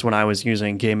exist when I was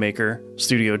using GameMaker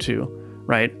Studio 2,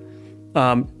 right?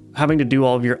 Having to do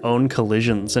all of your own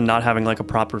collisions and not having like a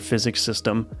proper physics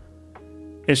system.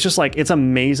 It's just like, it's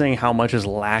amazing how much is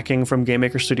lacking from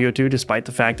GameMaker Studio 2, despite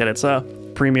the fact that it's a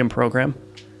premium program.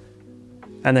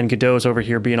 And then Godot's over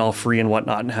here being all free and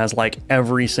whatnot and has like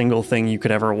every single thing you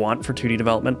could ever want for 2D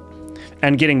development.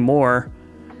 And getting more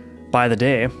by the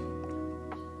day.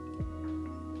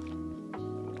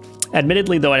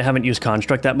 Admittedly, though, I haven't used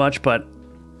Construct that much, but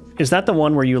is that the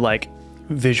one where you like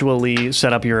visually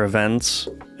set up your events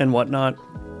and whatnot?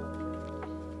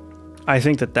 I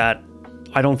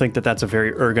don't think that that's a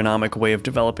very ergonomic way of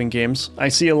developing games. I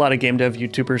see a lot of game dev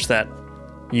YouTubers that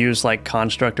use like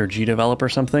Construct or GDevelop or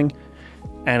something.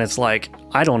 And it's like,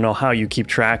 I don't know how you keep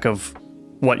track of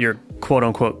what your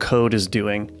quote-unquote code is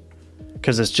doing,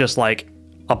 because it's just like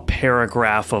a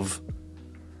paragraph of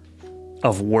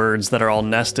words that are all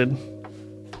nested.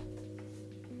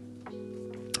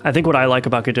 I think what I like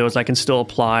about Godot is I can still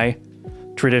apply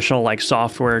traditional like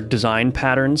software design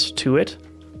patterns to it,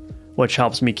 which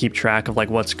helps me keep track of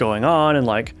like what's going on and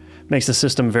like makes the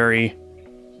system very...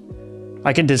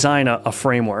 I can design a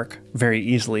framework very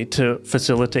easily to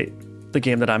facilitate the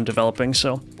game that I'm developing.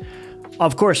 So,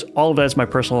 of course, all of that is my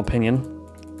personal opinion.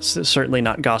 It's certainly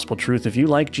not gospel truth. If you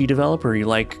like GDevelop or you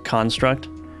like Construct,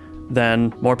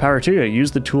 then more power to you.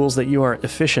 Use the tools that you are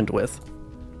efficient with.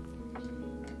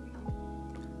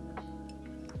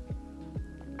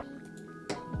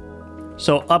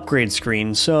 So, upgrade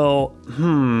screen. So,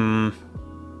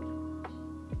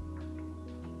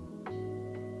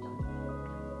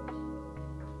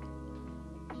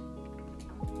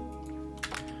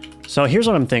 So here's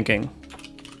what I'm thinking.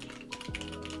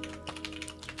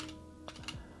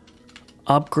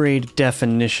 Upgrade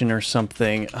definition or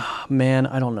something. Oh, man,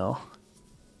 I don't know.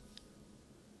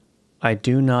 I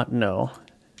do not know.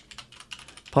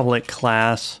 Public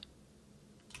class.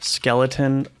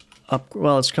 Skeleton.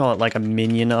 Well, let's call it like a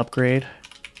minion upgrade.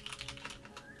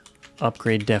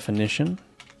 Upgrade definition.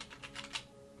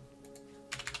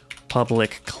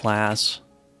 Public class.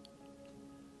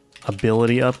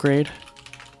 Ability upgrade.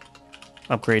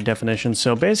 Upgrade definition.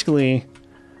 So basically,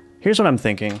 here's what I'm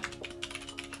thinking.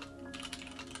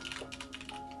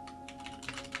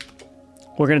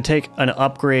 We're going to take an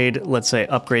upgrade, let's say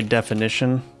upgrade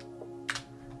definition,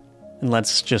 and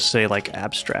let's just say like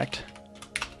abstract.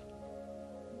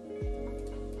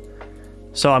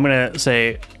 So I'm going to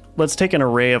say, let's take an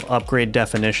array of upgrade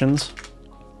definitions.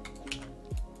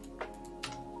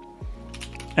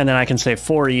 And then I can say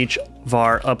for each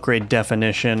var upgrade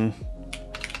definition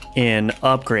in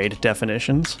upgrade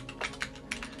definitions,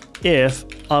 if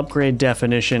upgrade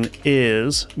definition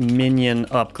is minion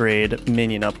upgrade,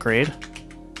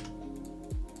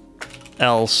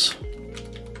 else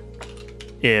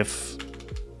if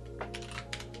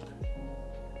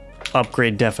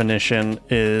upgrade definition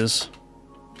is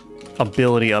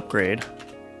ability upgrade.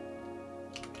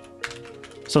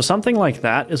 So something like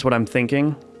that is what I'm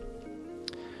thinking.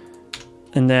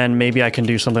 And then maybe I can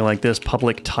do something like this,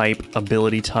 public type,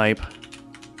 ability type.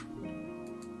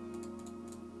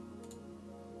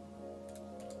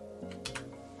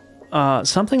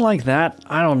 Something like that.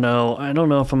 I don't know. I don't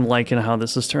know if I'm liking how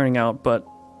this is turning out, but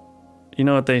you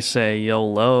know what they say,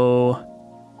 YOLO.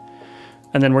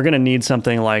 And then we're going to need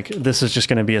something like, this is just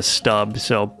going to be a stub.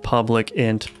 So public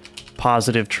int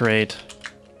positive trait,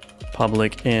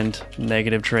 public int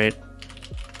negative trait.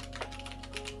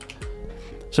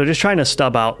 So just trying to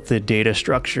stub out the data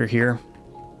structure here.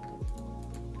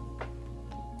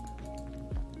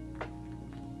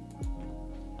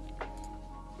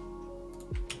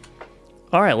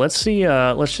 All right, let's see.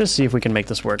 Let's just see if we can make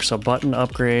this work. So button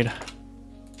upgrade,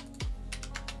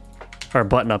 or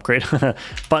button upgrade,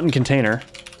 button container.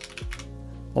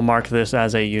 We'll mark this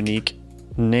as a unique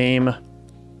name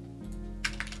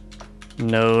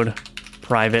node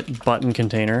private button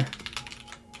container.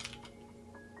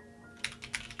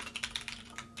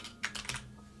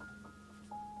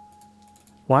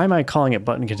 Why am I calling it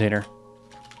button container?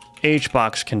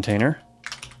 HBox container.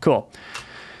 Cool.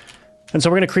 And so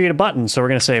we're going to create a button. So we're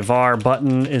going to say var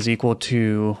button is equal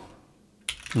to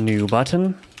new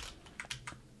button.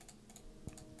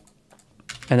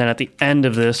 And then at the end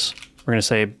of this, we're going to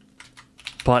say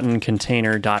button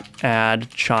container dot add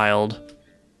child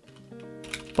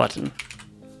button.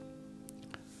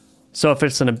 So if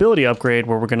it's an ability upgrade,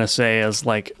 what we're going to say is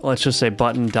like, let's just say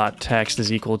button dot text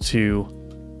is equal to,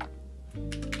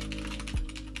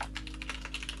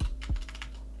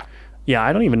 yeah,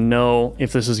 I don't even know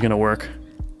if this is going to work.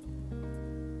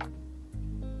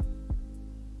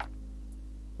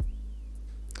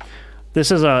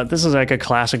 This is like a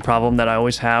classic problem that I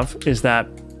always have, is that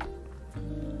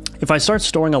if I start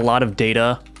storing a lot of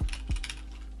data,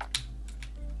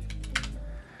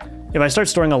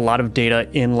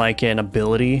 in like an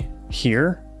ability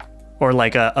here, or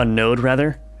like a node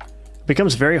rather, it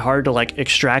becomes very hard to like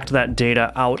extract that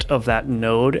data out of that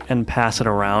node and pass it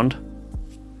around.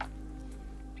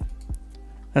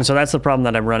 And so that's the problem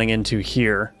that I'm running into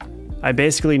here. I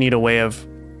basically need a way of,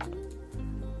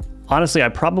 honestly, I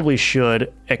probably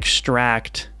should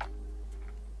extract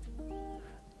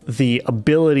the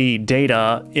ability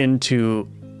data into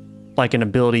like an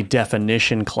ability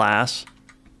definition class,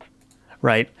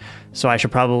 right? So I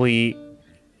should probably,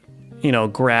 you know,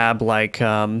 grab like,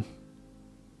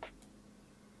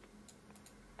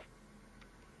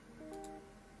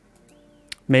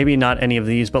 maybe not any of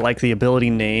these, but like the ability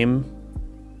name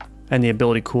and the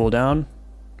ability cooldown.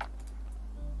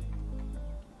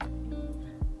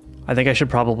 I think I should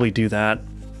probably do that.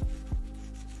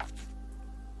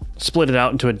 Split it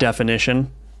out into a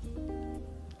definition.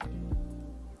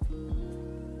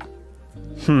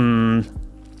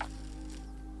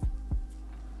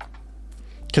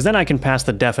 Because then I can pass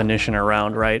the definition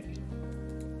around, right?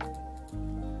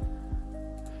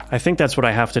 I think that's what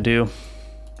I have to do.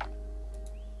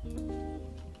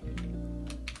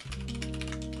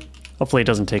 Hopefully it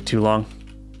doesn't take too long.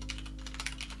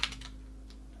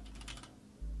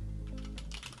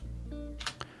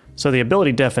 So the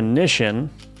ability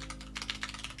definition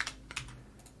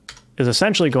is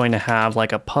essentially going to have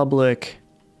like a public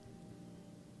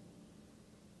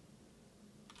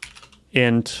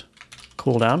int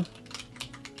cooldown,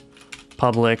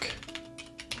 public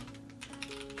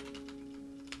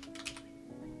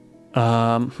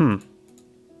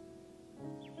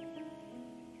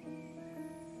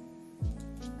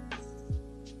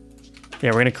yeah,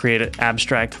 we're going to create an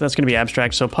abstract. That's going to be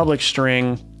abstract. So public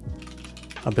string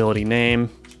ability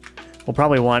name. We'll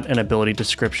probably want an ability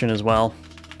description as well.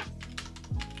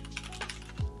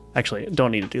 Actually,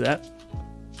 don't need to do that.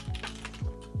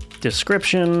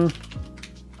 Description.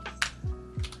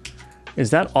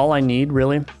 Is that all I need,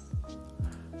 really?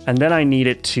 And then I need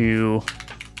it to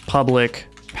public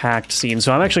packed scene.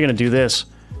 So I'm actually going to do this.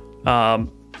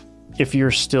 If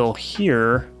you're still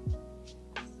here,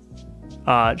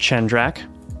 Chandrak,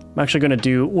 I'm actually going to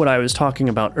do what I was talking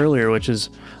about earlier, which is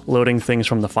loading things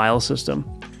from the file system.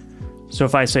 So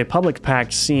if I say public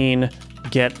packed scene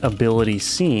get ability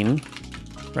scene,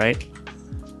 right?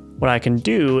 What I can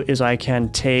do is I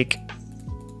can take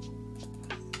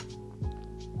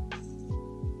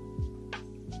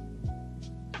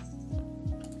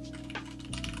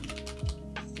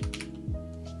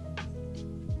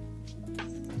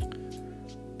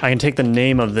the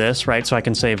name of this, right? So I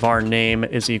can say var name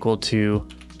is equal to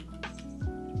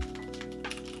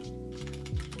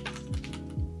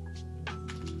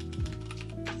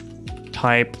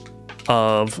type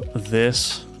of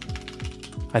this.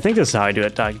 I think this is how I do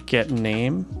it. Get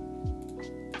name.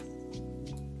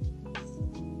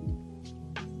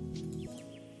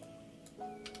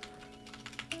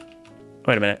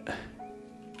 Wait a minute.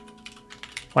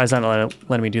 Why is that not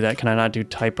letting me do that? Can I not do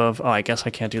type of? Oh, I guess I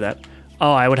can't do that.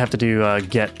 Oh, I would have to do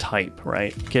get type,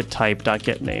 right? Get type dot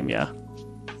get name, yeah.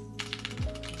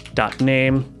 Dot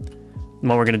name. And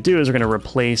what we're going to do is we're going to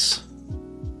replace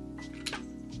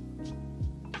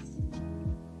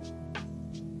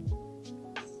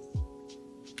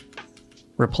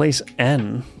replace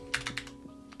N.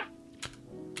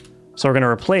 So we're going to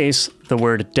replace the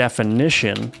word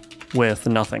definition with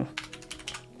nothing.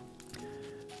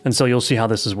 And so you'll see how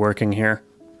this is working here.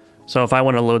 So if I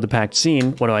want to load the packed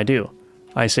scene, what do?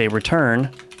 I say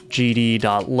return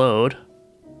gd.load.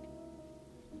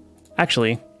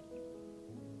 Actually,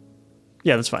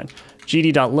 yeah, that's fine.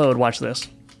 gd.load, watch this.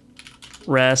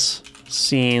 Res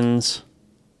scenes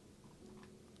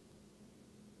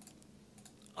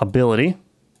ability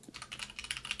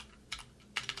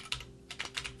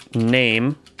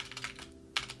name.tscn.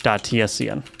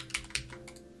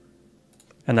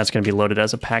 And that's going to be loaded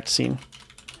as a packed scene.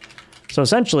 So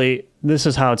essentially, this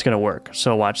is how it's going to work.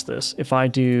 So watch this. If I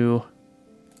do...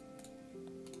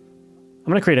 I'm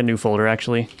going to create a new folder,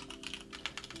 actually,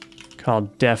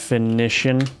 called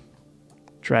definition.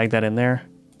 Drag that in there.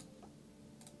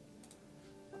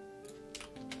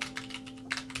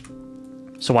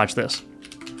 So watch this.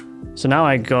 So now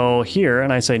I go here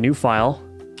and I say new file,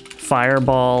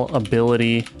 fireball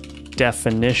ability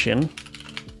definition,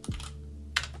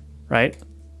 right?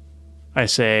 I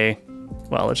say,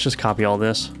 well, let's just copy all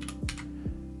this.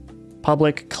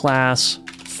 Public class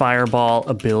fireball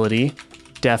ability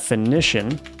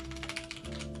definition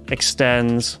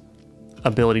extends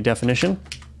ability definition.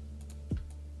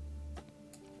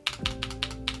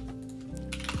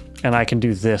 And I can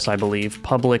do this, I believe,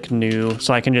 public new,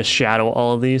 so I can just shadow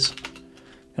all of these.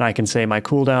 And I can say my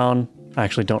cooldown, I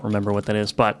actually don't remember what that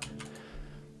is, but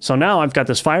so now I've got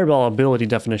this fireball ability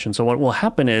definition. So what will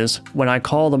happen is when I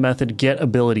call the method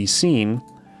getAbilityScene,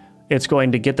 it's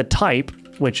going to get the type,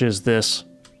 which is this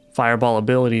fireball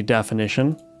ability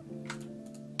definition,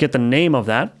 get the name of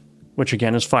that, which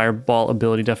again is fireball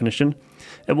ability definition.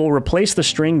 It will replace the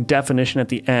string definition at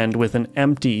the end with an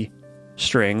empty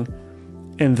string,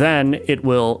 and then it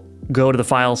will go to the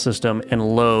file system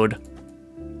and load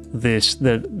this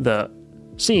the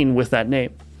scene with that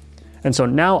name. And so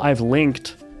now I've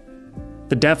linked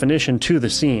the definition to the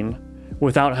scene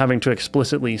without having to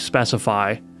explicitly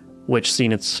specify which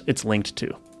scene it's linked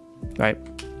to, right?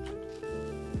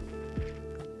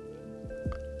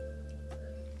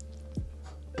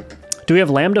 Do we have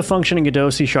Lambda function in Godot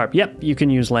C#? Yep, you can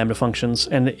use Lambda functions.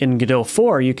 And in Godot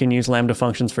 4, you can use Lambda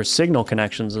functions for signal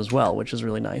connections as well, which is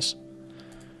really nice.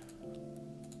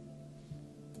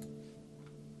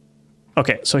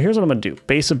 Okay, so here's what I'm going to do.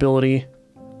 Base ability,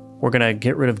 we're going to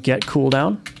get rid of get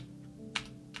cooldown.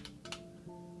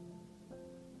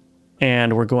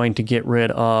 And we're going to get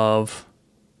rid of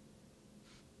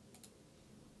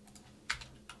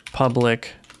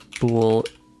public bool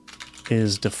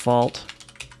is default.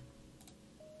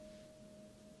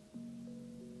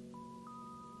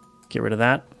 Get rid of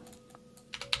that.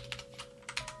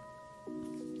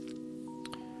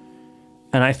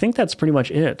 And I think that's pretty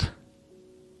much it.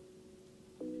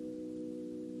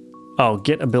 Oh,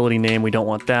 get ability name, we don't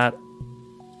want that.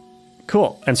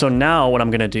 Cool. And so now what I'm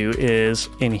going to do is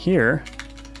in here,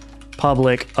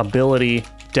 public ability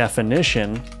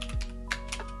definition.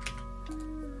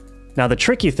 Now the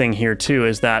tricky thing here too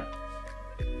is that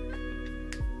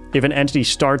if an entity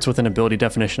starts with an ability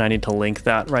definition, I need to link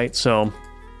that, right? So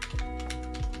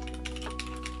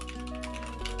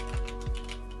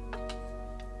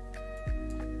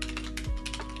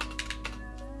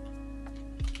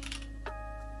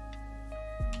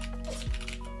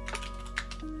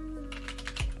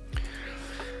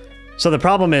the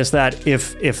problem is that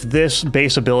if this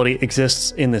base ability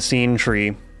exists in the scene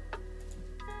tree,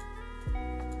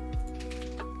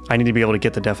 I need to be able to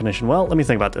get the definition. Well, let me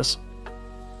think about this.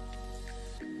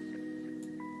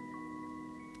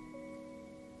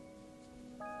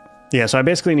 Yeah, so I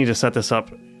basically need to set this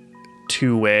up in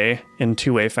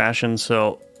two-way fashion.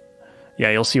 So yeah,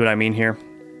 you'll see what I mean here.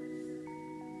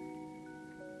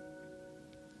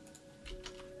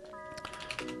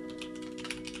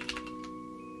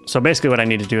 So basically what I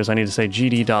need to do is I need to say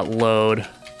gd.load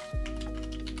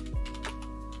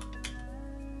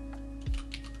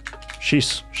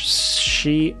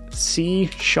C#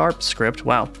 script.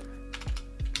 Wow.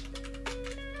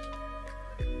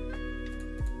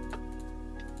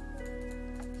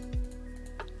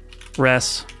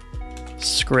 Res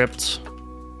script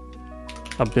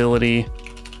ability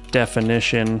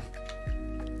definition.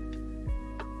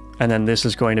 And then this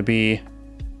is going to be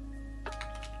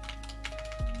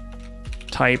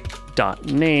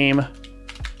type.name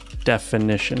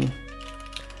definition.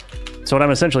 So what I'm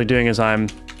essentially doing is I'm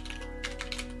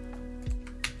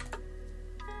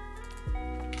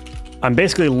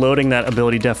basically loading that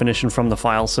ability definition from the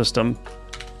file system.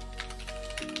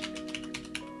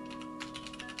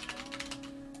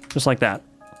 Just like that.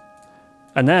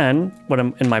 And then when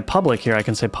I'm in my public here, I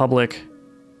can say public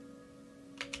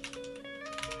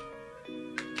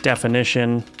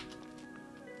definition.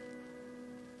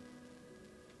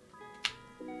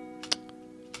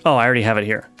 Oh, I already have it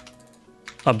here.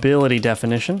 Ability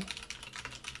definition.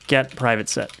 Get private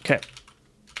set. Okay.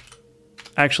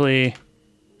 Actually,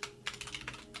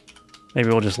 maybe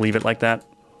we'll just leave it like that.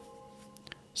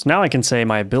 So now I can say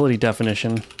my ability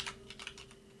definition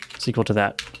is equal to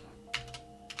that.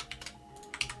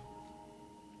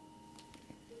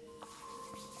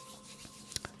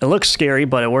 It looks scary,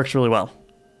 but it works really well.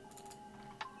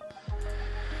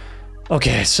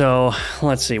 Okay, so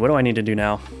let's see. What do I need to do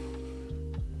now?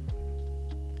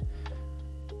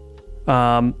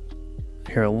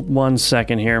 Here, 1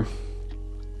 second here.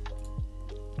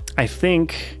 I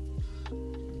think...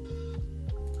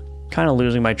 kind of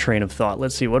losing my train of thought.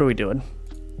 Let's see, what are we doing?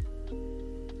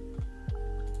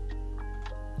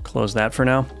 Close that for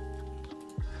now.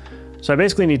 So I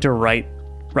basically need to write...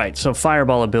 Right, so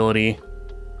Fireball ability...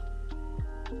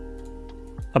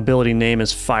 Ability name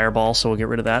is Fireball, so we'll get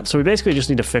rid of that. So we basically just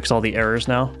need to fix all the errors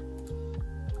now.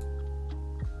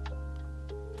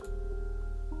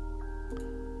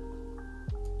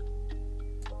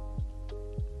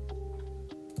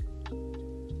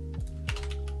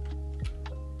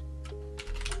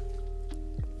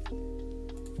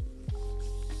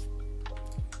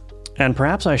 And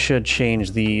perhaps I should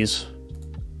change these.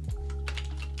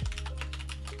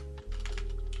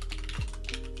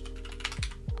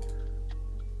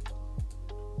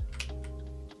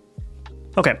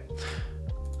 Okay,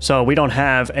 so we don't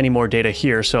have any more data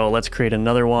here, so let's create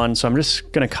another one. So I'm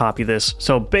just gonna copy this.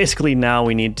 So basically now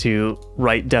we need to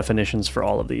write definitions for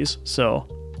all of these. So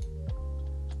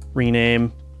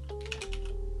rename,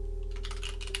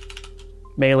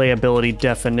 melee ability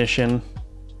definition.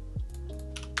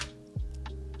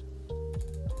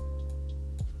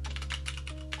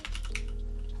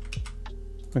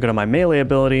 I go to my melee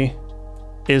ability,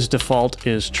 is default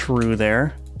is true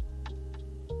there.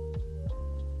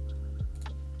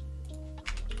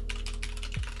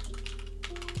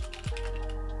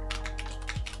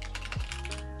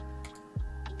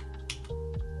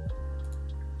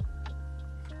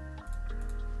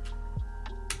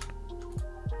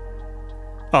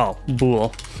 Oh,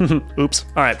 bool. Oops.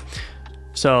 All right.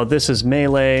 So this is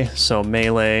melee, so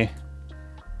melee.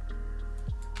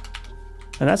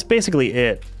 And that's basically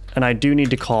it. And I do need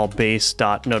to call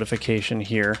base.notification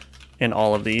here in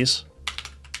all of these.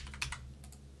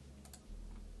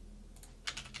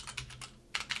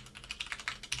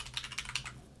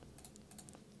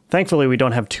 Thankfully, we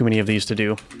don't have too many of these to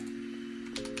do.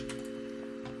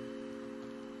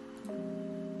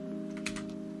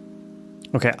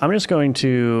 Okay, I'm just going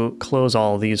to close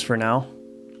all of these for now.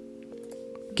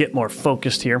 Get more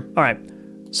focused here. All right.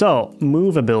 So,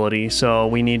 move ability. So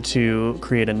we need to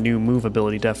create a new move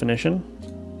ability definition.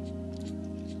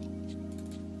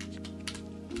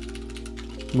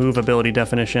 Move ability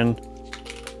definition.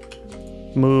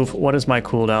 Move, what is my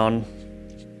cooldown?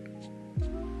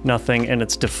 Nothing, and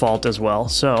it's default as well.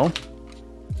 So,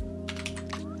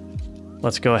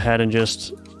 let's go ahead and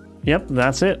just, yep,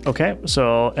 that's it. Okay,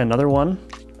 so another one.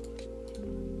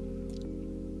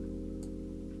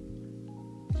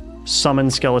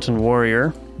 Summon Skeleton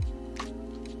Warrior.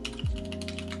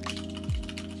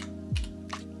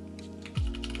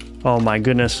 Oh my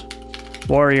goodness.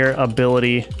 Warrior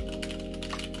ability.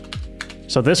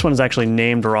 So this one's actually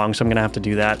named wrong, so I'm gonna have to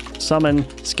do that. Summon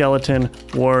Skeleton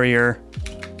Warrior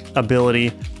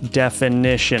ability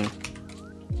definition.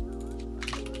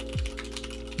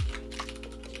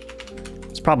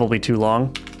 It's probably too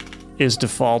long. Is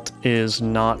default is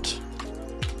not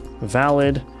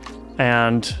valid,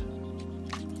 and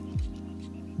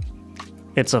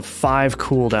it's a 5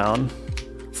 cooldown.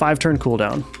 5 turn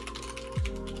cooldown.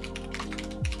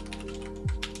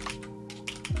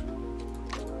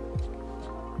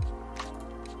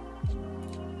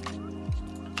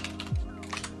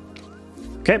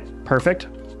 Okay, perfect.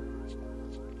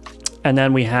 And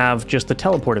then we have just the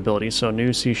teleport ability. So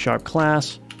new C#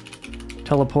 class,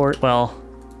 teleport, well,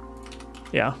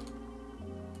 yeah.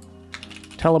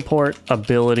 Teleport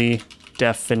ability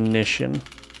definition.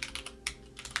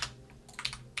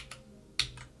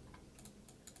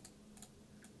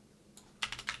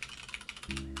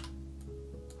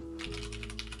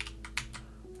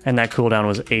 And that cooldown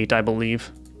was 8, I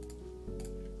believe.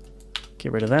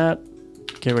 Get rid of that.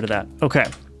 Get rid of that. Okay.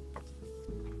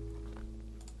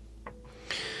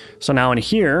 So now in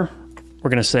here,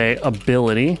 we're going to say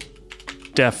ability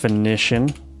definition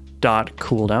dot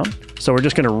cooldown. So we're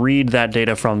just going to read that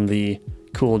data from the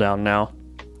cooldown now.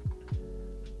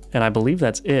 And I believe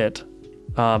that's it.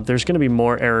 There's going to be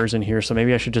more errors in here, so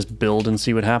maybe I should just build and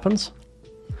see what happens.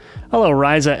 Hello,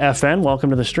 Ryza FN.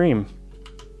 Welcome to the stream.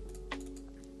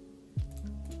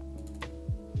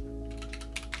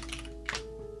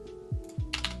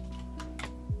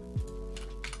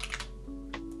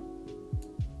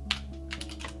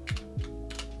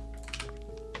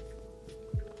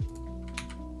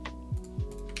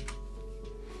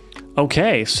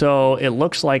 Okay, so it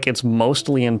looks like it's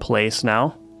mostly in place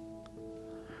now.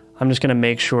 I'm just going to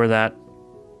make sure that...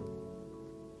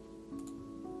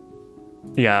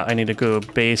 Yeah, I need to go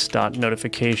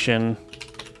base.notification.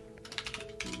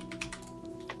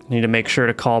 Need to make sure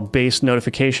to call base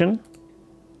notification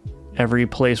every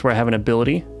place where I have an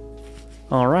ability.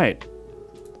 All right.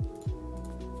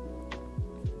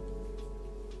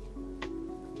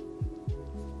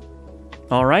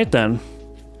 All right, then.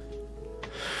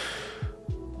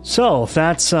 So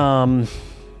that's all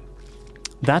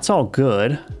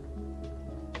good.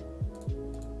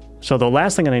 So the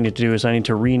last thing I need to do is I need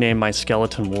to rename my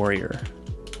skeleton warrior.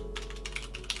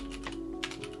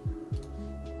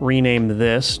 Rename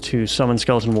this to summon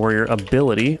skeleton warrior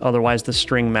ability, otherwise the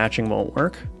string matching won't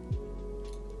work.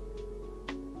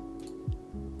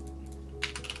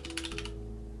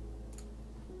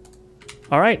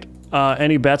 All right,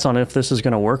 any bets on if this is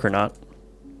going to work or not?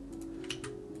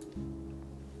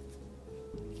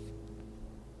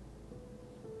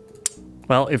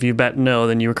 Well, if you bet no,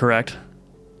 then you were correct.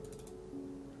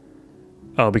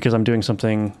 Oh, because I'm doing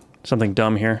something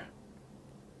dumb here.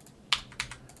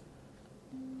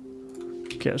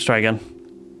 Okay, let's try again.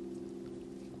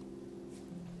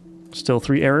 Still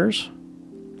 3 errors.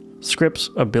 Scripts,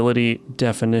 ability,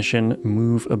 definition,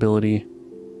 move ability.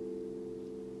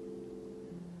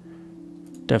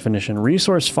 Definition,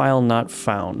 resource file not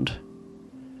found.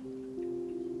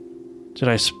 Did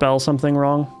I spell something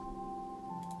wrong?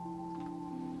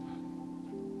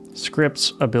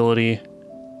 Scripts, ability.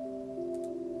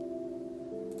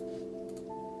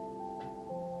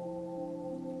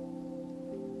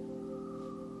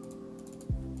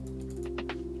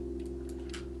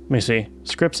 Let me see.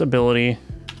 Scripts, ability.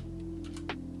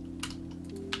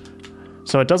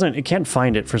 So it can't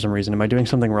find it for some reason. Am I doing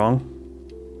something wrong?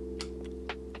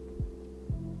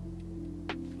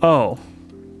 Oh.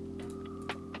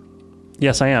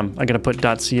 Yes, I am. I gotta put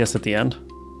 .cs at the end.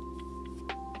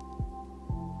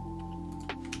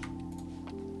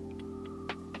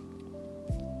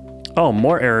 Oh,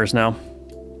 more errors now.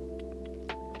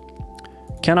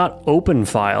 Cannot open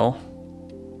file.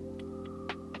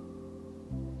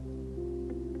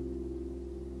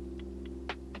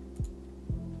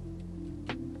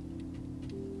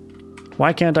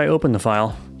 Why can't I open the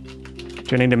file?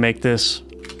 Do I need to make this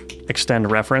extend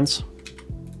reference?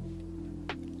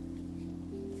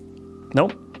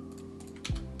 Nope.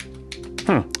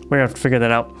 We're gonna have to figure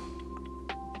that out.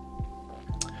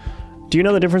 Do you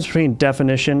know the difference between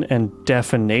definition and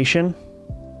definition?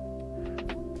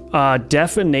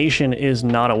 Definition is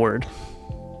not a word.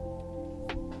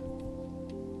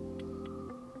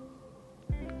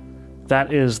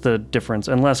 That is the difference.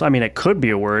 Unless, I mean, it could be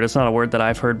a word. It's not a word that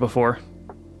I've heard before.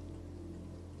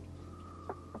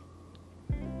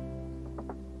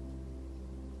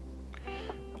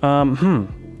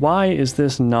 Why is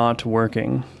this not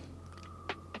working?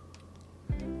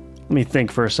 Let me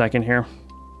think for a second here.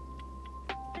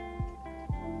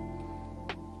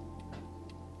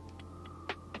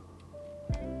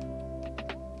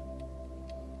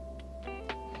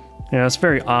 Yeah, it's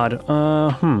very odd.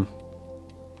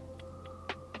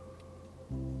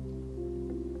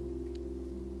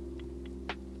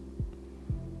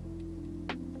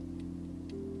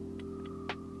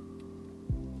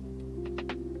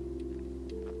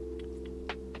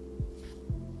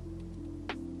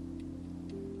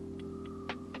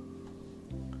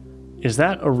 Is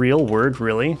that a real word,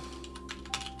 really?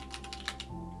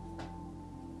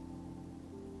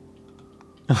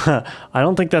 I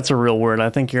don't think that's a real word. I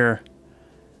think you're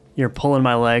pulling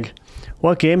my leg.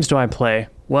 What games do I play?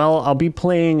 Well, I'll be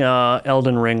playing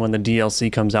Elden Ring when the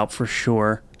DLC comes out for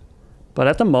sure. But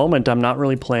at the moment, I'm not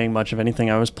really playing much of anything.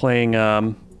 I was playing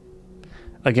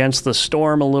Against the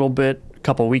Storm a little bit a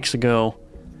couple weeks ago.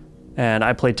 And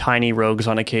I play Tiny Rogues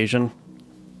on occasion.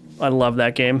 I love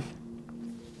that game.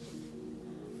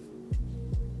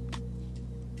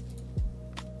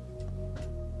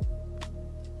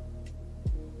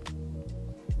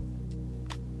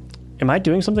 Am I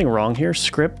doing something wrong here?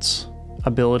 Scripts,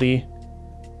 ability,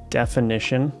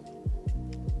 definition.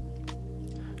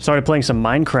 Started playing some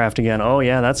Minecraft again. Oh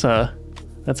yeah, that's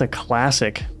a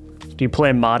classic. Do you play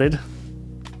modded?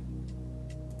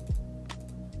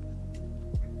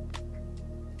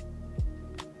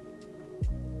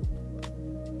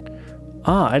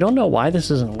 I don't know why this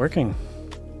isn't working.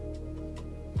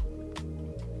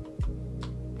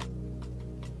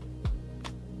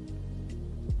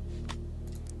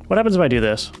 What happens if I do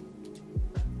this?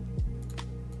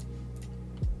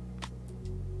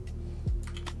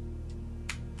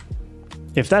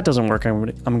 If that doesn't work, I'm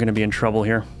going to be in trouble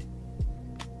here.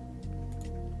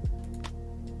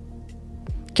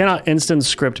 Cannot instance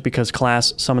script because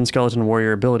class summon skeleton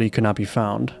warrior ability could not be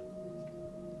found.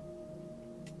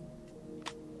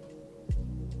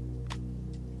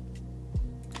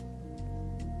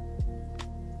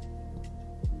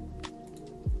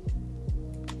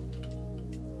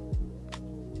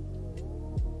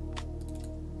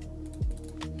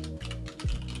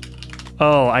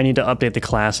 Oh, I need to update the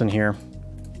class in here.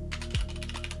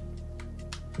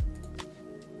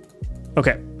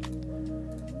 Okay.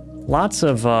 Lots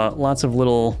of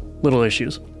little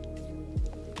issues.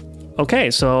 Okay,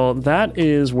 so that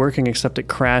is working except it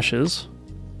crashes.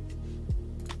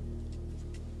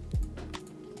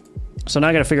 So now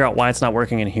I gotta figure out why it's not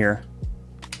working in here.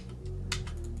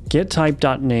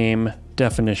 GetType.name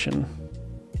definition.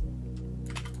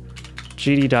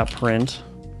 gd.print.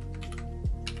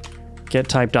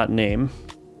 GetType.name.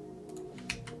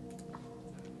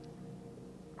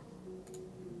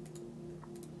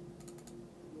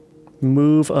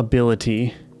 Move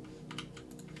ability.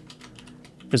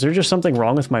 Is there just something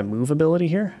wrong with my move ability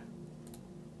here?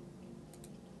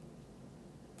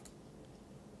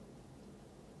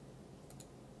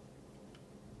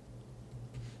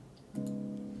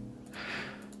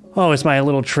 Oh, is my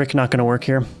little trick not going to work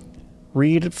here?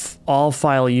 Read all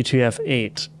file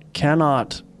UTF-8.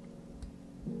 Cannot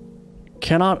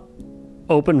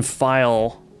open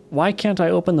file. Why can't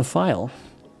I open the file?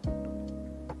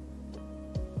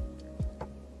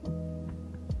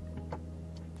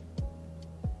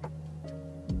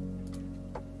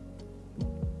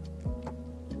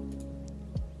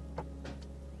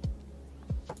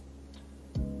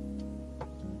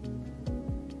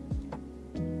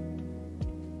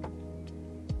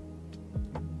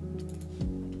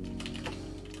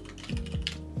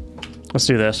 Let's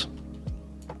do this.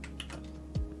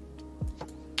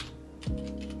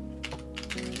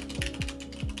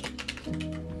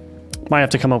 Might have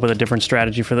to come up with a different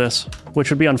strategy for this, which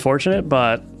would be unfortunate,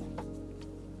 but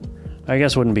I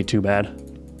guess wouldn't be too bad.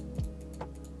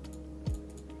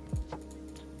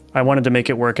 I wanted to make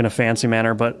it work in a fancy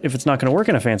manner, but if it's not going to work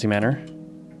in a fancy manner,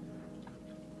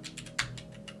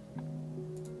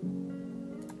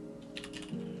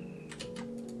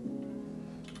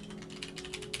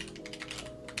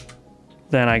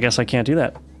 then I guess I can't do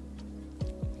that.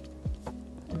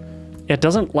 It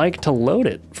doesn't like to load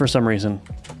it for some reason.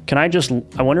 Can I just,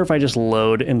 I wonder if I just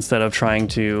load instead of trying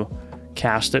to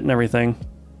cast it and everything.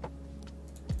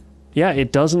 Yeah,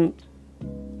 it doesn't,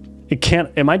 it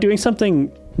can't, am I doing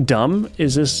something dumb?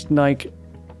 Is this like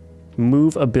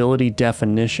move ability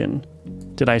definition?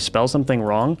 Did I spell something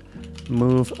wrong?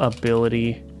 Move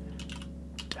ability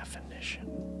definition.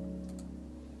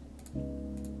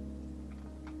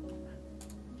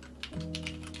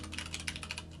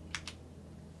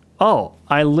 Oh,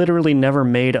 I literally never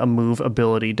made a move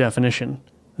ability definition.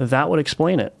 That would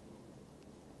explain it.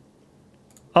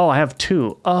 Oh, I have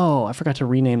two. Oh, I forgot to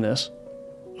rename this.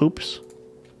 Oops.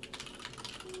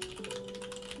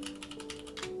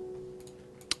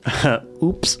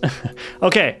 Oops.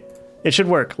 Okay, it should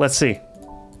work. Let's see.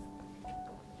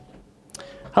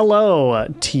 Hello,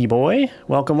 T-Boy.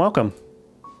 Welcome, welcome.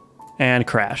 And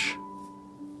crash.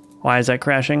 Why is that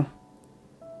crashing?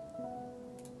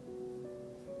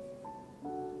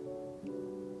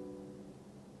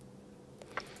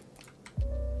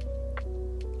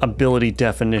 Ability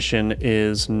definition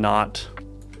is not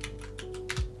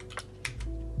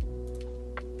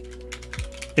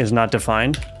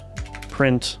defined.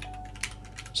 Print.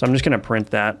 So I'm just going to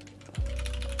print that.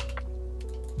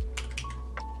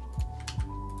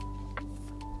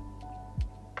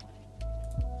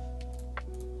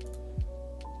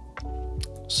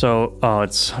 So, oh,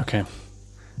 it's okay.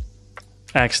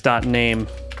 X.name.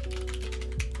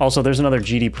 Also, there's another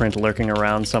GD print lurking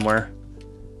around somewhere.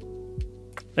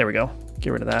 There we go.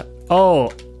 Get rid of that. Oh,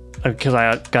 because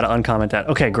I got to uncomment that.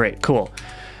 Okay, great. Cool.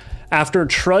 After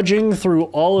trudging through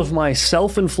all of my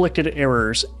self-inflicted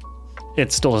errors,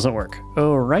 it still doesn't work.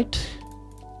 All right.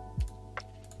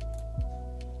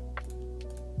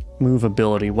 Move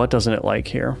ability. What doesn't it like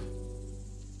here?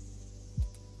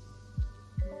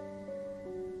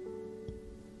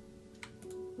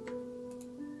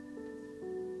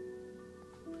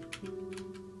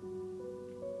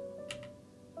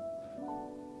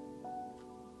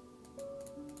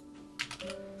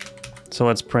 So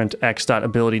let's print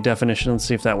x.ability definition and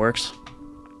see if that works.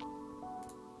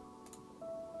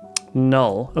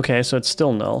 Null. Okay, so it's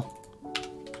still null.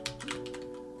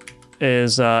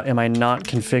 is, am I not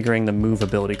configuring the move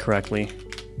ability correctly?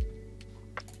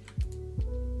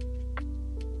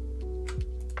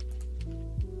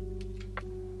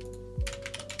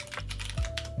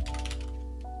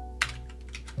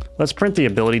 Let's print the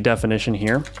ability definition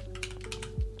here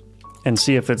and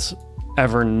see if it's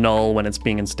ever null when it's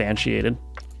being instantiated.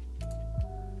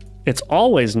 It's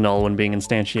always null when being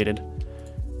instantiated.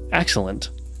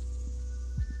 Excellent.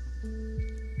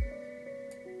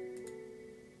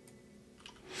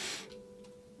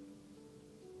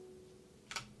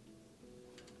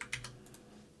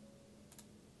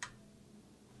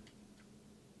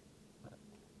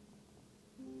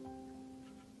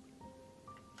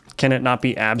 Can it not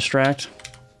be abstract?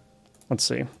 Let's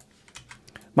see.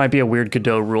 Might be a weird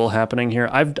Godot rule happening here.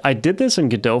 I did this in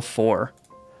Godot 4,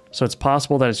 so it's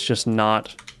possible that it's just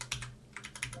not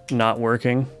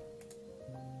working.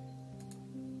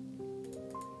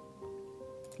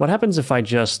 What happens if I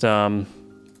just what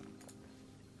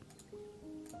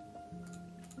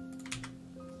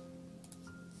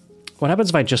happens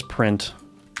if I just print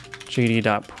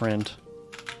gd.print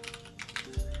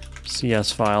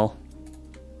CS file?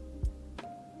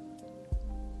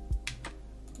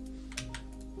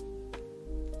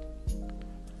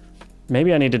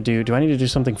 Maybe I need to do I need to do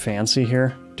something fancy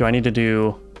here? Do I need to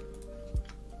do...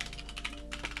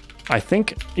 I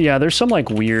think, yeah, there's some like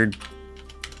weird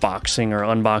boxing or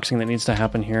unboxing that needs to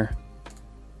happen here.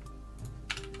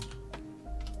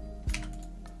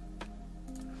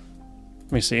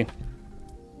 Let me see.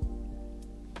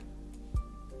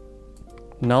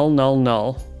 Null, null,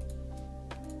 null.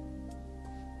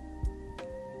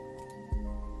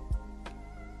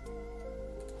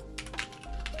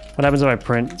 What happens if I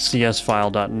print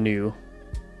csfile.new?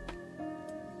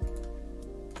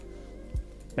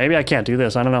 Maybe I can't do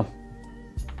this, I don't know.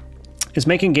 Is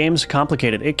making games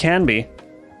complicated? It can be.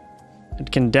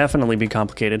 It can definitely be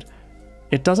complicated.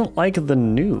 It doesn't like the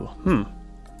new.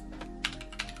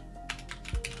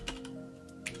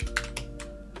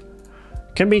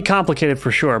 Can be complicated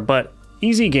for sure, but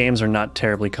easy games are not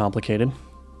terribly complicated.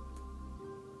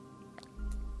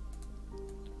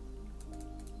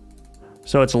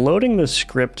 So it's loading the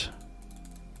script.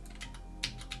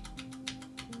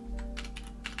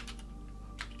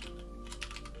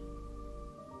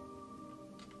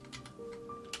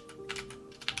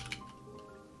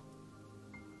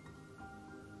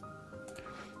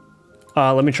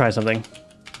 Let me try something.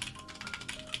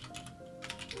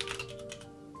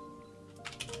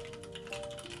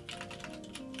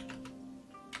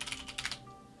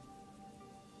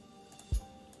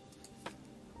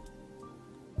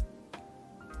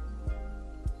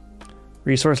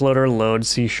 Resource loader load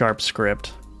C#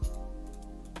 script.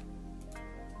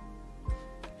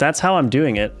 That's how I'm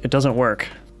doing it. It doesn't work.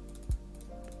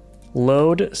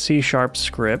 Load C#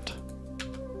 script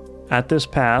at this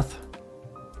path.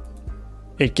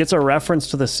 It gets a reference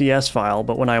to the CS file,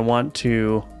 but when I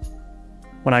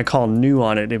call new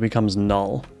on it, it becomes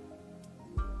null.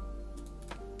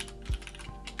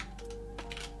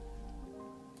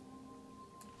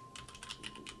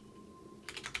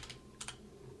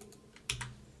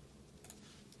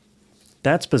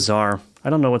 That's bizarre. I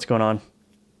don't know what's going on.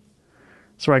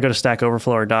 That's where I go to Stack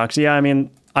Overflow or Docs. Yeah, I mean,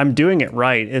 I'm doing it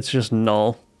right. It's just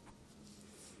null.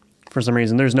 For some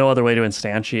reason, there's no other way to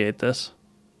instantiate this.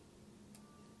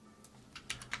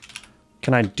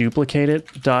 Can I duplicate it?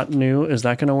 .new, is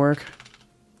that gonna work?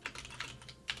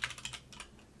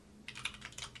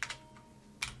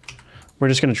 We're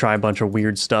just gonna try a bunch of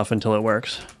weird stuff until it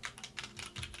works.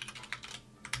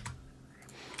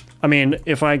 I mean,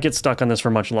 if I get stuck on this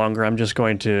for much longer, I'm just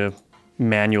going to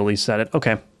manually set it.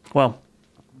 Okay, well.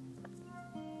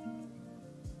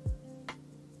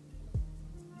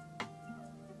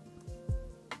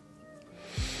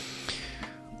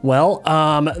 Well,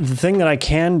 the thing that I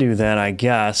can do then, I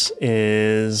guess,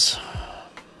 is...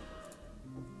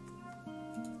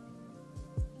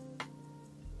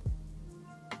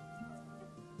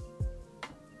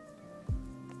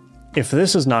 if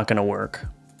this is not going to work,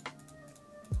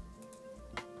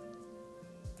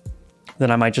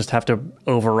 then I might just have to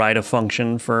override a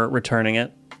function for returning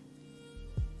it.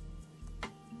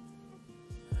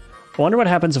 I wonder what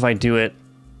happens if I do it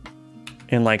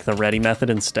in like the ready method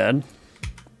instead.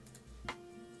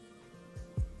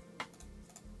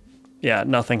 Yeah,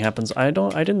 nothing happens. I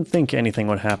didn't think anything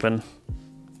would happen.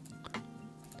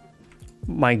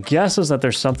 My guess is that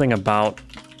there's something about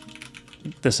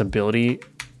this ability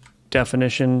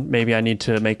definition. Maybe I need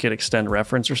to make it extend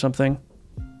reference or something.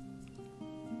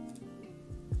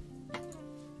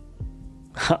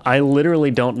 I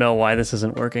literally don't know why this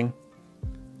isn't working.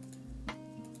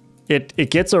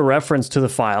 it gets a reference to the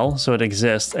file, so it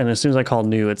exists, and as soon as I call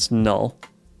new, it's null.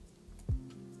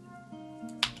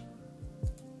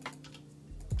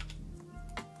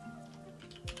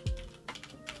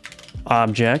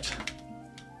 Object.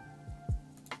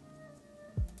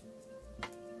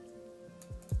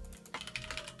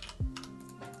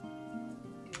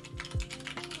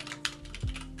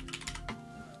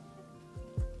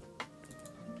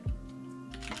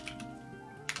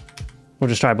 We'll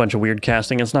just try a bunch of weird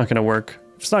casting. It's not going to work.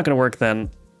 If it's not going to work,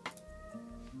 then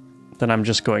I'm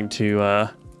just going to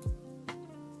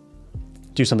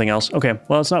do something else. Okay,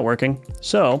 well, it's not working.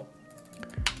 So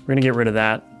we're going to get rid of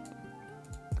that.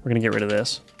 We're going to get rid of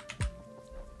this.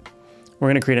 We're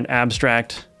going to create an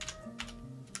abstract,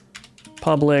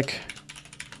 public,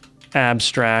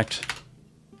 abstract,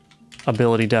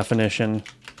 ability definition,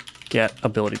 get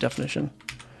ability definition.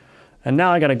 And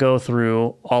now I got to go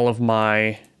through all of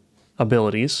my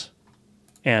abilities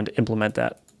and implement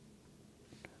that,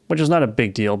 which is not a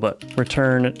big deal, but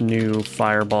return new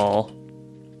fireball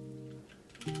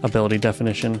ability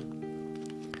definition.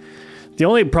 The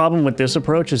only problem with this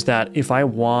approach is that if I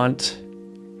want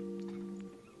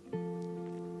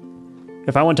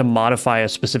to modify a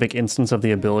specific instance of the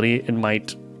ability, it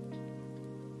might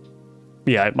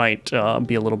be a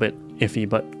little bit iffy,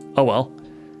 but oh well.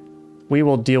 We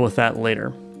will deal with that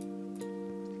later.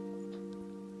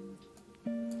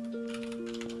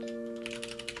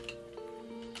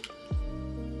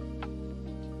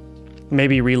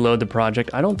 Maybe reload the project.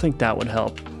 I don't think that would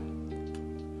help,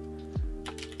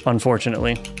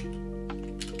 unfortunately.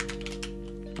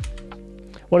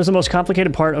 What is the most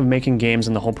complicated part of making games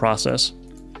in the whole process?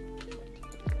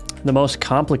 The most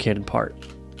complicated part.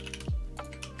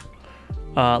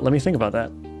 Let me think about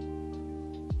that.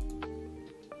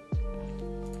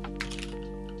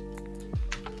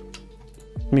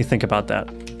 Let me think about that.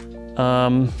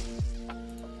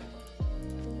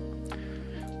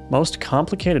 Most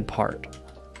complicated part.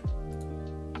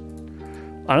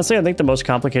 Honestly, I think the most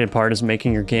complicated part is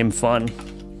making your game fun.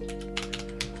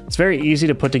 It's very easy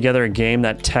to put together a game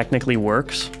that technically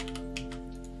works,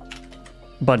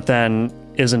 but then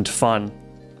isn't fun,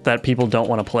 that people don't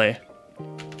want to play,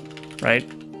 right?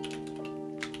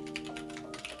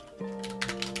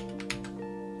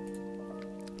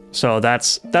 So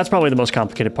that's probably the most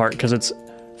complicated part, because it's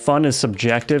fun is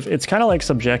subjective. It's kind of like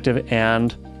subjective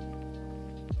and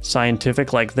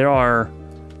scientific. Like there are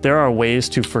ways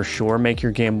to for sure make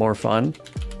your game more fun,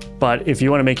 but if you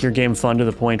want to make your game fun to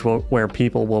the point where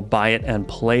people will buy it and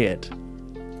play it,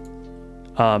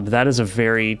 that is a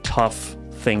very tough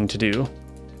thing to do.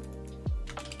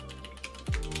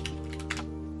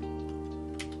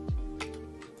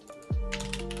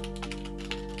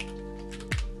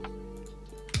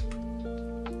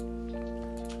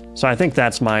 So I think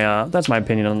that's my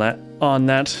opinion on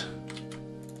that.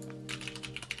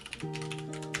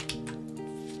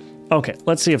 Okay,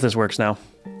 let's see if this works now.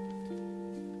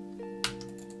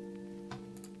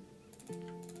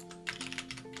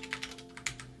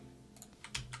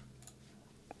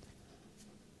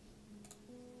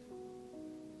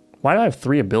 Why do I have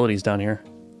 3 abilities down here?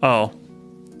 Oh.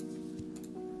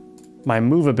 My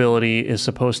move ability is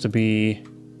supposed to be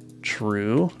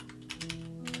true.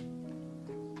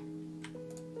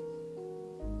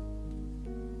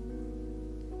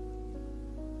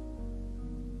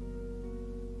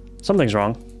 Something's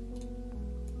wrong.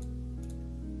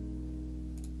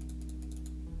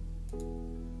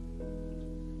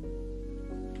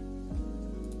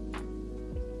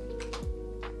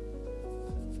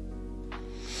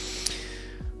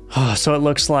 So it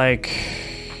looks like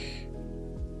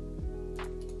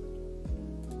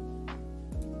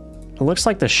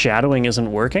the shadowing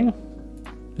isn't working.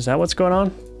 Is that what's going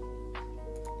on?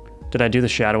 Did I do the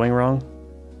shadowing wrong?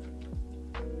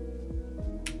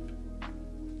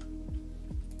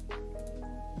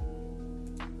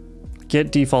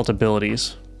 Get default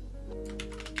abilities.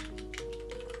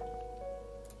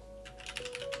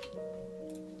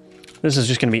 This is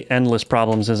just going to be endless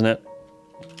problems, isn't it?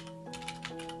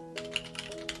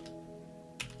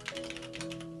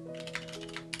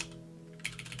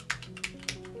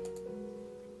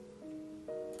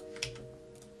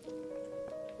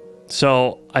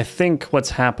 So I think what's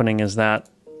happening is that,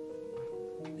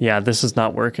 yeah, this is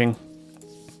not working.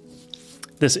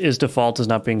 This is default is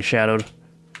not being shadowed.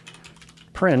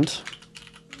 Print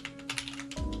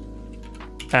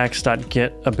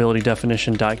x.get ability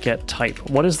definition .get type.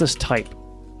 What is this type?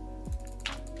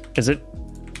 Is it,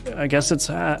 I guess it's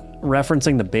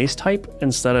referencing the base type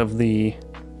instead of the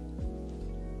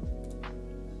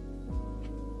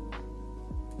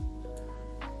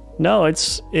No,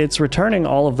 it's returning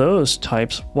all of those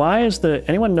types. Why is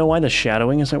anyone know why the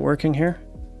shadowing isn't working here?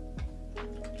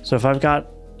 So if I've got,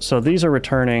 so these are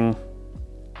returning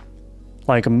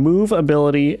like move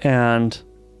ability and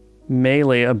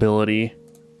melee ability,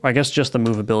 or I guess just the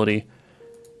move ability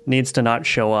needs to not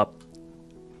show up.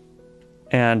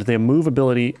 And the move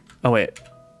ability, oh wait.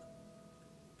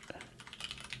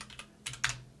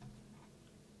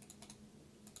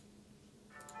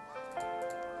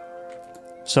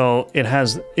 So it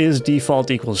has is default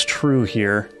equals true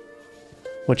here,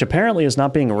 which apparently is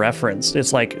not being referenced.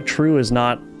 It's like true is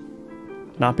not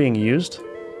being used.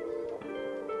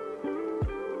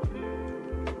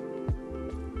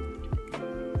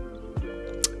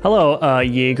 Hello,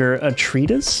 Jaeger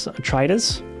Atreides?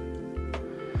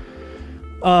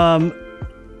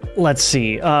 Let's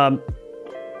see.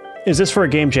 Is this for a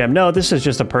game jam? No, this is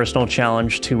just a personal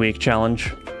challenge, 2-week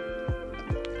challenge.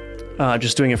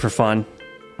 Just doing it for fun.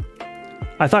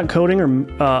 I thought coding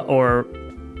or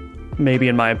maybe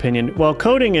in my opinion, well,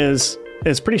 coding is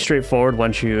pretty straightforward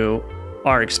once you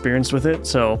are experienced with it.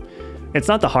 So it's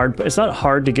not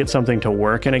hard to get something to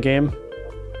work in a game.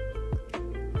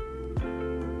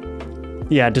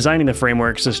 Yeah, designing the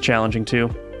frameworks is challenging too.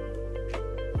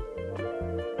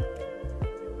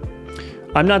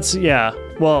 Yeah,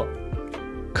 well,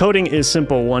 coding is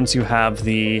simple once you have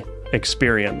the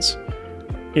experience.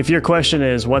 If your question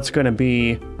is what's going to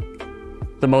be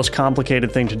the most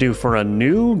complicated thing to do for a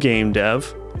new game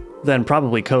dev, then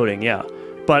probably coding, yeah.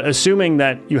 But assuming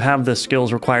that you have the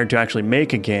skills required to actually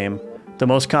make a game, the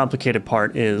most complicated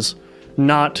part is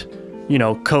not, you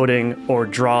know, coding or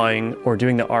drawing or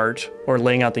doing the art or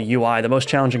laying out the UI. The most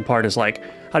challenging part is like,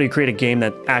 how do you create a game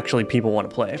that actually people want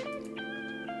to play?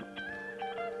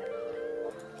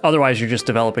 Otherwise, you're just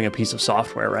developing a piece of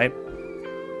software, right?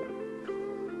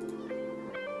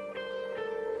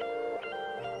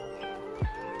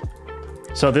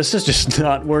 So this is just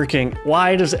not working.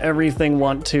 Why does everything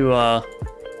want to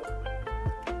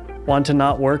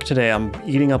not work today? I'm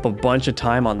eating up a bunch of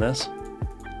time on this.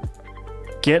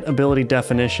 Get ability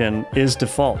definition is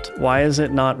default. Why is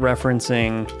it not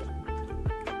referencing?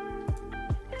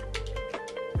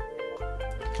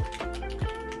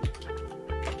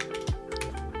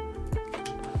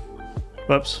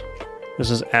 Whoops.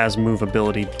 This is as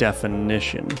movability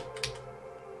definition.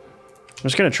 I'm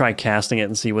just going to try casting it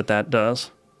and see what that does.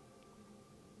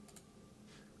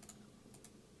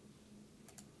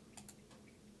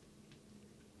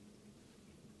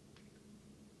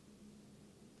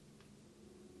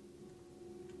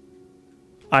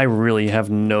 I really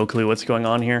have no clue what's going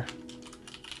on here.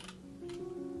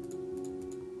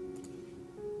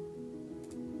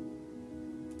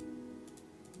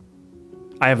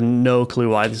 I have no clue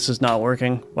why this is not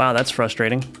working. Wow, that's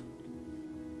frustrating.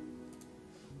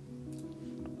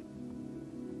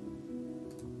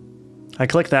 I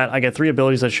click that, I get 3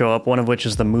 abilities that show up, one of which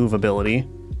is the move ability.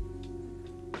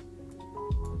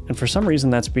 And for some reason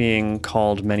that's being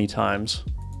called many times.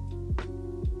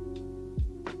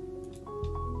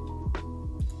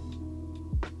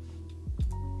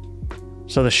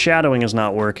 So the shadowing is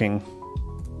not working,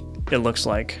 it looks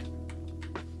like.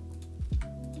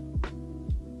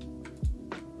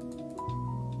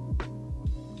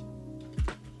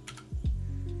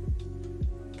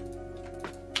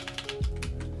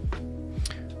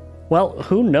 Well,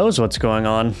 who knows what's going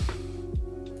on?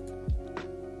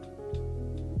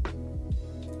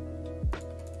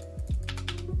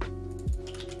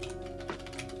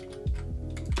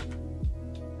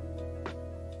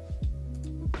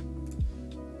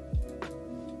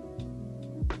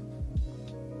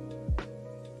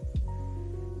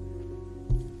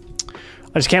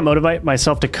 I just can't motivate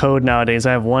myself to code nowadays.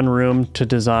 I have one room to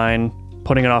design,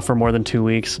 putting it off for more than 2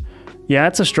 weeks. Yeah,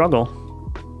 it's a struggle.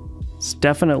 It's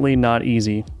definitely not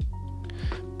easy,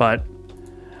 but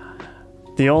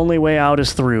the only way out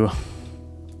is through.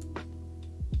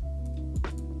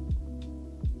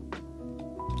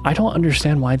 I don't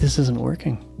understand why this isn't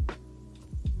working.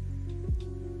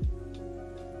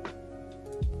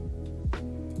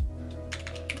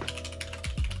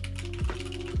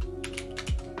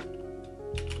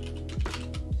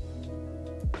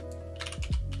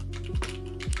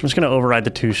 I'm just going to override the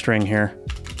toString here.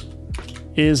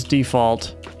 Is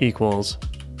default equals.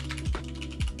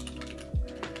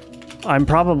 I'm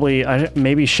probably,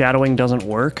 maybe shadowing doesn't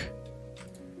work.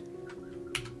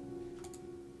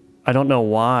 I don't know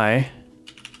why.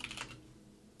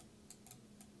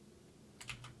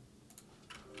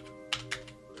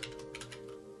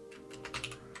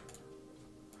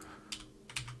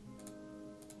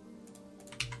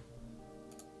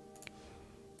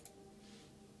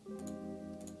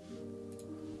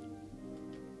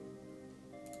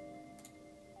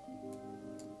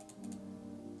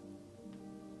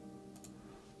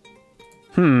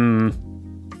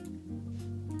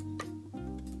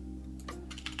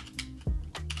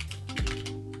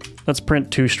 Let's print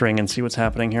toString and see what's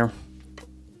happening here.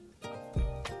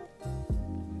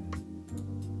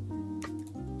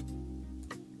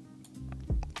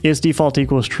 Is default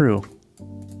equals true?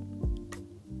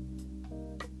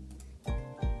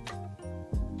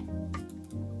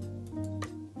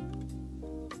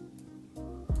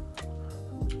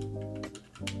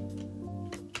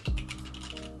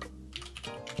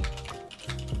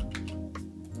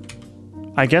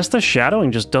 I guess the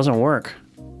shadowing just doesn't work.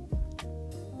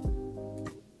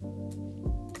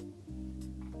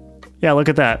 Yeah, look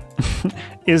at that.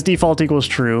 Is default equals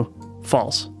true?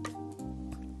 False.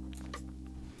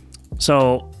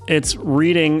 So it's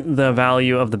reading the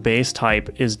value of the base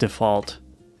type is default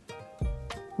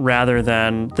rather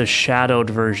than the shadowed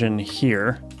version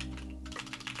here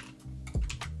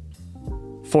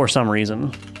for some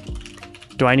reason.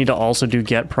 Do I need to also do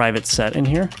get private set in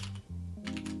here?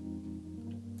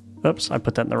 Oops, I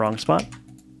put that in the wrong spot.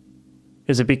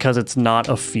 Is it because it's not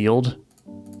a field?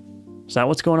 Is that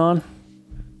what's going on?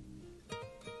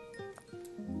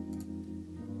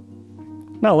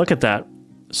 No, look at that.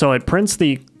 So it prints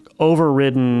the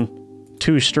overridden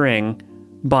toString,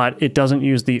 but it doesn't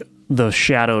use the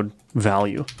shadowed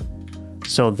value.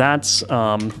 So that's,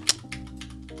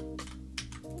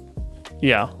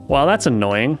 yeah, well, that's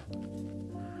annoying.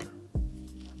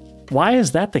 Why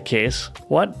is that the case?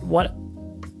 Why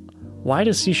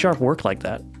does C# work like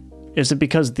that? Is it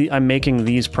because I'm making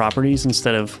these properties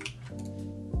instead of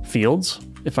fields?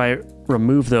 If I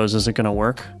remove those, is it going to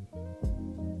work?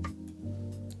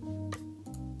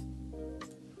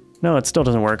 No, it still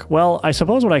doesn't work. Well, I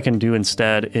suppose what I can do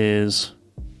instead is,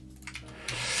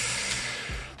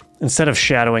 instead of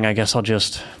shadowing, I guess I'll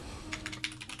just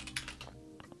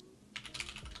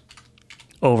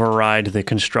override the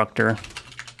constructor.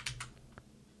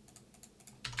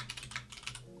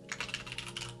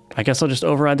 I guess I'll just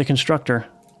override the constructor.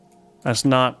 That's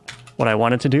not what I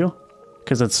wanted to do,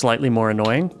 because it's slightly more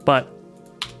annoying, but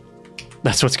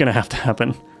that's what's going to have to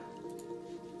happen.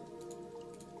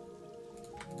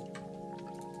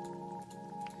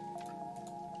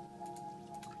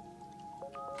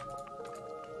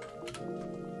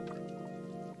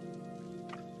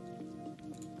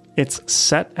 Its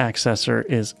set accessor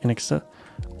is inaccessible.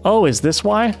 Oh, is this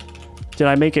why? Did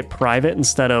I make it private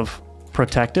instead of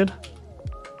protected?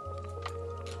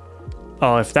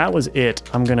 Oh, if that was it,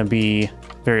 I'm gonna be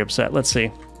very upset. Let's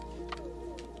see.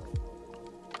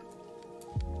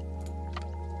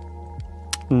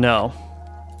 No.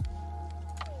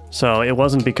 So it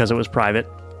wasn't because it was private,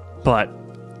 but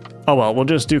oh well, we'll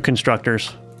just do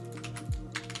constructors.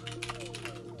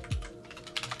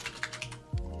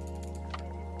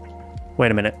 Wait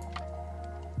a minute.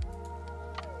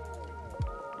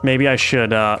 Maybe I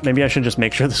should just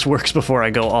make sure this works before I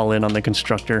go all in on the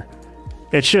constructor.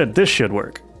 This should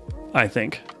work, I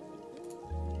think.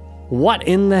 What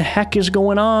in the heck is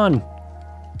going on?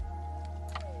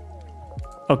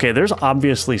 Okay, there's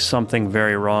obviously something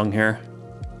very wrong here.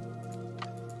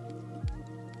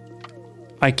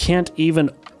 I can't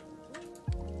even...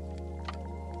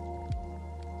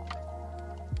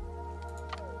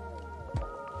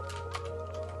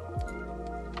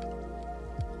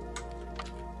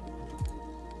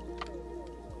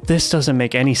 This doesn't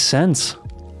make any sense.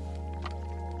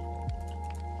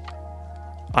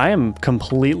 I am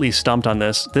completely stumped on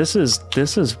this. This is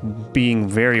being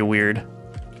very weird.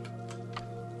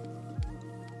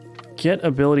 Get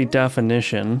ability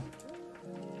definition.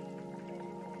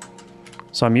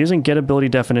 So I'm using get ability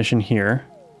definition here.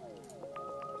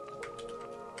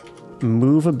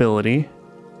 Move ability.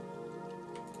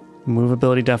 Move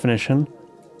ability definition.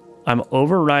 I'm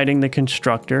overriding the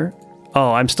constructor.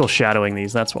 Oh, I'm still shadowing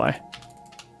these, that's why.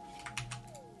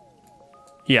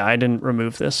 Yeah, I didn't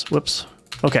remove this. Whoops.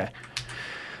 Okay.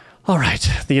 All right,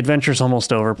 the adventure's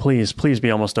almost over. Please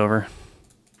be almost over.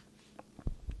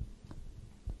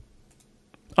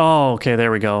 Oh, okay,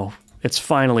 there we go. It's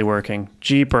finally working.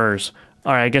 Jeepers.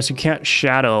 All right, I guess you can't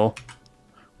shadow.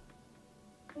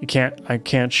 I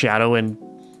can't shadow in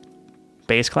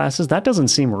base classes? That doesn't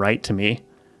seem right to me.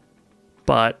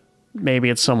 But maybe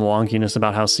it's some wonkiness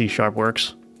about how C#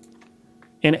 works.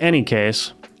 In any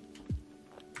case...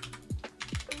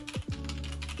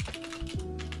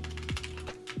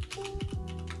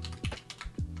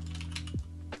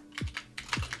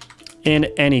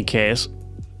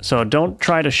 so don't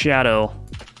try to shadow...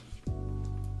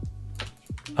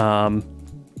 don't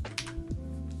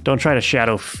try to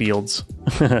shadow fields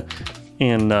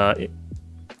in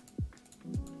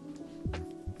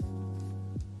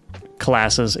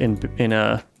classes in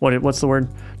What's the word?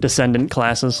 Descendant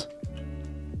classes.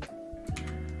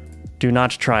 Do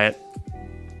not try it.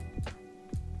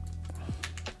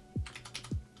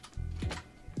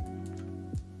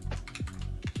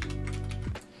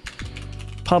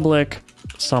 Public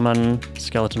summon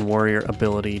skeleton warrior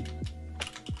ability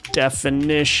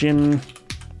definition.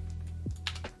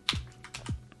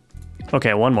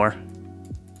 Okay, one more.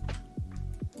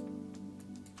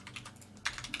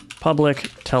 Public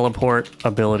teleport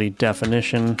ability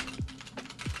definition.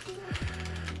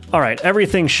 All right,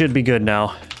 everything should be good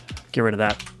now. Get rid of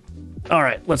that. All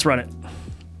right, let's run it.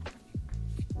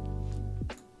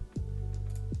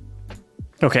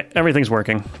 Okay, everything's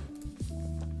working.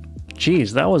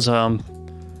 Geez, that was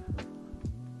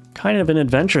kind of an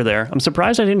adventure there. I'm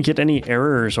surprised I didn't get any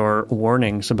errors or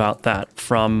warnings about that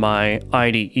from my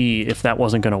IDE if that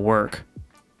wasn't going to work.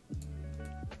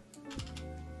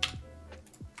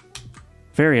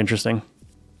 Very interesting.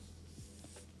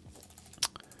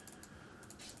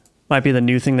 Might be the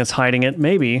new thing that's hiding it.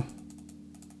 Maybe.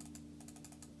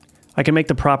 I can make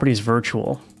the properties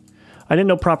virtual. I didn't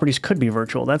know properties could be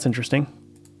virtual. That's interesting.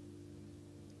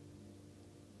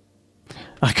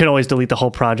 I could always delete the whole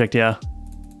project, yeah.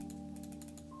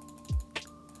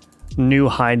 New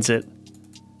hides it.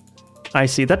 I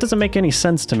see. That doesn't make any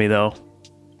sense to me, though.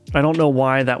 I don't know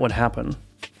why that would happen.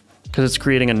 Because it's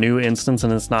creating a new instance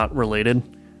and it's not related.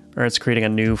 Or it's creating a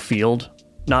new field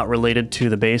not related to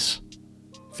the base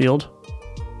field.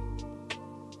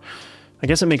 I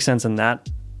guess it makes sense in that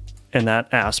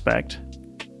aspect.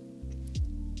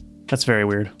 That's very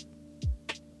weird.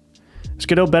 Is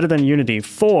Godot better than Unity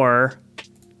for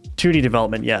 2D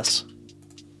development? Yes.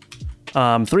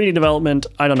 3D development,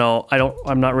 I don't know.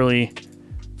 I'm not really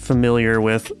familiar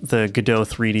with the Godot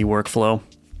 3D workflow.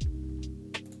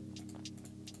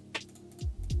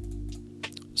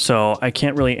 So I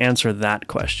can't really answer that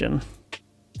question.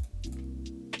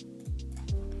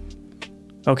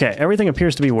 Okay, everything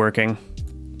appears to be working.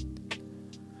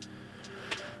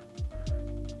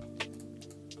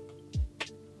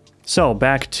 So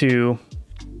back to...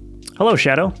 Hello,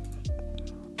 Shadow.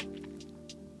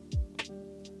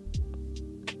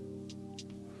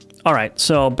 All right,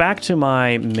 so back to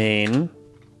my main.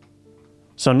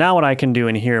 So now what I can do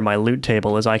in here, my loot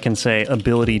table, is I can say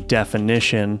ability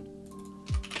definition,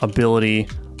 ability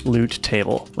loot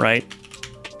table, right?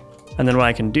 And then what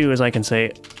I can do is I can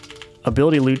say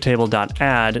ability loot table dot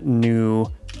add new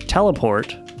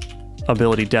teleport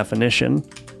ability definition.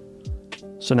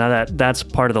 So now that's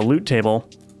part of the loot table.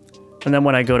 And then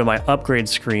when I go to my upgrade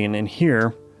screen in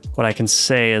here, what I can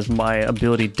say is my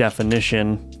ability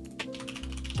definition.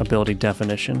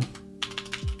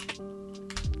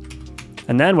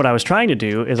 And then what I was trying to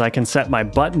do is I can set my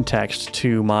button text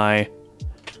to my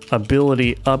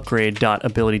ability upgrade dot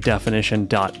ability definition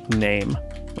dot name,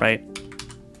 right?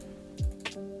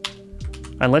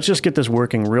 And let's just get this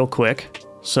working real quick.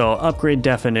 So upgrade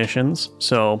definitions.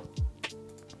 So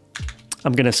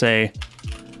I'm gonna say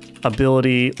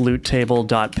ability loot table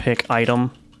dot pick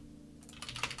item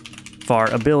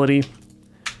var ability.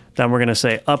 Then we're gonna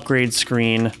say upgrade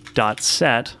screen dot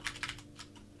set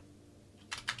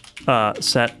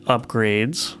set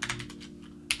upgrades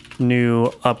new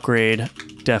upgrade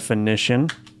definition.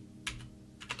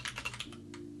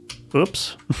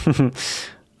 Oops.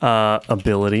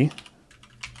 Ability.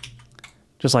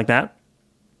 Just like that.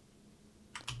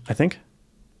 I think.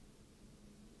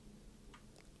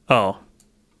 Oh.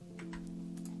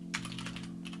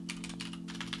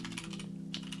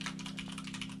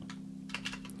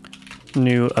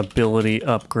 New ability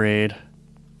upgrade.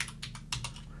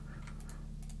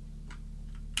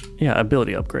 Yeah,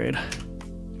 ability upgrade.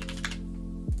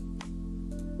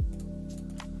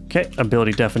 Okay,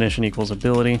 ability definition equals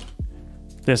ability.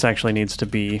 This actually needs to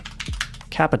be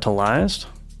capitalized.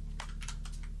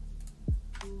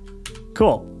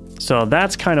 Cool. So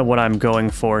that's kind of what I'm going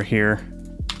for here.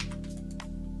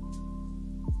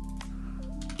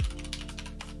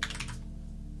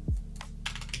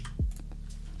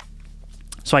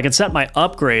 So I can set my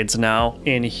upgrades now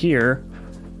in here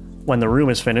when the room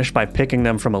is finished by picking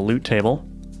them from a loot table.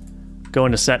 Go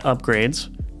into set upgrades.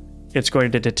 It's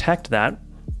going to detect that.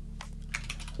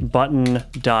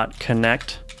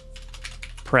 Button.connect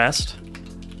pressed.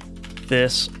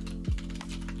 This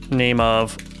name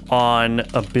of on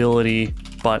ability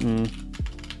button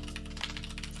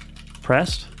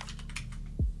pressed.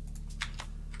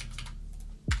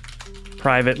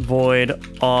 Private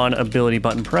void on ability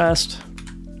button pressed.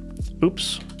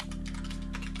 Oops.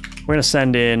 We're gonna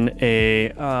send in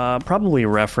a probably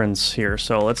reference here.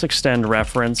 So let's extend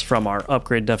reference from our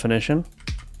upgrade definition.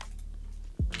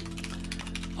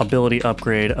 ability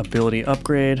upgrade, ability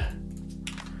upgrade.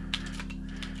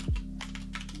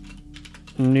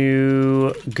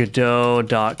 New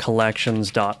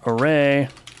Godot.collections.array.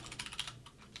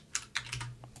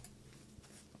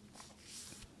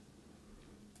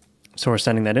 So we're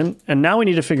sending that in. And now we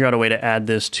need to figure out a way to add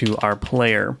this to our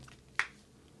player,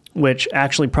 which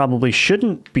actually probably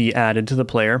shouldn't be added to the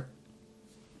player.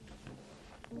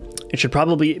 It should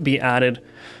probably be added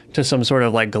to some sort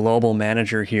of like global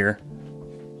manager here.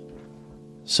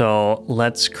 So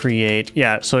let's create,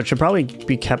 yeah, so it should probably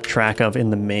be kept track of in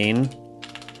the main,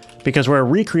 because we're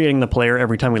recreating the player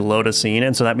every time we load a scene,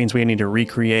 and so that means we need to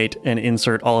recreate and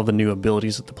insert all of the new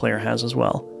abilities that the player has as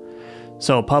well.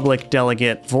 So public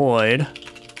delegate void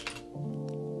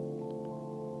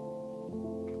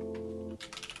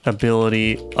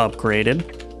ability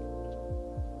upgraded.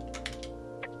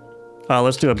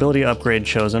 Let's do ability upgrade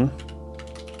chosen.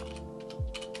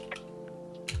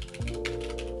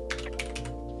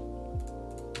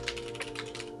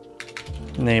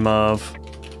 Name of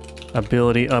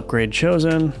ability upgrade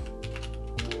chosen.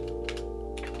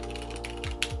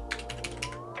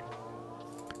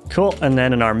 Cool, and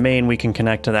then in our main we can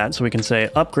connect to that. So we can say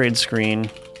upgrade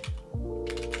screen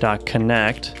dot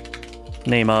connect,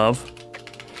 name of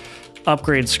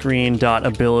upgrade screen dot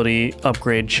ability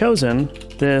upgrade chosen,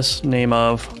 this name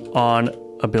of on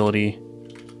ability.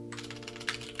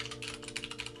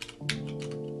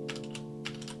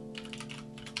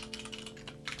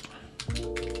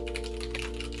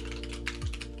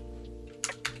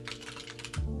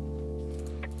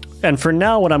 And for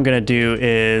now, what I'm going to do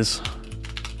is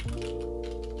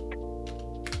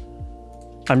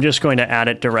I'm just going to add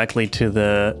it directly to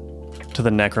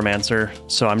the necromancer.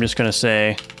 So I'm just going to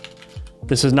say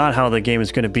this is not how the game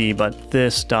is going to be, but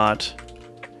this dot,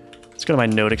 let's go to my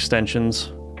node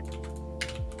extensions.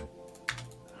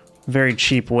 Very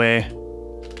cheap way.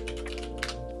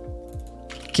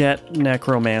 Get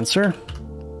necromancer.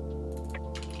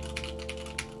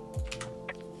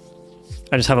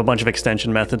 I just have a bunch of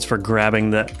extension methods for grabbing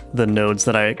the nodes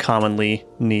that I commonly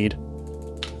need.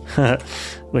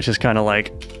 Which is kind of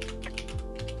like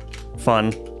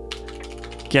fun.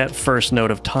 Get first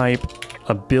node of type,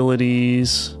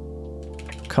 abilities,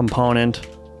 component,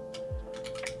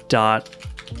 dot,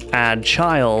 add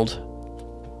child.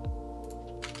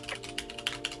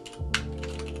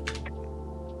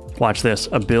 Watch this,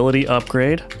 ability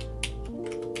upgrade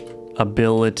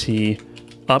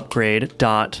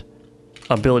dot,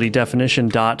 ability definition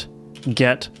dot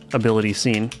get ability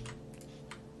scene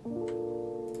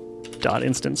dot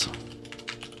instance.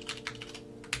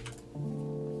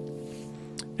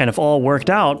 And if all worked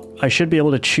out, I should be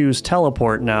able to choose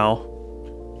teleport now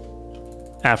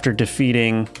after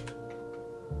defeating.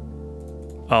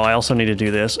 Oh, I also need to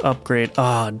do this upgrade.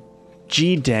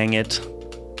 Gee dang it.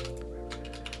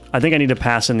 I think I need to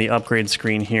pass in the upgrade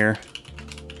screen here.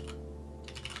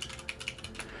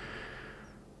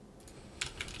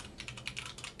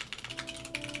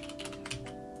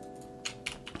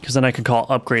 Because then I could call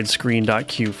upgrade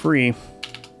screen.queueFree.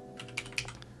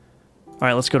 All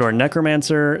right, let's go to our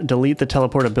necromancer, delete the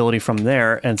teleport ability from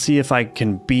there, and see if I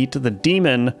can beat the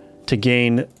demon to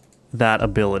gain that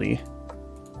ability.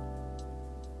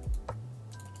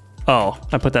 Oh,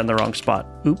 I put that in the wrong spot.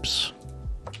 Oops.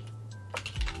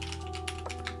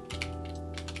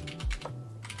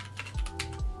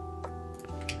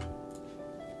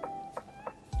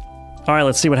 All right,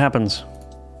 let's see what happens.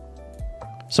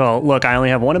 So, look, I only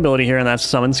have one ability here, and that's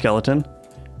Summon Skeleton.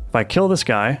 If I kill this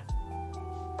guy,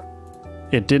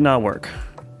 it did not work.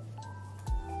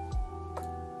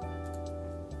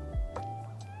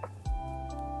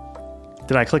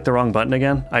 Did I click the wrong button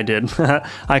again? I did.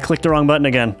 I clicked the wrong button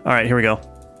again. All right, here we go.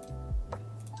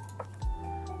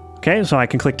 Okay, so I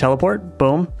can click teleport,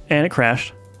 boom, and it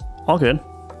crashed. All good.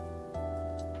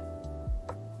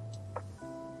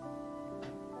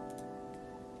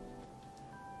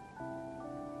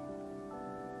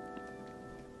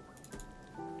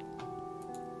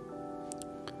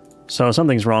 So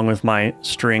something's wrong with my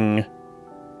string,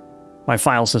 my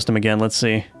file system again. Let's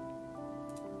see.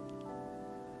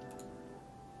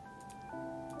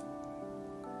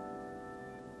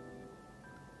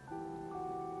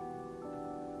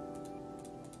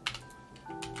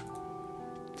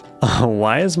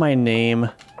 Why is my name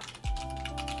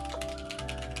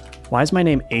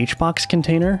HBox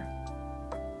container?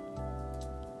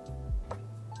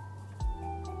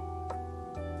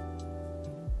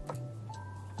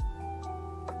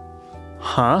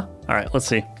 Huh? All right, let's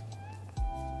see.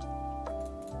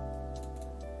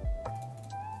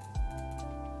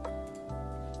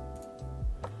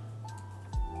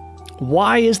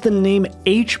 Why is the name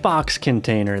HBox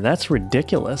container? That's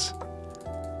ridiculous.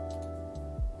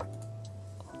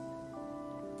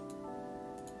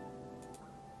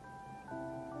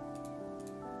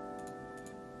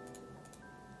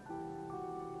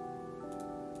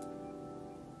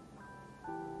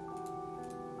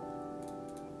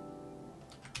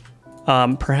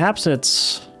 Perhaps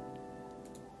it's...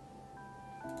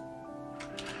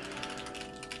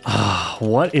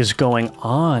 what is going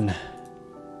on?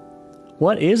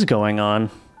 What is going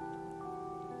on?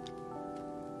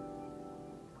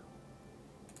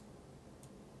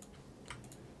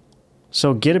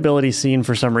 So getAbility scene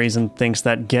for some reason thinks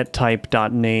that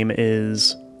getType.name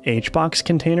is HBox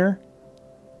container.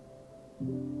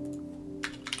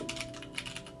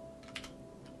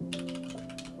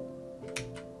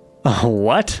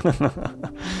 What?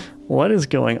 What is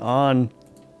going on?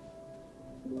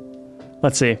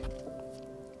 Let's see.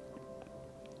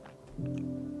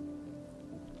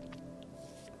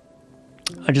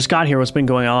 I just got here. What's been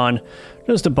going on?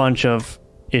 Just a bunch of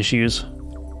issues.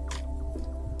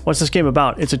 What's this game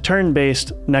about? It's a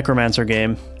turn-based necromancer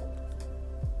game.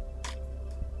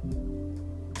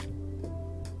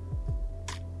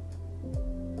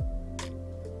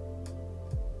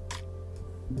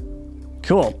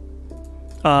 Cool.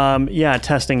 Yeah,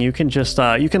 testing. You can just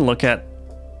you can look at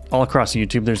all across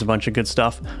YouTube. There's a bunch of good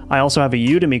stuff. I also have a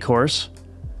Udemy course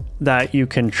that you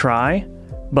can try,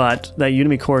 but that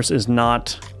Udemy course is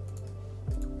not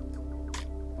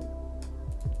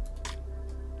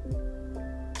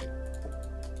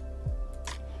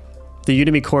the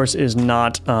Udemy course is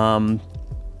not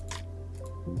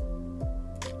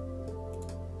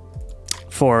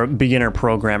for beginner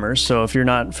programmers. So if you're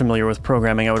not familiar with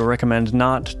programming, I would recommend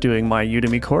not doing my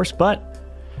Udemy course. But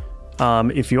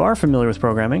if you are familiar with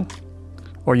programming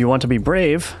or you want to be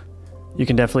brave, you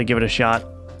can definitely give it a shot.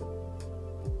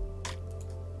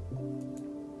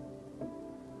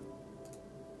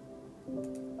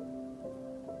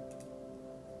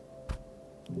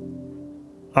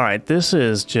 All right, this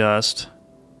is just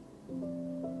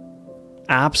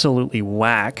absolutely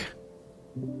whack.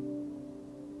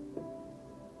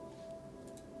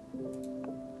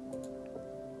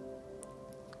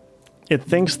 It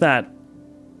thinks that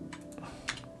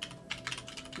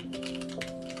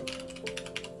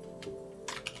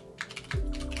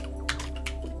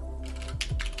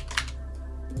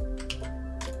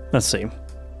let's see.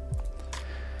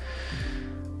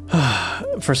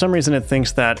 For some reason, it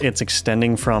thinks that it's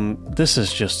extending from... This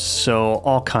is just so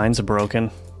all kinds of broken.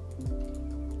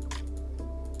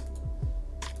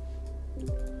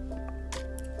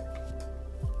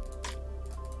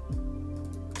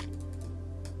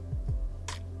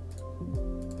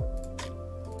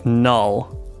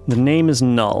 Null. The name is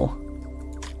null.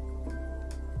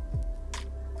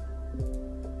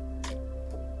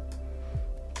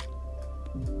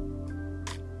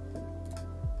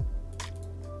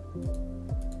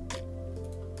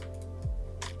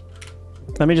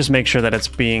 Let me just make sure that it's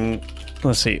being,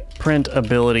 let's see, print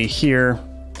ability here.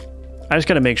 I just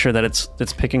got to make sure that it's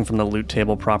picking from the loot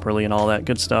table properly and all that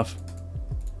good stuff.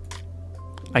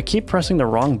 I keep pressing the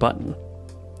wrong button.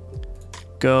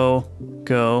 Go,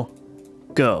 go,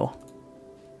 go.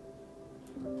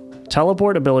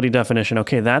 Teleport ability definition.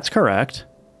 Okay, that's correct.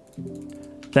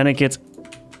 Then it gets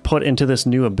put into this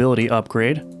new ability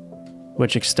upgrade,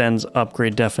 which extends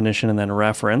upgrade definition and then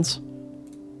reference.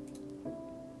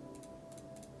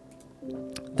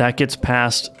 That gets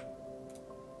passed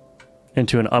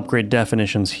into an upgrade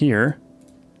definitions here.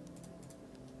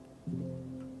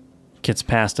 Gets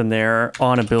passed in there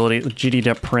on ability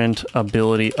gd.print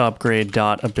ability upgrade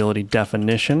dot ability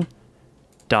definition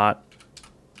dot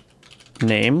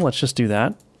name. Let's just do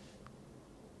that.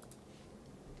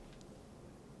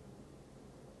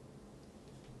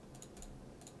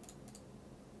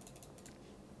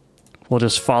 We'll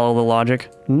just follow the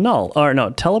logic. Null. Or no,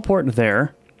 teleport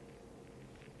there.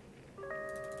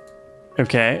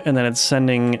 Okay, and then it's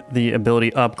sending the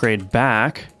ability upgrade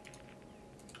back.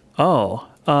 Oh,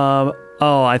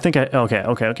 I think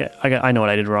okay. I know what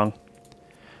I did wrong.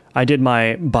 I did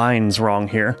my binds wrong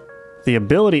here. The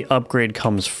ability upgrade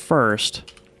comes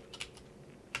first,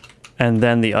 and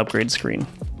then the upgrade screen.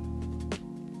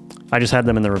 I just had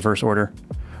them in the reverse order.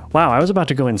 Wow, I was about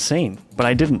to go insane, but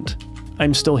I didn't.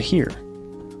 I'm still here.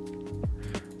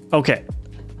 Okay.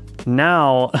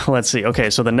 Now, let's see.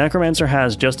 Okay, so the Necromancer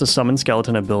has just a summon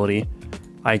skeleton ability.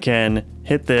 I can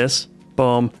hit this,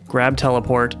 boom, grab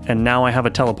teleport, and now I have a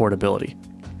teleport ability.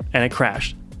 And it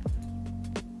crashed.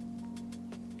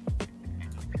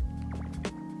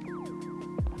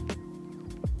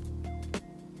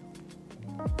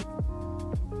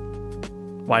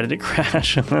 Why did it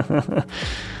crash?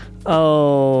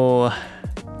 Oh,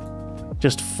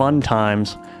 just fun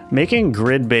times. Making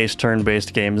grid-based,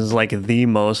 turn-based games is like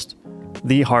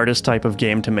the hardest type of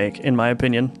game to make, in my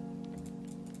opinion.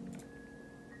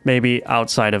 Maybe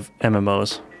outside of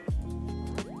MMOs.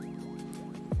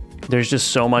 There's just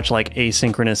so much like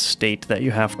asynchronous state that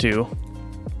you have to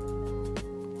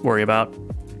worry about.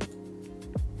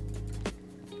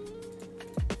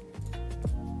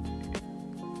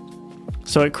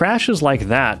 So it crashes like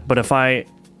that, but if I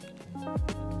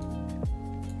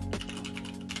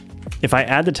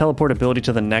add the teleportability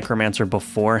to the Necromancer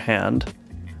beforehand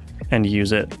and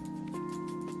use it,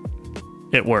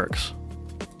 it works.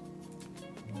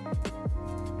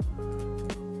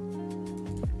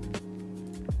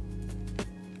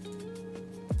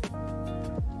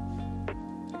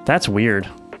 That's weird.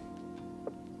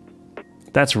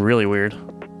 That's really weird. I'm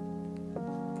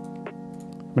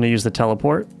gonna use the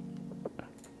teleport.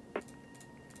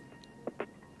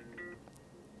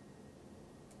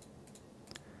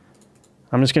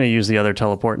 I'm just going to use the other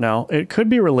teleport now. It could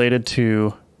be related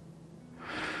to...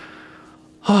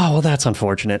 Oh, well, that's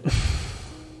unfortunate.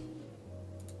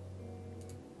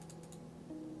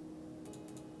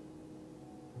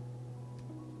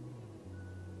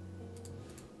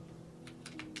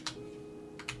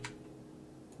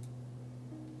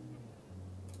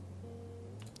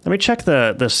 Let me check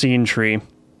the scene tree.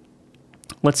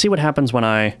 Let's see what happens when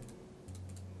I...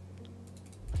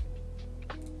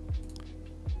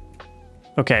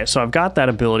 Okay, so I've got that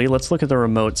ability. Let's look at the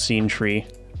remote scene tree.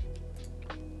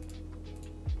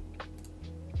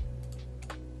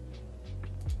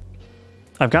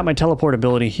 I've got my teleport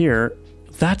ability here.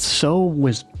 That's so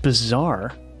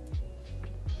bizarre.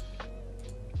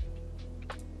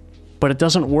 But it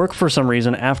doesn't work for some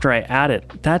reason after I add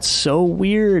it. That's so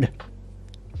weird.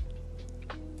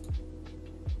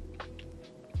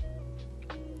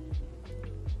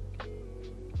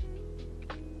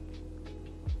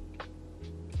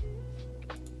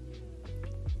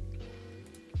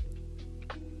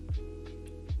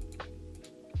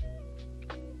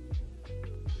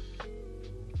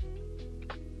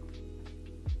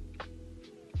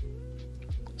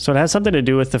 So it has something to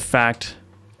do with the fact...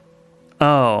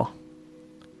 Oh,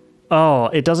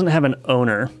 it doesn't have an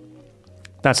owner.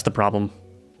 That's the problem.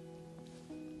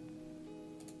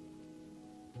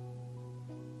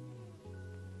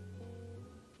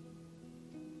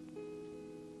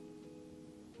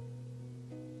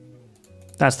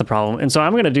 That's the problem. And so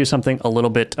I'm going to do something a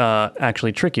little bit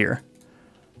actually trickier.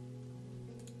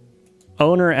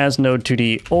 Owner as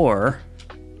node2d or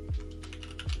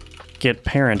get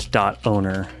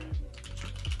parent.owner.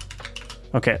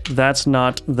 Okay, that's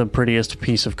not the prettiest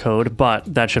piece of code, but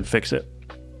that should fix it.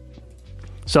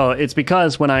 So it's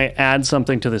because when I add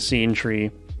something to the scene tree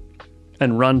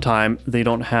and runtime, they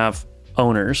don't have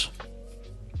owners.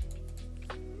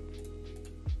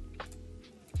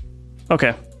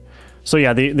 Okay. So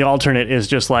yeah, the alternate is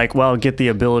just like, well, get the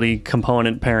ability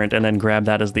component parent and then grab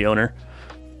that as the owner.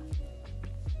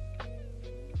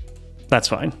 That's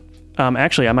fine.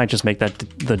 Actually, I might just make that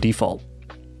the default,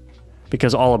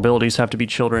 because all abilities have to be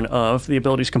children of the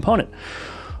abilities component.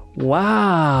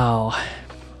 Wow.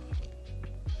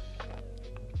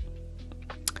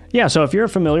 Yeah, so if you're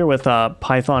familiar with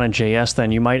Python and JS,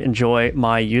 then you might enjoy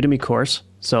my Udemy course.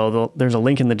 So there's a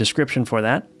link in the description for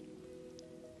that.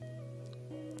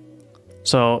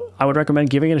 So I would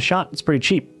recommend giving it a shot. It's pretty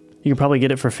cheap. You can probably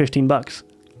get it for 15 bucks.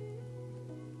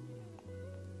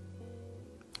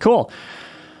 Cool.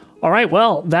 All right,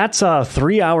 well, that's a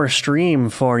 3-hour stream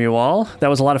for you all. That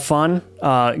was a lot of fun.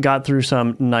 Got through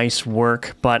some nice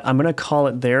work, but I'm going to call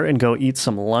it there and go eat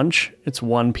some lunch. It's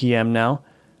 1 p.m. now.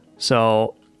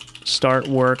 So start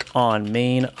work on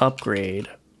main upgrade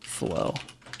flow.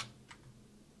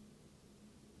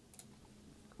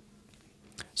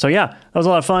 So yeah, that was a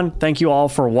lot of fun. Thank you all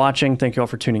for watching. Thank you all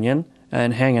for tuning in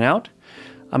and hanging out.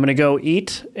 I'm going to go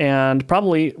eat and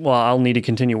probably, well, I'll need to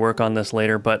continue work on this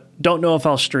later, but don't know if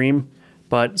I'll stream.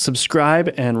 But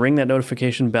subscribe and ring that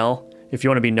notification bell if you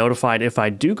want to be notified if I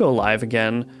do go live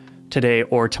again today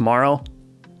or tomorrow.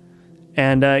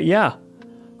 And yeah,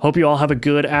 hope you all have a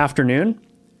good afternoon,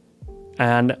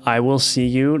 and I will see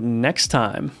you next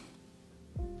time.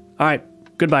 All right,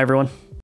 goodbye, everyone.